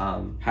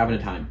 Having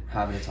a time.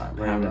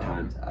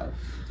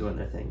 Doing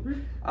their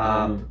thing.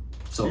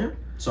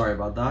 Sorry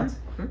about that.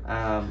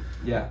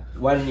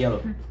 White and yellow.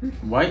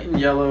 White and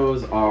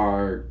yellows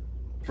are,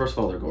 first of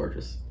all, they're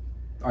gorgeous.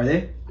 Are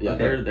they? Yeah,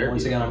 okay. they're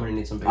Once again, I'm gonna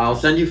need some pictures. I'll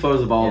send you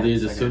photos of all of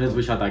these as soon as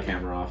we shut that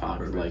camera off. I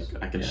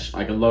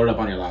can load it up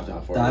on your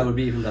laptop for you. That would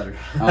be even better.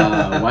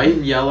 White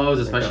and yellows,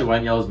 especially white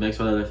and yellows mixed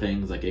with other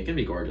things, like it can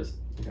be gorgeous.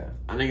 Okay.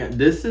 I mean,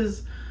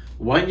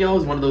 white and yellow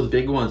is one of those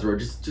big ones where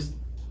just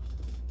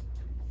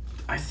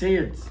I've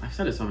said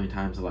it so many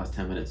times in the last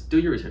 10 minutes. Do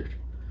your research.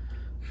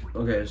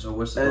 Okay, so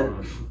what's the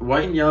problem?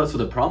 White and yellow, so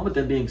the problem with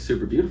them being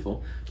super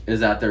beautiful is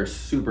that they're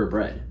super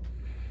bred.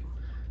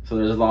 So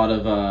there's a lot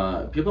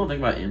of, people don't think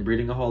about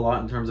inbreeding a whole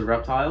lot in terms of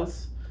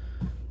reptiles.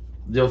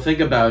 They'll think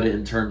about it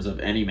in terms of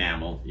any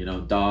mammal,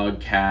 dog,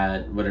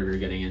 cat, whatever you're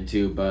getting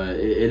into, but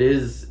it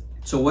is...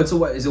 So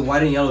is it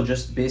white and yellow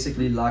just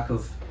basically lack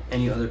of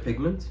any other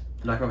pigment?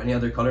 Lack of any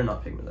other color,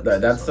 not pigment?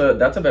 That's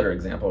a better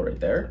example right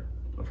there.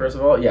 First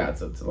of all,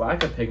 it's a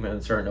lack of pigment in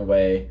a certain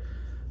way.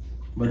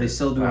 But they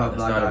still do have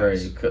black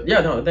eyes.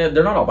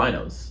 They're not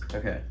albinos.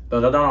 Okay. But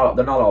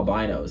they're not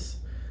albinos.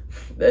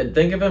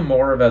 Think of them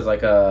more of as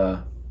like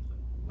a...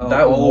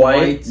 that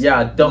white,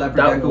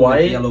 that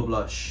white, yellow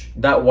blush.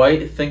 That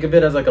white, think of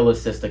it as like a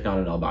leucistic, not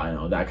an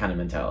albino. That kind of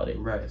mentality.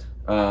 Right.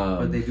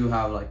 But they do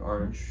have like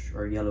orange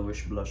or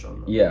yellowish blush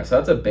on them. Yeah, so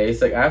that's a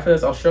basic. After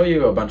this, I'll show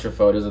you a bunch of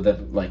photos of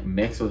them like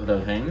mixed with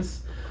other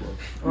things. Cool.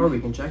 Or we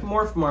can check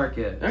Morph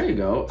Market. There you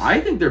go. I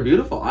think they're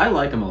beautiful. I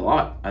like them a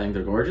lot. I think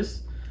they're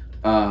gorgeous.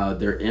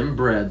 They're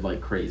inbred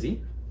like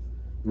crazy,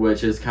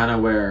 which is kind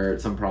of where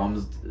some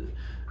problems.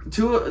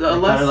 Kind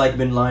of like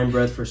been line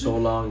bred for so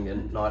long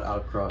and not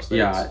outcrossed.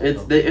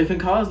 It can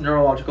cause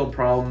neurological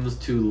problems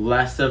to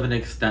less of an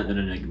extent than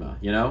Enigma.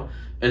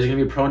 Is it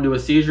gonna be prone to a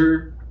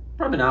seizure?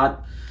 Probably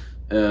not.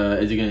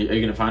 Are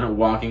you gonna find it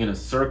walking in a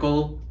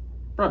circle?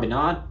 Probably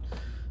not.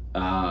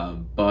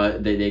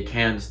 But they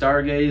can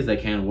stargaze. They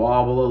can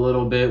wobble a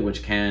little bit,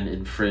 which can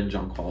infringe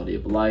on quality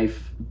of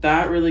life.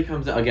 That really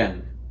comes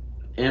again,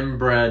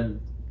 inbred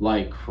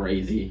like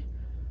crazy.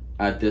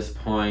 At this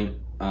point,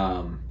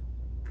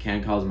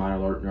 can cause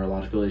minor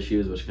neurological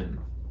issues, which can,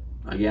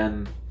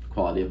 again,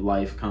 quality of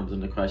life comes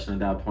into question at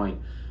that point.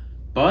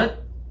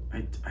 But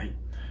I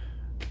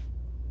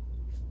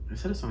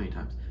said it so many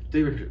times. Do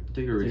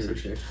your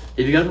research.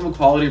 If you get from a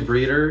quality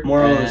breeder,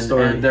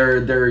 and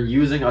they're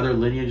using other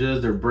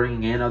lineages, they're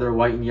bringing in other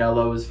white and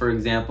yellows, for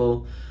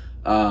example,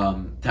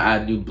 to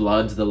add new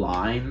blood to the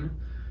line.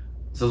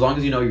 So as long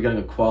as you're getting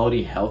a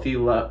quality, healthy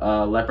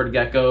leopard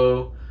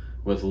gecko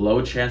with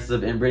low chances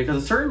of inbreeding,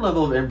 because a certain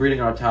level of inbreeding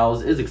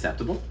reptiles is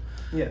acceptable.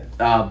 Yeah.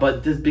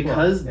 But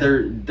because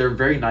they're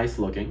very nice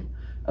looking,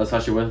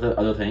 especially with the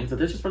other things, that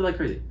they're just spread like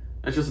crazy.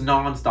 It's just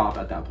non-stop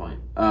at that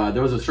point.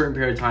 There was a certain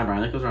period of time, I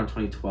think it was around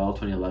 2012,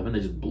 2011, they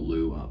just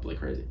blew up like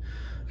crazy.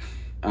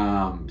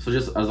 So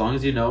just as long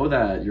as you know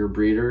that your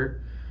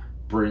breeder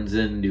brings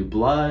in new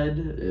blood,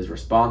 is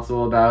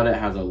responsible about it,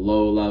 has a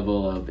low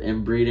level of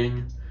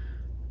inbreeding,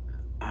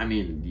 I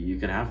mean, you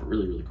can have a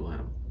really, really cool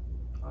animal.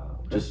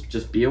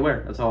 Just be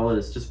aware. That's all it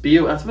is.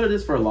 That's what it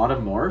is for a lot of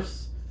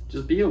morphs.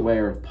 Just be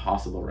aware of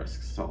possible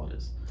risks. That's all it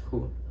is.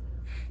 Cool.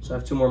 So I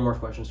have two more morph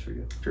questions for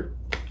you. Sure.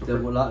 The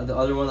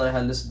other one that I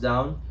had listed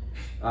down,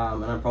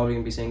 and I'm probably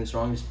gonna be saying this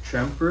wrong, is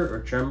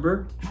Tremper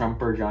Giant.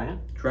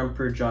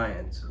 Tremper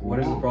Giant. What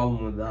is the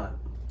problem with that?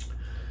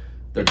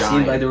 It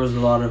seemed like there was a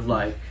lot of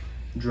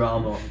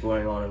drama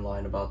going on in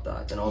line about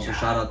that. And also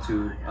shout out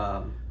to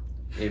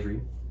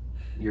Avery,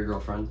 your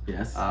girlfriend,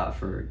 Yes.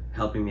 for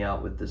helping me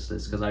out with this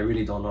list because I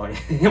really don't know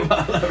anything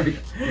about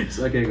that.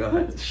 So okay, go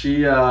ahead.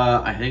 She,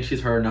 I think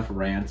she's heard enough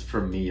rants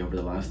from me over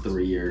the last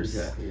 3 years.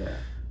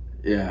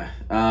 Yeah.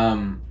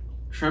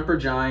 Shrimper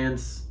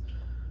giants.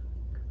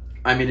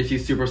 I mean, if you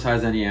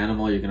supersize any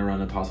animal, you're gonna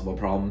run into possible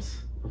problems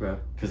Okay.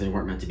 because they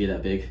weren't meant to be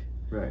that big.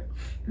 Right.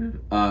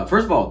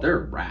 First of all, they're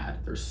rad.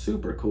 They're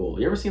super cool.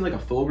 You ever seen like a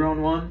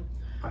full-grown one?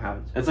 I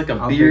haven't. It's like a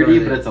How big are beardy,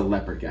 they? but it's a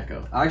leopard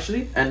gecko,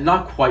 Actually, and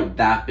not quite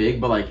that big,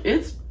 but like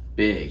it's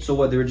big. so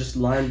what? They were just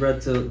line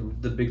bred to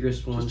the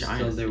biggest ones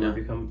giants, till yeah.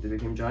 they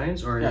became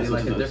giants, or Yeah, is it so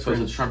like it's a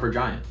different? it's a Shrimper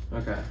giant.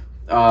 Okay.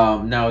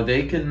 Now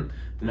they can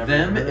Never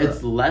them. heard of It's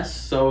that. less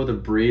so the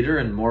breeder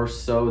and more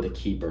so the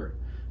keeper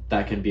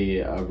that can be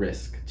a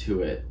risk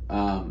to it.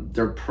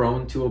 They're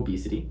prone to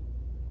obesity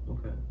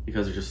Okay.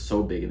 because they're just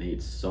so big and they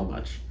eat so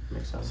much.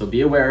 Makes sense. So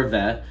be aware of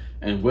that.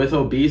 And with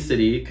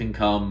obesity can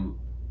come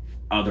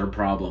other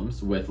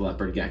problems with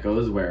leopard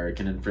geckos where it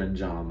can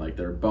infringe on like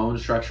their bone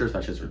structure,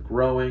 especially as they're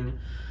growing.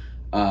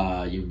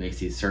 You may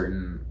see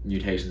certain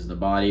mutations in the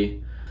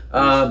body.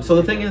 So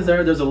the thing is,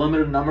 there's a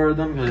limited number of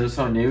them because they're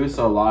so new.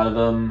 So a lot of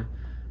them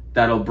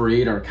that'll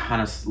breed are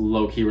kind of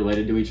low key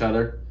related to each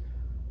other.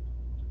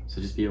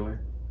 So just be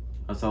aware.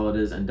 That's all it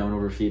is, and don't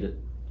overfeed it.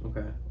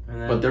 Okay.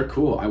 And then, But they're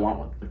cool. I want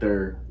one. Like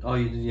they're. oh,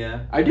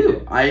 yeah. I do.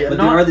 Okay. I But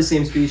not, they are the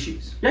same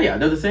species. Yeah,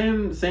 they're the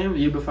same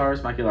Eubopharis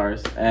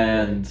macularis,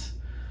 and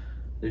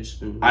They've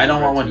just been. I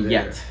don't want bred one too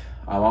yet. big.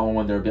 I want one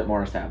when they're a bit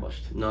more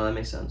established. No, that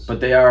makes sense. But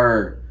they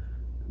are.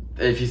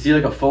 If you see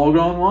like a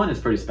full-grown one, it's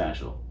pretty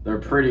special. They're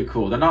pretty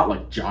cool. They're not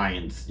like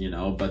giants, you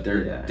know, but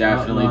they're Yeah,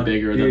 definitely not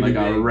bigger than like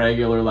beardy a big.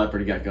 regular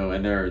leopard gecko,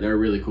 and they're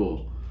really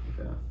cool.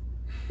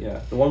 Yeah,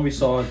 the one we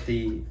saw at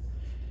the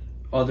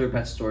other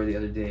pet store the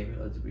other day,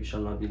 we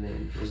shall not be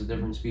named, was a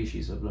different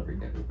species of leopard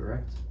gecko,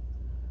 correct?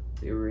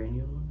 The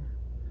Iranian one?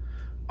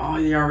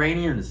 Oh, the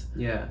Iranians.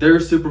 Yeah. They're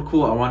super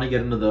cool. I want to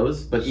get into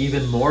those, but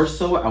even more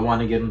so, I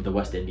want to get into the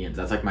West Indians.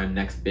 That's like my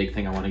next big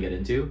thing I want to get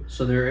into.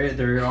 So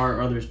there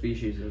are other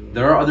species.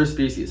 There are other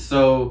species.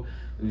 So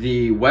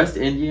the West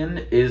Indian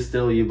is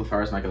still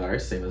Eubopharis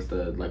macularis, same as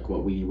the like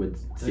what we would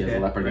see as a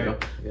leopard gecko.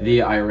 Yeah.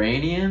 The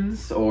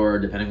Iranians, or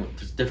depending,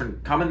 just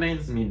different common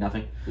names mean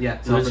nothing.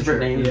 Yeah. So no, there's for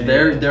different sure. names.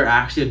 Yeah, They're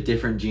actually a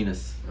different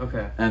genus,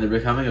 okay. and they're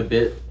becoming a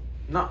bit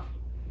not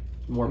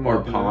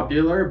more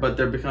popular, but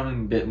they're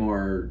becoming a bit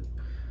more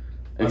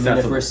I mean, if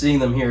accessible. we're seeing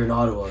them here in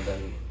Ottawa,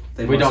 then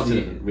they we must don't see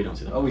be- them. We don't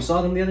see them. Oh, we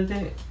saw them the other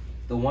day.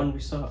 The one we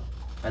saw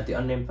at the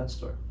unnamed pet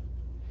store.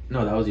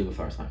 No, that was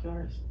Eubopharis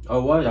macularis. Oh,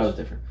 it was? That was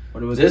different.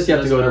 But it was This you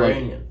have to go to, like-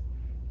 Iranian.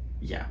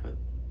 Yeah, but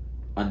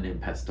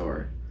unnamed pet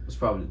store It was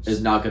probably just...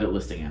 is not good at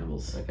listing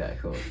animals. Okay,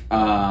 cool.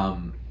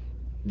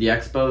 The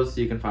expos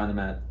you can find them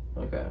at.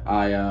 Okay.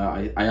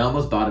 I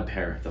almost bought a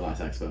pair at the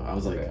last expo. I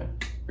was like Okay.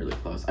 really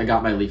close. I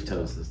got my leaf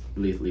toes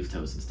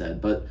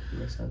instead, but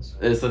Makes sense.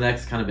 it's the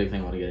next kind of big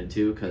thing I want to get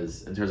into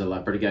because in terms of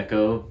leopard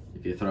gecko,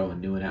 if you throw a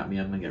new one at me,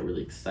 I'm gonna get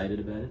really excited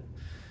about it.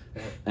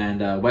 Okay.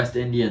 And West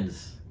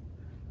Indians,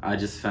 I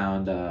just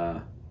found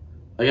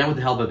again with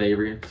the help of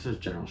Avery. Just a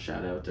general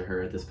shout out to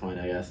her at this point,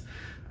 I guess.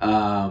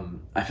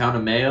 I found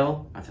a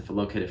male. I have to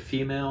locate a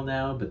female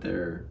now, but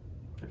they're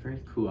very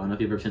cool. I don't know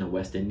if you've ever seen a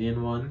West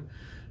Indian one,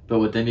 but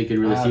with them you can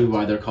really see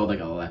why they're called like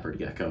a leopard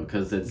gecko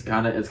because it's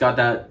got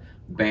that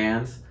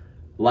bands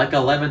like a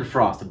lemon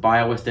frost. Buy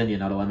a West Indian,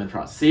 not a lemon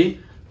frost. See,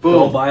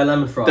 Go boom. buy a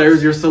lemon frost.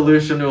 There's your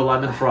solution to a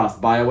lemon frost.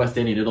 Buy a West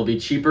Indian. It'll be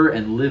cheaper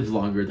and live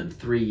longer than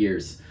 3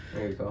 years.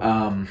 There you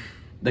go.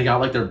 They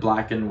got like their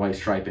black and white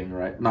striping,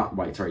 right? Not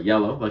white, sorry,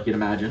 yellow, like you'd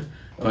imagine.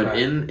 But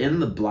Okay. in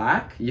the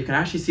black, you can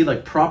actually see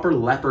like proper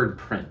leopard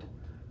print.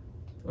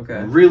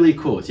 Okay. Really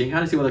cool. So you can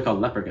kind of see what they call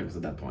leopard geckos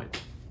at that point.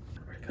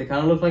 They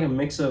kind of look like a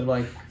mix of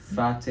like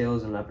fat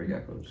tails and leopard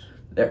geckos.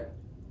 There.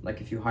 Like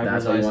if you hybridize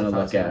That's what you want to the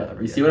fat look tail and at.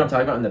 leopard You see what I'm gecko.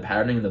 talking about in the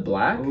patterning in the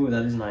black? Ooh,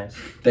 that is nice.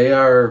 They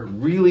are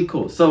really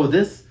cool. So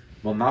this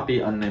will not be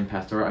unnamed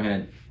pet store. I'm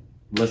gonna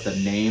list a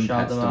name Shout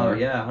pet them store. out.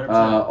 Yeah, 100%.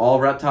 All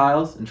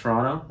reptiles in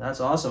Toronto.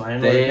 That's awesome. I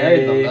didn't know they carried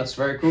them. They- That's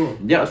very cool.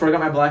 Yeah, that's where I got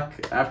my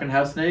black African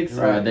house snakes.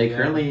 Right, They yeah.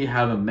 currently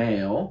have a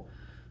male,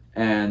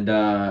 and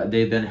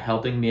they've been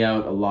helping me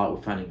out a lot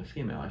with finding a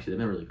female. Actually, they've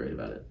been really great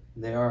about it.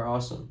 They are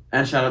awesome.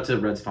 And shout out to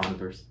Red's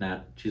Fawnverse,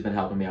 Nat. She's been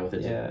helping me out with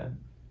it. Yeah.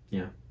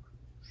 Yeah.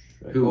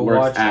 Right, Who go works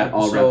watch at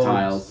All episodes-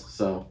 Reptiles.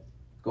 So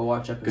Go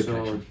watch Good episode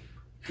connection.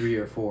 3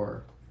 or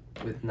 4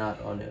 with Nat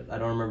on it. I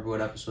don't remember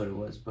what episode it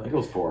was, I but think it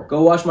was 4.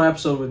 go watch my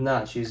episode with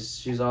Nat.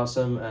 She's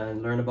awesome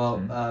and learn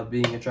about Mm-hmm.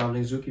 being a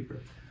traveling zookeeper.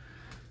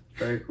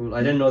 Very cool. I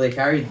didn't know they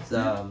carried.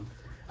 I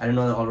didn't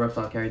know that All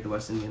Reptile carried the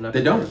West Indian leopard.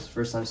 They don't. It's the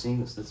first time seeing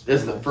this. That's It's very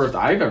the nice. first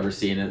I've ever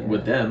seen it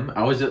with them.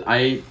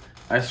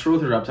 I scroll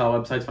through reptile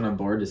websites when I'm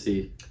bored to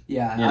see,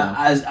 Yeah, you know.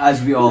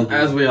 as we all do.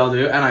 as we all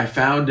do, and I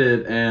found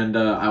it, and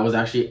I was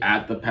actually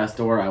at the pet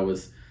store. I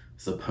was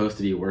supposed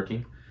to be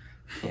working.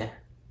 Yeah.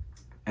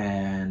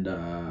 And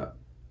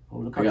Oh,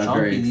 look I how got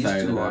very chunky these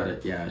excited two about are.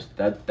 it. Yeah,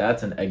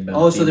 that's an egg bone.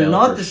 Oh, so they're female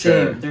not for the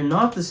sure. same. They're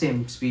not the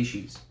same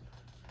species.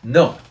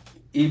 No,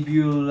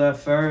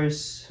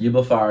 Eublepharis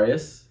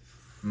Eublepharis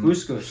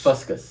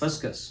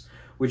fuscus,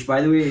 which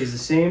by the way is the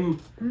same.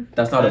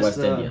 That's not a That's West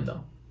the- Indian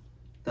though.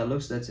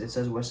 It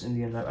says West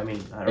Indian. I mean,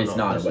 I don't It's know.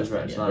 not a This West is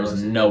right, Indian. it's not a There's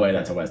West no Indian. way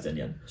that's a West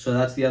Indian. So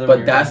that's the other one. But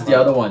you're that's talking the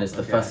other about. one. It's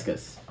the Okay.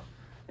 fuscus.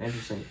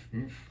 Interesting.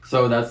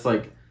 So that's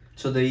like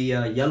So the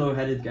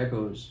yellow-headed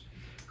geckos,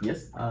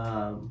 yes.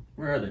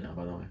 Where are they now,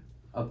 by the way?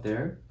 up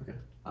there. Okay.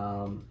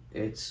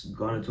 It's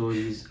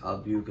Gonatodes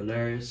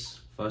albugularis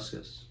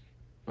fuscus.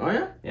 Oh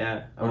yeah.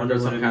 Yeah. I wonder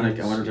if what there's some it kind of.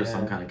 means. I wonder if there's Yeah.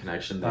 some kind of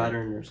connection there.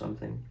 pattern or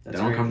something. They That's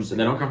don't very come. interesting.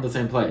 They don't come to the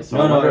same place. So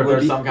No, I no, wonder it if would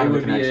there's be, some kind it of a would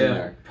be connection a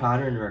there.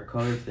 pattern or a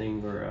color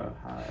thing or a,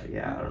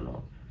 yeah, I don't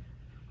know.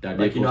 That'd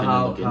be Like a you cool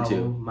know thing to how look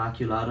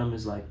into. maculatum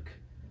is like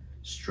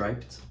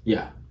striped.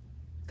 Yeah.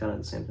 Kind of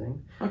the same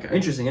thing. Okay.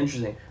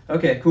 Interesting.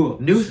 Okay,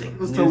 cool. New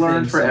things to New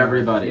learn things for to learn.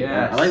 everybody.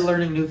 Yes. I like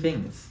learning new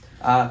things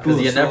Cool.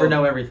 because you never So,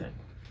 know everything.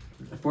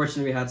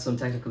 Unfortunately, we had some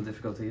technical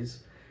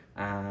difficulties,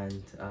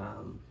 and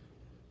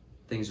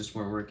things just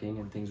weren't working,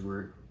 and things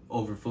were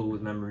overfull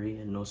with memory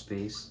and no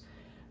space.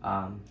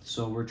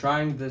 So we're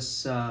trying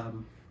this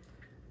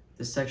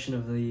this section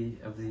of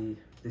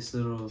this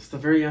little. It's the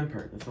very end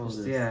part. That's all it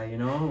is. Yeah, you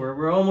know,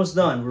 we're almost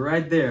done. We're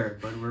right there,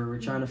 but we're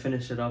trying to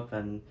finish it up,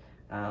 and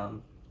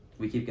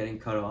we keep getting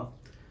cut off.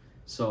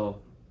 So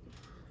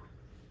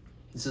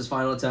this is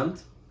final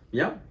attempt.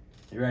 Yep.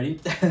 You ready?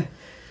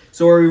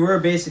 So where we were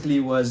basically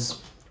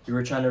was we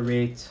were trying to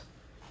rate.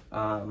 We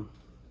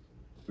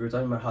were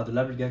talking about how the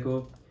leopard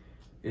gecko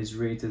is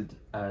rated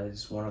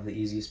as one of the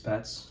easiest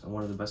pets and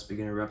one of the best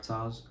beginner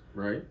reptiles.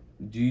 Right.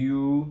 Do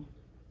you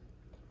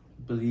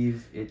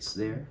believe it's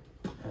there?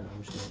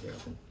 I'm just gonna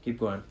get it. Keep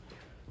going.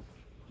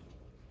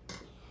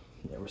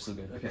 Yeah, we're still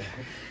good. Okay.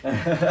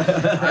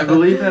 I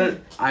believe that.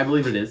 I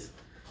believe it is.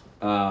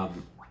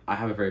 I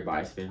have a very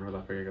biased opinion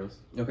about leopard geckos.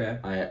 Okay.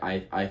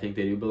 I think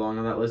they do belong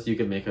on that list. You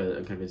can make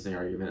a convincing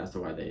argument as to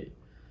why they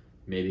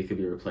maybe could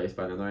be replaced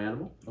by another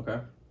animal. Okay.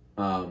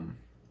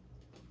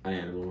 An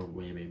animal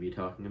we may be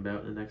talking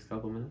about in the next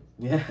couple minutes.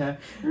 Yeah,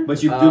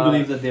 but you do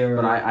believe that they're.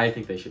 But I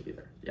think they should be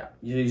there. Yeah.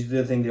 You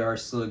do think they are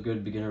still a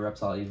good beginner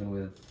reptile, even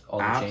with all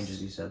the Abs-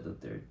 changes you said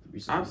that they're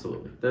recently.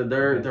 Absolutely. They're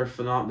Okay. they're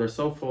phenom- They're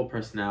so full of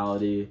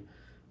personality.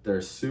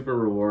 They're super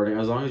rewarding.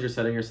 As long as you're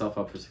setting yourself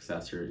up for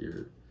success,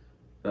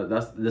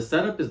 that's the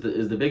setup is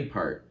the big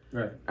part.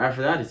 Right.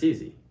 After that, it's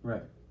easy.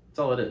 Right. That's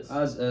all it is.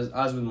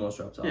 As with most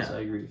reptiles, Yeah.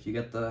 I agree. If you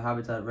get the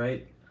habitat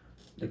right,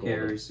 the You're golden.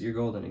 cares, you're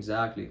golden.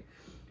 Exactly.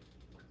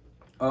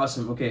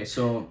 Awesome. Okay,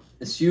 so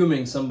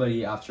assuming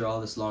somebody after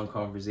all this long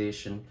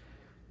conversation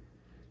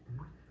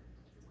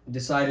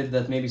decided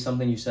that maybe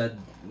something you said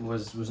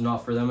was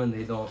not for them, and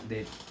they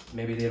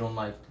don't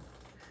like,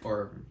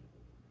 or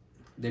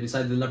they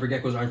decided the leopard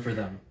geckos aren't for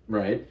them.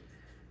 Right.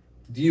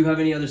 Do you have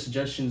any other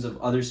suggestions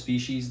of other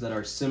species that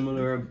are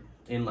similar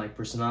in like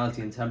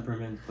personality and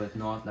temperament, but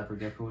not leopard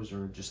geckos,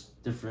 or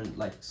just different,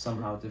 like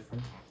somehow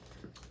different?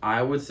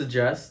 I would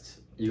suggest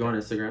you go on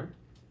Instagram.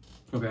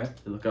 Okay.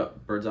 You look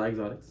up Bird's Eye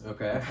Exotics.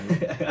 Okay.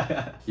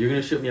 You're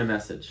gonna shoot me a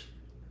message.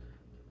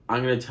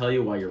 I'm gonna tell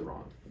you why you're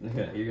wrong.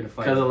 Okay. You're gonna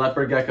fight. Because a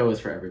leopard gecko is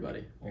for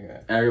everybody.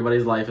 Okay.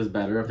 Everybody's life is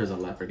better if there's a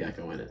leopard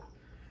gecko in it.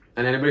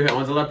 And anybody who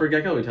owns a leopard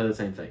gecko, we tell the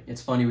same thing.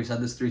 It's funny. We said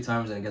this 3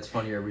 times, and it gets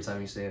funnier every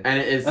time you say it. And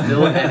it is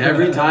still, and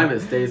every time it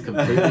stays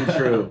completely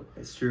true.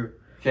 It's true.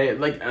 Okay,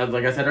 like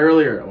I said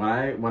earlier,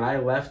 when I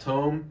left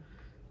home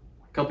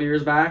a couple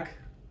years back,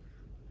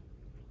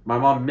 my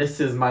mom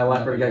misses my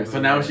leopard gecko, so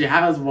now she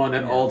has one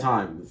at Yeah. all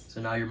times. So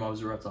now your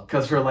mom's a reptile.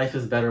 Because her life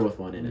is better with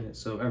one in it. Yeah,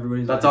 so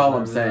everybody's. That's life is all better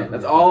I'm with saying. leopard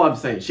That's gecko. all I'm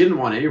saying. She didn't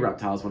want any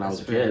reptiles when I was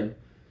a That's fair. kid.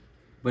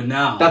 But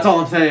now. That's all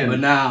I'm saying. But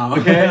now.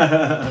 Okay?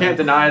 Can't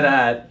deny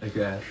that.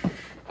 Okay.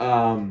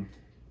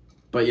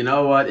 But you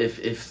know what?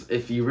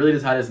 If you really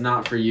decide it's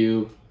not for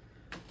you,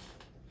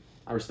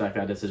 I respect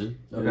that decision.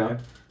 you know?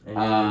 Okay.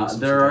 And you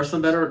There are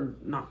some better,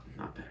 not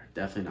better,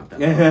 definitely not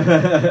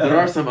better. There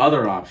are some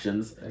other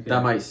options Okay.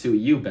 that might suit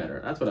you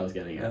better. That's what I was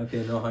getting at.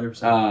 Okay. No.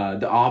 100%.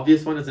 The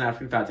obvious one is an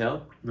African fat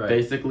tail, Right.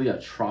 basically a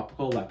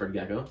tropical leopard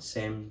gecko.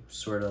 Same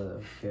sort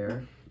of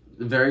care.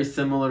 Very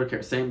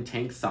similar, same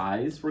tank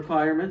size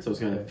requirement, so it's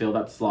going to Okay. fill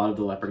that slot of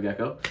the leopard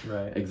gecko.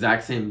 Right.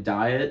 Exact same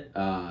diet,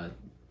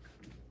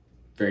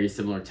 very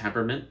similar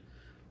temperament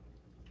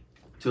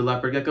to a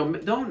leopard gecko.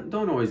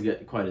 Don't always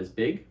get quite as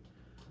big.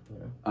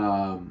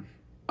 Yeah.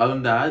 Other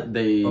than that,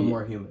 they But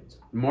more humid.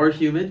 more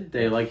humid.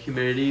 They like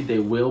humidity. They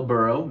will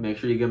burrow. Make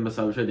sure you give them a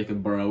substrate they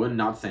can burrow in,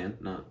 not sand,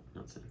 not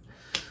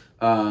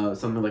sand.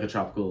 Something like a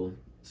tropical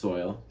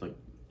soil, like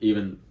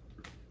even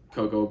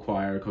cocoa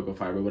coir, cocoa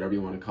fiber, whatever you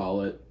want to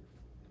call it.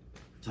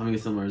 Something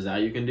as similar as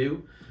that you can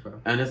do. Okay.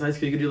 And it's nice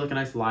because you can do like a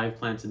nice live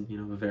planted,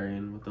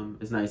 Bavarian with them.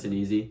 It's nice and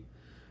easy.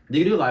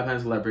 You can do live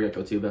plants with leopard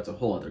gecko too, but that's a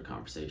whole other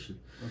conversation.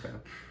 Okay.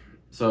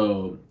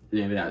 So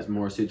maybe that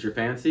more suits your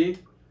fancy.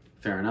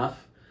 Fair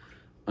enough.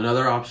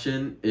 Another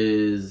option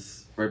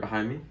is right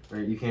behind me.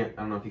 Right, you can't.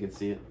 I don't know if you can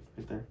see it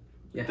right there.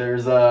 Yeah.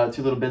 There's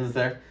 2 little bins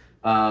there.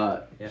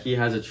 He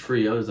has a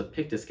trio. There's a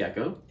Pictus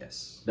gecko.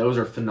 Yes. Those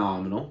are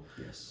phenomenal.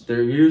 Yes.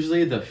 They're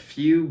usually the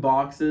few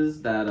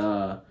boxes that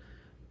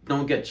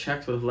don't get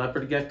checked with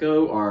leopard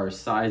gecko are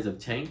size of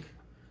tank.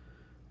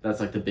 That's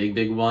like the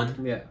big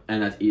one, Yeah.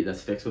 and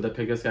that's fixed with a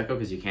Pictus gecko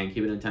because you can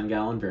keep it in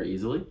 10-gallon very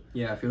easily.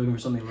 Yeah, if you're looking for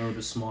something a little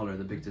bit smaller,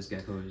 the Pictus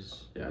gecko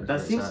is. Yeah, is that where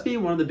seems it's to be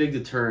one of the big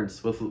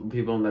deterrents with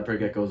people in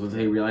leopard geckos once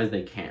they realize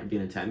they can't be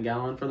in a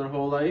 10-gallon for their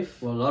whole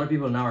life. Well, a lot of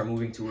people now are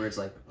moving towards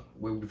like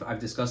I've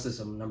discussed this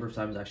a number of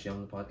times actually on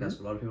the podcast.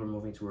 A lot of people are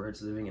moving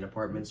towards living in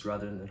apartments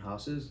rather than in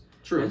houses.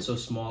 True. And so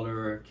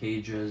smaller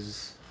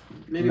cages,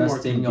 Maybe less more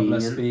taking up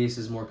less convenient. space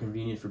is more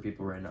convenient for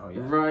people right now.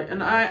 Yeah. Right,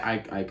 and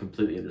I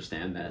completely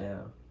understand that. Yeah.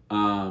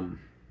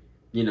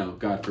 You know,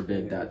 God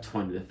forbid Yeah. that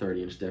 20 to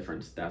 30 inch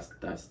difference.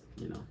 That's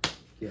you know.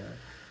 Yeah.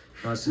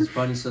 No, it's just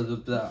funny. So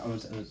I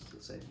was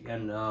say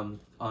again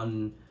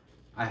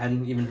I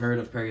hadn't even heard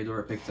of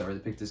Periodora picta or the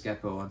Pictus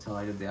gecko until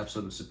I did the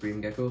episode with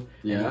Supreme Gecko. And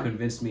Yeah. you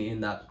convinced me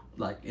in that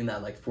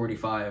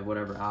 45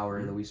 whatever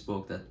hour that we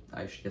spoke that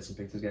I should get some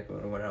Pictus gecko,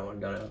 and I went out and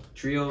got a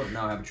trio.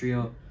 Now I have a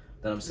trio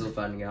that I'm still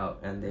finding out,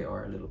 and they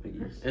are little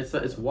piggies.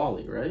 It's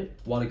Wally, right?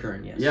 Wally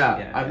Curran, yes.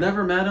 Yeah, I've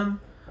never met him,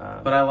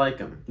 but I like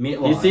him. Me,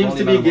 He seems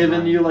to be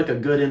giving you like a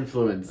good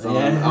influence on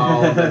Yeah.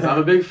 all of this. I'm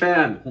a big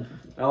fan.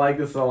 I like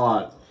this a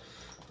lot.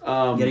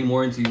 getting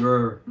more into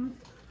your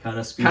kind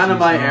of species. Kind of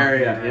my now.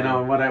 area, Yeah. you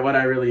know, what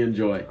I really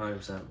enjoy.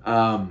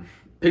 100%.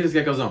 Pictus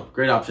gecko's no,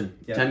 great option.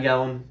 Yeah.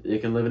 10-gallon,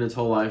 it can live in its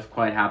whole life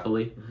quite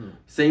happily. Mhm.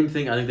 Same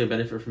thing, I think they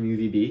benefit from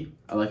UVB.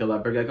 I like a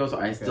leopard gecko, so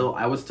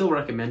I would still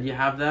recommend you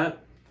have that.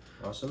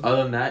 Awesome.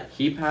 Other than that,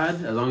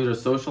 keypad, as long as you're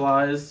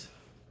socialized,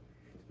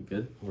 you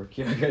good?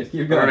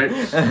 You're All right.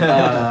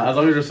 As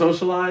long as you're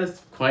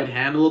socialized, quite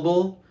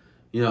handleable,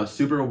 you know,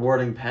 super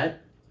rewarding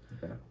pet.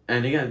 Okay.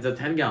 And again, it's a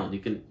 10-gallon.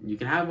 You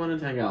can have one in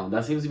 10-gallon.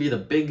 That seems to be the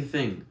big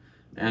thing.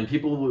 And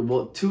people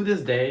will to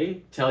this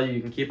day tell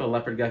you can keep a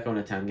leopard gecko in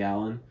a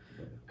 10-gallon.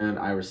 And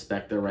I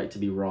respect their right to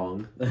be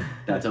wrong.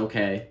 That's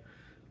okay.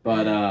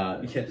 But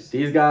Yes.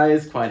 these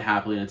guys quite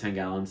happily in a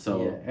 10-gallon.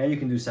 So Yeah, and you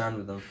can do sand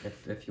with them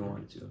if you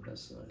wanted to.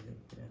 That's I think.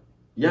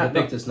 Yeah. yeah,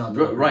 The Pictus, not the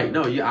r- leopard right.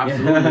 gecko. No, you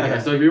absolutely. Yeah.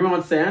 Yeah. So if you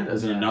want sand,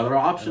 there's Yeah. another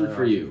option Another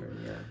for you.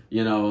 yeah.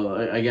 You know,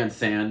 again,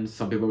 sand,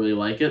 some people really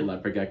like it.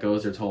 Leopard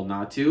geckos are told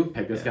not to.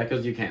 Pictus Yeah.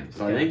 geckos, you can.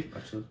 So Yeah, I think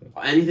absolutely.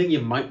 anything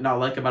you might not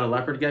like about a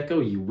leopard gecko,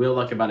 you will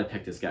like about a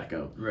Pictus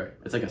gecko. Right.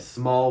 It's like a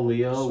small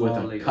Leo with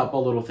Small a Leo.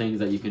 couple little things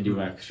that you can do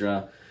Mhm.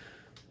 extra.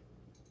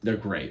 They're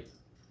great.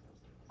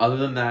 Other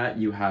than that,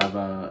 you have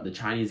the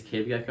Chinese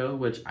cave gecko,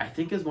 which I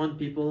think is one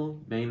people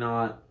may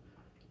not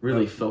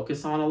really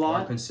focus on a Or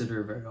lot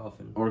consider very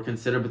often. or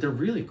consider, but they're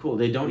really cool.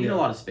 They don't need Yeah.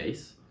 a lot of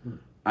space Hmm.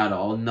 at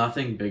all.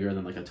 Nothing bigger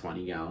than like a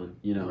 20-gallon.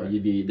 You know, Right.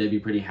 they'd be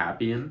pretty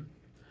happy in.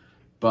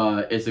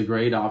 But it's a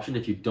great option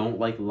if you don't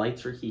like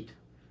lights or heat.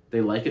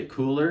 They like it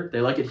cooler.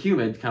 They like it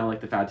humid, kind of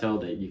like the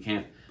fat-tailed. You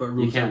can't But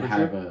room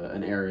have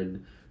an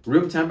arid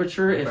room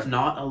temperature. If Okay.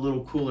 not a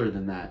little cooler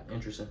than that.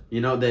 Interesting.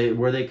 You know,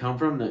 where they come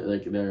from,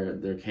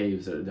 their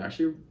caves are they're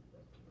actually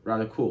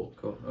rather cool.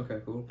 Cool. Okay.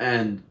 Cool.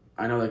 And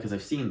I know that because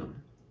I've seen them.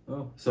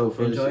 Oh. So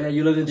for Enjoy. Yeah,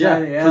 you lived in yeah,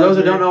 China. Yeah. for those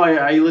who very- don't know,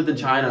 I lived in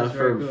Yeah, China that's for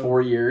very cool.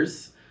 4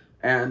 years,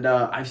 and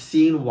I've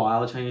seen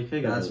wild Chinese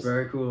pig That's geckos.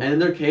 very cool. And in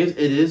their caves,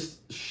 it is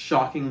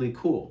shockingly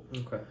cool.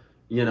 Okay.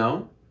 You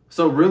know,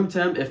 so room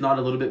temp, if not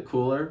a little bit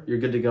cooler, you're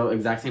good to go.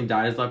 Exact same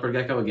diet as leopard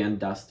gecko. Again,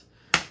 dust,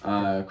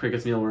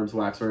 crickets, mealworms,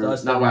 waxworms,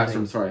 Dust not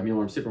everything. waxworms. Sorry,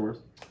 mealworms, superworms.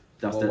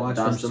 Dust Well, it, watch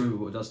dust those them.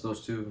 too. Dust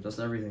those too. Dust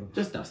everything.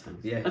 Just dust them.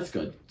 Yeah. That's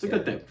good. It's a Yeah.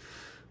 good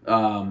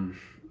thing.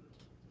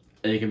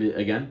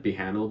 It can be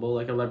handleable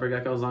like a leopard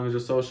gecko as long as you're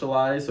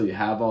socialized, so you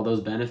have all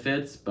those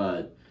benefits.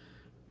 But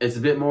it's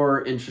a bit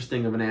more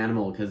interesting of an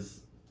animal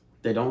because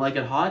they don't like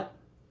it hot.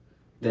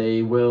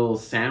 They will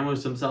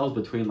sandwich themselves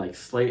between like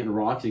slate and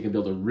rocks. You can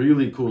build a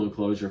really cool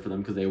enclosure for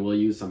them because they will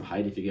use some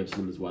height if you give to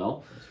them as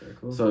well. That's very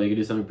cool. So you can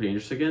do something pretty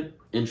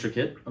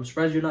intricate. I'm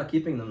surprised you're not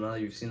keeping them now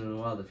that you've seen them in the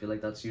wild. I feel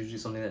like that's usually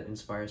something that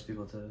inspires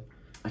people to.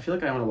 I feel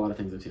like I own a lot of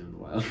things I've seen in the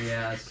wild.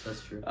 Yeah,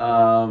 that's true.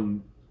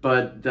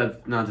 But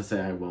that's not to say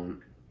I won't.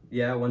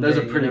 Yeah, one There's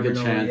day a you pretty never good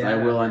know. chance I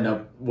Yeah, will end yeah.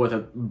 up with a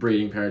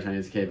breeding pair of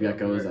Chinese cave Yeah,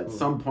 geckos very at cool.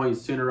 some point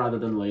sooner rather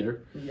than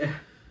later. Yeah.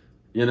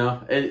 You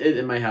know,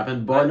 it might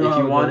happen. But know if how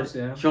you it want works,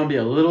 yeah. if you want to be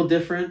a little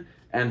different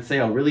and say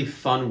a really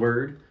fun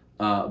word,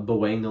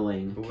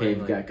 Bowangaling cave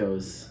Bowangaling.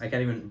 geckos. I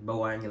can't even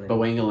Bowangaling.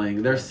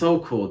 Bowangaling. They're so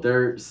cool.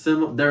 There's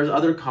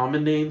other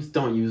common names.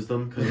 Don't use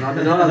them because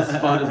they're not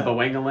as fun as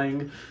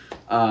Bowangaling.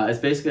 It's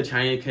basically a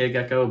Chinese cave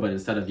gecko, but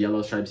instead of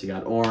yellow stripes, you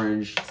got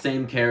orange.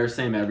 Same care,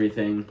 same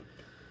everything.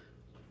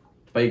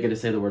 But you get to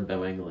say the word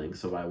Bowangaling,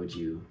 so why would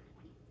you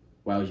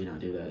not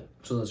do that?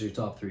 So those are your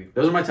top three.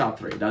 Those are my top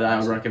 3 that I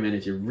would recommend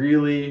if you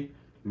really,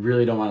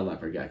 really don't want a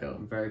leopard gecko.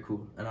 Very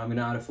cool. And I'm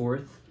gonna add a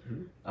fourth.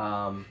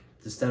 Mm-hmm.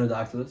 The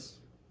Stenodactylus.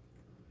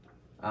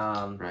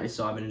 Right.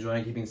 So I've been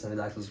enjoying keeping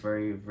Stenodactylus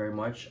very, very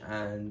much.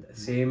 And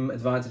same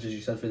advantage as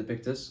you said for the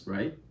Pictus.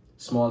 Right?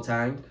 Small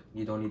tank.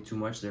 You don't need too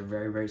much. They're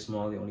very, very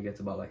small. They only get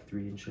to about like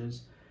 3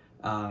 inches.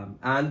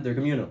 And they're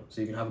communal.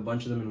 So you can have a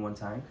bunch of them in one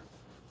tank.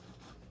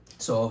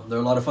 So they're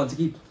a lot of fun to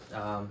keep.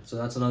 So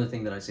that's another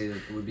thing that I say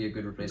that would be a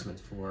good replacement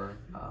for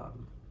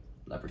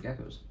leopard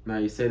geckos. Now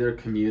you say they're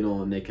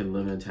communal and they can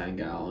live in a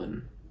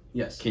 10-gallon.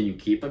 Yes. Can you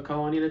keep a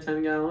colony in a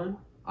 10-gallon?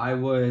 I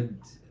would.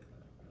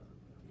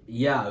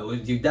 Yeah,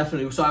 you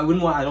definitely. So I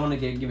wouldn't want. I don't want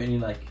to give any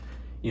like,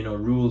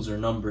 rules or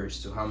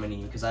numbers to how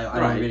many because I don't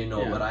Right, really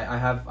know. yeah. But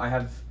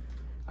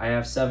I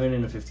have 7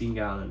 in a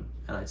 15-gallon,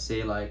 and I'd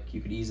say like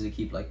you could easily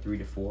keep like 3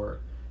 to 4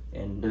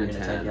 in a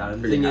 10-gallon. The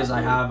pretty thing is,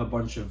 I happy. have a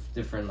bunch of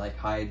different like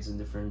hides and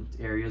different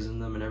areas in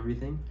them and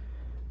everything,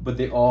 but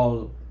they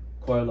all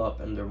coil up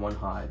and they're one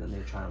hide and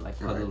they're trying to like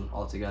cuddle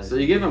all together. So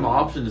you give them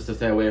options to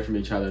stay away from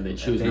each other, and they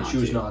choose They not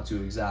choose to. not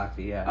to,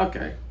 exactly. Yeah.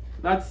 Okay,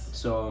 that's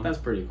So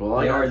pretty cool.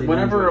 They Like, are the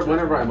whenever usual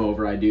whenever choice. I'm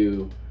over, I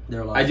do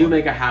they're a lot I of do fun.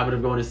 make a habit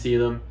of going to see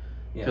them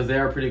Yeah. because they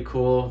are pretty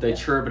cool. They Yeah.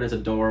 chirp and it's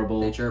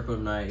adorable. They chirp at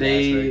night.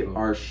 They yeah, it's very cool.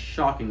 are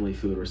shockingly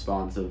food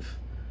responsive.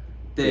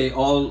 They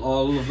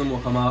all of them will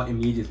come out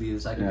immediately the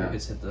second Yeah.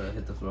 crickets hit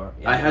the floor.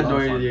 Yeah, I had a no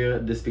lot of fun. idea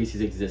the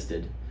species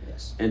existed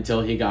Yes.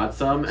 until he got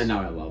some, and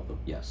now I love them.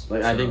 Yes.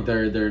 Like I So, think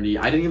they're neat.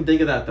 I didn't even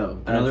think of that though.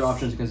 another That's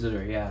option to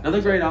consider. Yeah.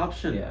 Another great exactly.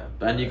 option.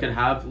 Yeah. And you can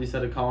have, you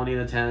said, a colony in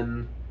a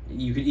 10.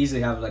 You could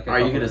easily have like. Are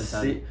you couple gonna in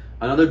 10. see?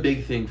 Another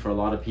big thing for a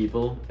lot of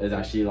people is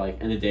actually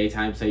like in the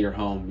daytime. Say you're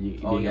home, you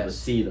Oh, being able to yes.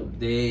 see them.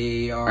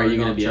 They are. Are you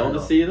gonna be able to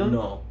nocturnal. see them?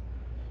 No.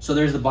 So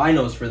there's the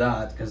binos for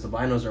that because the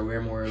binos are way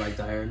more like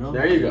diurnal.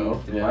 There you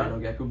go, The yeah. bino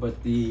gecko,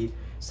 but the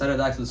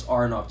Stenodactylus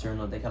are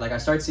nocturnal. They I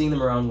start seeing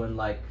them around when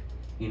like,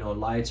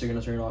 lights are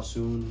gonna turn off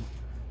soon.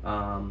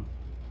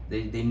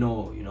 They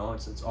know,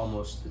 it's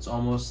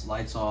almost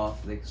lights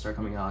off. They start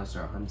coming out,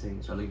 start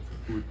hunting, start looking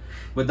for food.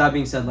 With that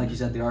being said, like you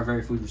said, they are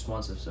very food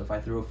responsive. So if I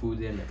throw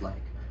food in at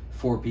like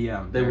 4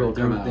 p.m., They will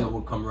come out. They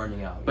will come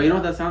running out. But you know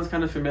what? That sounds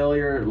kind of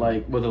familiar,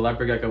 like with a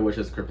leopard gecko, which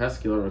is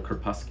crepuscular or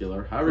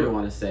crepuscular, however you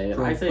want to say it.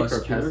 I say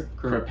crepuscular,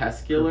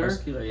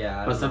 Crepuscular,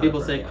 yeah. I but don't some know people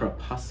how to say pronounce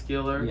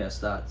crepuscular. it. Yes,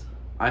 that.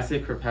 I say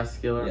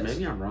crepuscular. Yes.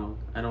 Maybe I'm wrong.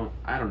 I don't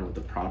know what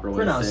the proper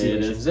way to say it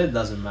Pronunciations, is. it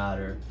doesn't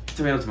matter.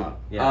 Tomato.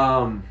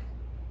 Yeah.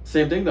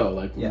 Same thing though.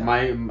 Like Yeah.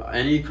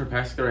 any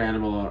crepuscular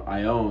animal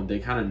I own, they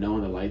kind of know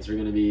when the lights are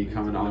gonna be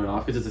coming on and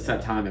off because it's a set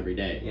Yeah. time every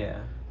day. Yeah,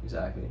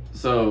 exactly.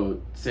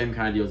 So same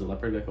kind of deal as a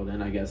leopard gecko.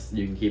 Then I guess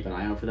you can keep an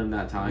eye out for them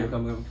that You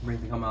time.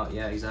 bring them come out.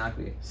 Yeah,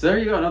 exactly. So there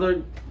you go.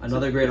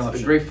 Another great it's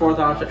option. A great fourth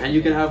Another option, and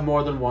you can yeah. have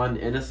more than one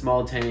in a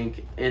small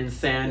tank in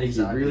sand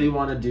Exactly. if you really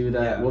want to do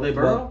that. Yeah. Will they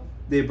burrow? Well,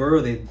 they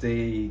burrow.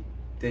 They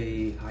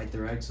hide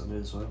their eggs under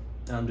the soil,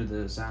 under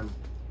the sand.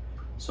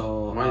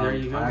 So Well, there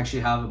you go. I actually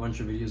have a bunch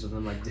of videos of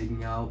them like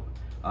digging out.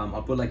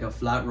 I'll put like a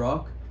flat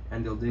rock,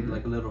 and they'll dig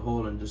like a little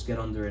hole and just get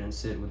under it and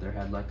sit with their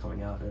head like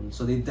coming out. And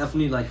so they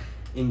definitely like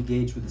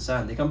engage with the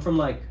sand. They come from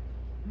like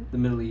the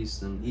Middle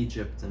East and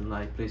Egypt and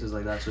like places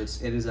like that. So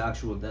it is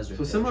actual desert.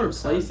 So the similar actual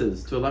sand.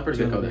 places to a leopard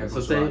To a gecko. leopard Then.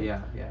 gecko So as well,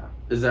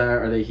 say, yeah.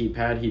 are they heat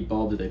pad, heat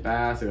bulb? Do they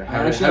bass? Or I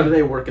how actually do have-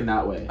 they work in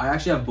that way? I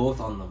actually have both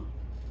on them.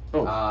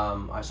 Oh.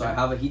 I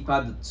have a heat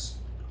pad that's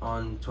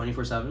on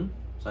 24/7,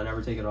 so I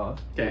never take it off.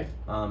 Okay.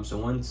 So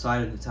one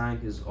side of the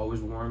tank is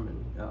always warm,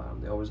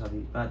 and they always have a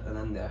heat pad, and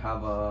then they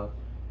have a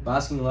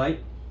basking light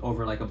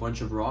over like a bunch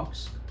of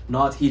rocks,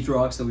 not heat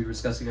rocks that we were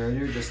discussing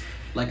earlier, just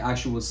like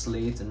actual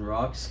slate and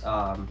rocks.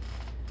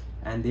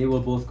 And they will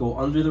both go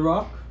under the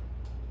rock,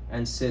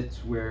 and sit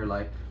where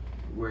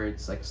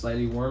it's like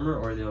slightly warmer,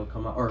 or they'll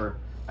come out, or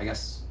I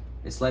guess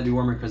it's slightly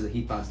warmer because the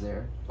heat pad's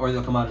there, or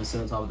they'll come out and sit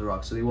on top of the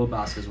rock. So they will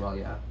bask as well,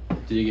 yeah.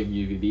 Do you give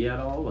UVB at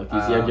all? Like, do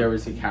you ever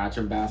see catch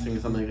them basking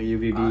in something like a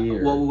UVB?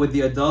 Or? Well, with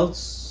the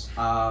adults,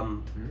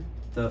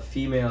 the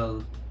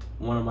female,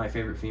 one of my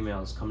favorite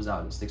females, comes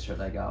out and sticks her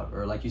leg out,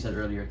 or like you said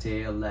earlier,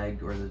 tail,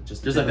 leg, or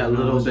just Just the like tip that of the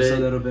little nose, just bit,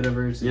 a little bit of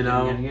her, so you they're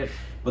know? getting it.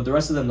 But the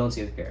rest of them don't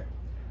seem to care.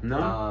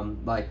 No.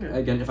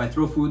 Again, if I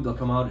throw food, they'll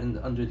come out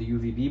under the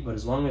UVB, but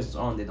as long as it's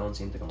on, they don't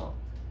seem to come out.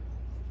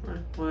 Right.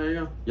 Well, there you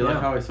go. You Yeah.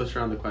 like how I switched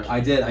around the question? I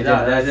did. Yeah,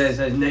 Yeah.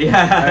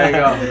 There you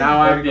go.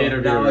 Now I'm the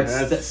interviewer. Now it's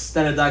That's-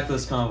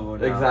 Stenodactylus combo.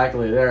 Now.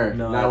 Exactly there.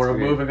 No, now that's we're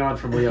great. moving on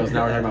from Leos.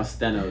 Now we're talking about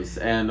stenos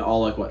and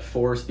all like what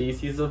 4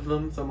 species of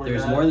them, something like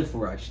There's that. more than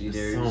 4 actually.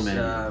 There's There's so many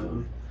of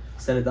them.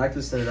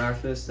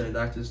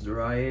 Stenodactylus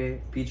durae,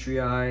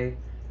 petrii.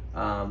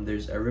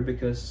 There's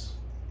Arabicus,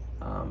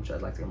 which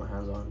I'd like to get my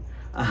hands on.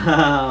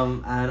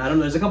 And I don't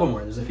know. There's a couple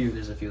more. There's a few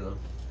of them.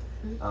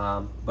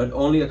 But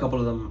only a couple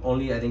of them.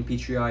 Only I think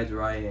petrii,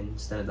 durae, and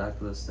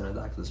Stenodactylus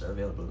are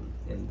available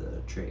in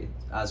the trade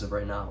as of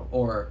right now,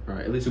 or All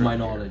right, at least to my around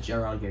here. knowledge,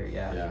 around here.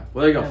 Yeah. Yeah.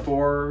 Well, there you go.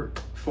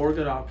 Yeah. 4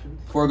 good options.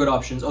 4 good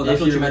options. Oh, that's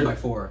If what you you meant really-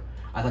 by 4.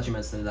 I thought you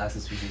meant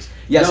Stenodactylus species.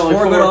 Yes, No, like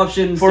 4 good four-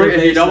 options. For to if you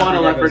replace don't want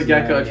a leopard geckos.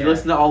 gecko, Yeah, if you yeah.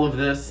 listen to all of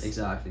this,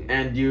 Exactly.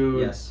 and you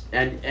Yes.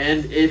 and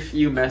if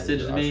you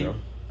messaged Outro. me,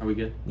 are we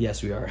good?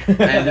 Yes, we are.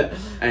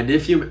 and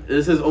if you,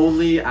 this is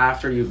only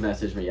after you've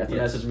messaged me. You have to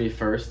Yes. message me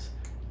first.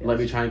 Yes. Let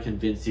me try and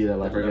convince you that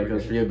leopard Leopard gecko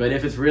is for gecko. you. But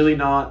if it's really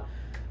not,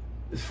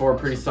 it's 4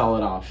 pretty Awesome.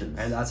 solid options.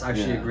 And that's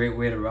actually Yeah. a great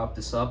way to wrap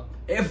this up.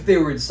 If they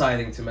were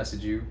deciding to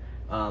message you,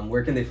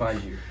 where can they find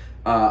you?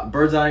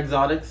 Bird's Eye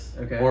Exotics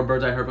Okay. or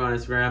Bird's Eye Herp on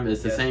Instagram.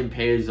 It's the Yes. same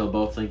page. They'll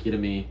both link you to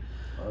me.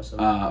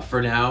 Awesome.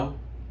 For now,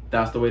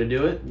 that's the way to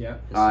do it. Yeah.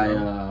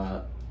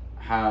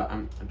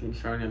 I'm getting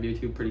starting on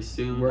YouTube pretty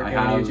soon. Working I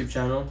on have a YouTube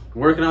channel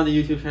working on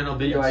the YouTube channel,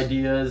 video Yes.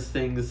 ideas,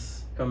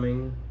 things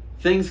coming.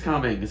 things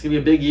coming. It's gonna be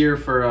a big year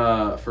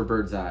for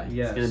Bird's Eye.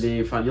 Yes. It's gonna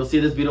be fun. You'll see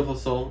this beautiful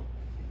soul.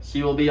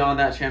 He will be on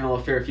that channel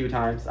a fair few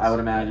times, I would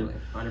imagine.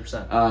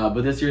 100%.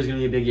 But this year's gonna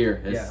be a big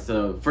year. Yeah.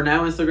 So for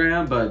now,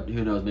 Instagram, but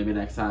who knows? Maybe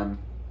next time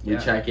we Yeah.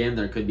 check in,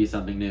 there could be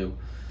something new.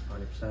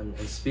 100%.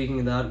 And speaking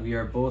of that, we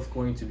are both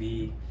going to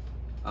be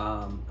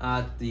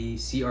at the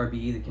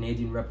CRB, the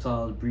Canadian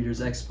Reptile Breeders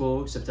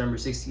Expo, September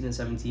 16 and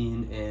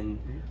 17 in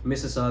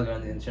Mississauga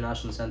in the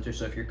International Center.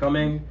 So if you're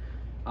coming,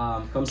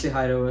 come say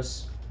hi to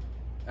us.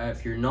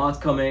 If you're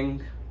not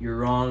coming, you're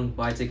wrong.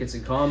 Buy tickets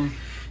and come.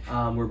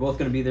 We're both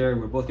going to be there.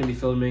 We're both going to be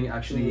filming.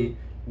 Actually,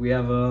 we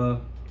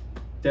have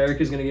Derek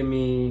is going to give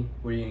me...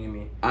 What are you going to give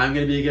me? I'm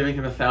gonna be giving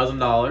him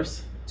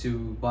 $1,000. To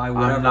buy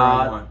whatever I'm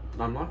I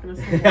want. not gonna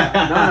say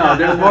that. No,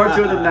 there's more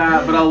to it than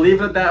that. But I'll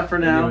leave it at that for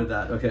now. Leave it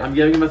at that. Okay. I'm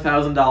giving him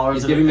 $1,000.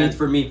 He's giving me it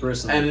for me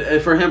personally.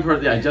 and for him,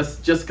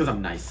 just because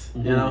I'm nice,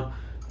 Mhm. you know.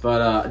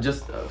 But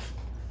just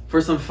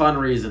for some fun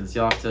reasons,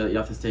 you have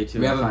to stay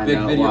tuned. We to have a find big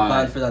out video why.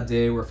 planned for that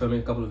day. We're filming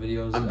a couple of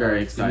videos. I'm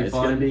very It's gonna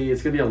excited. be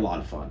It's fun. gonna be a lot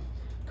of fun.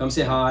 Come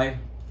say hi,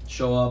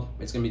 show up.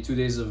 It's gonna be 2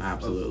 days of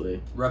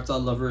Absolutely. reptile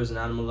lovers and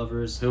animal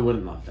lovers. Who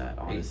wouldn't love that?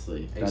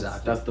 Honestly,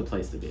 Exactly. That's the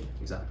place to be.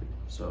 Exactly.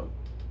 So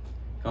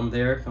come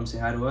there, come say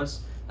hi to us.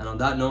 And on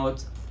that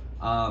note,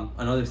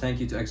 another thank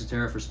you to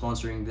Exoterra for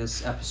sponsoring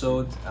this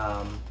episode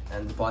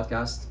and the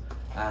podcast.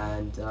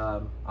 And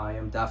I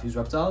am Daffy's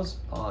Reptiles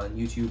on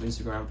YouTube,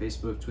 Instagram,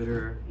 Facebook,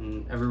 Twitter,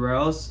 and everywhere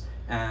else.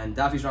 And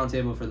Daffy's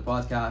Roundtable for the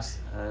podcast.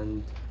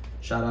 And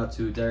shout out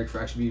to Derek for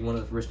actually being one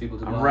of the first people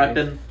to I'm buy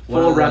repping,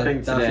 one full of the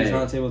repping Daffy's today.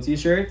 Roundtable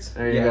t-shirts.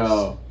 There you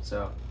go.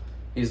 So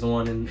he's the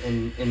one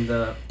in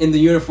the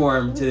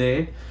uniform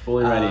today.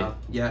 Fully ready.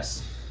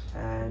 Yes.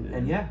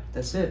 And yeah,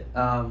 that's it.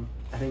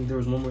 I think there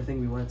was one more thing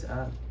we wanted to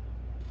add.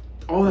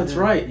 Oh, that's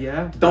right.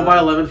 Yeah. Don't buy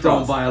a lemon Don't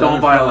frost. buy a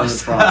Don't lemon buy a lemon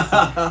frost.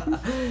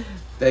 frost.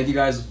 Thank you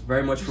guys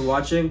very much for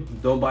watching.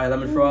 Don't buy a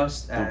lemon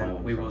frost, Don't buy a and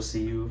lemon we will frost.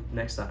 see you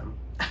next time.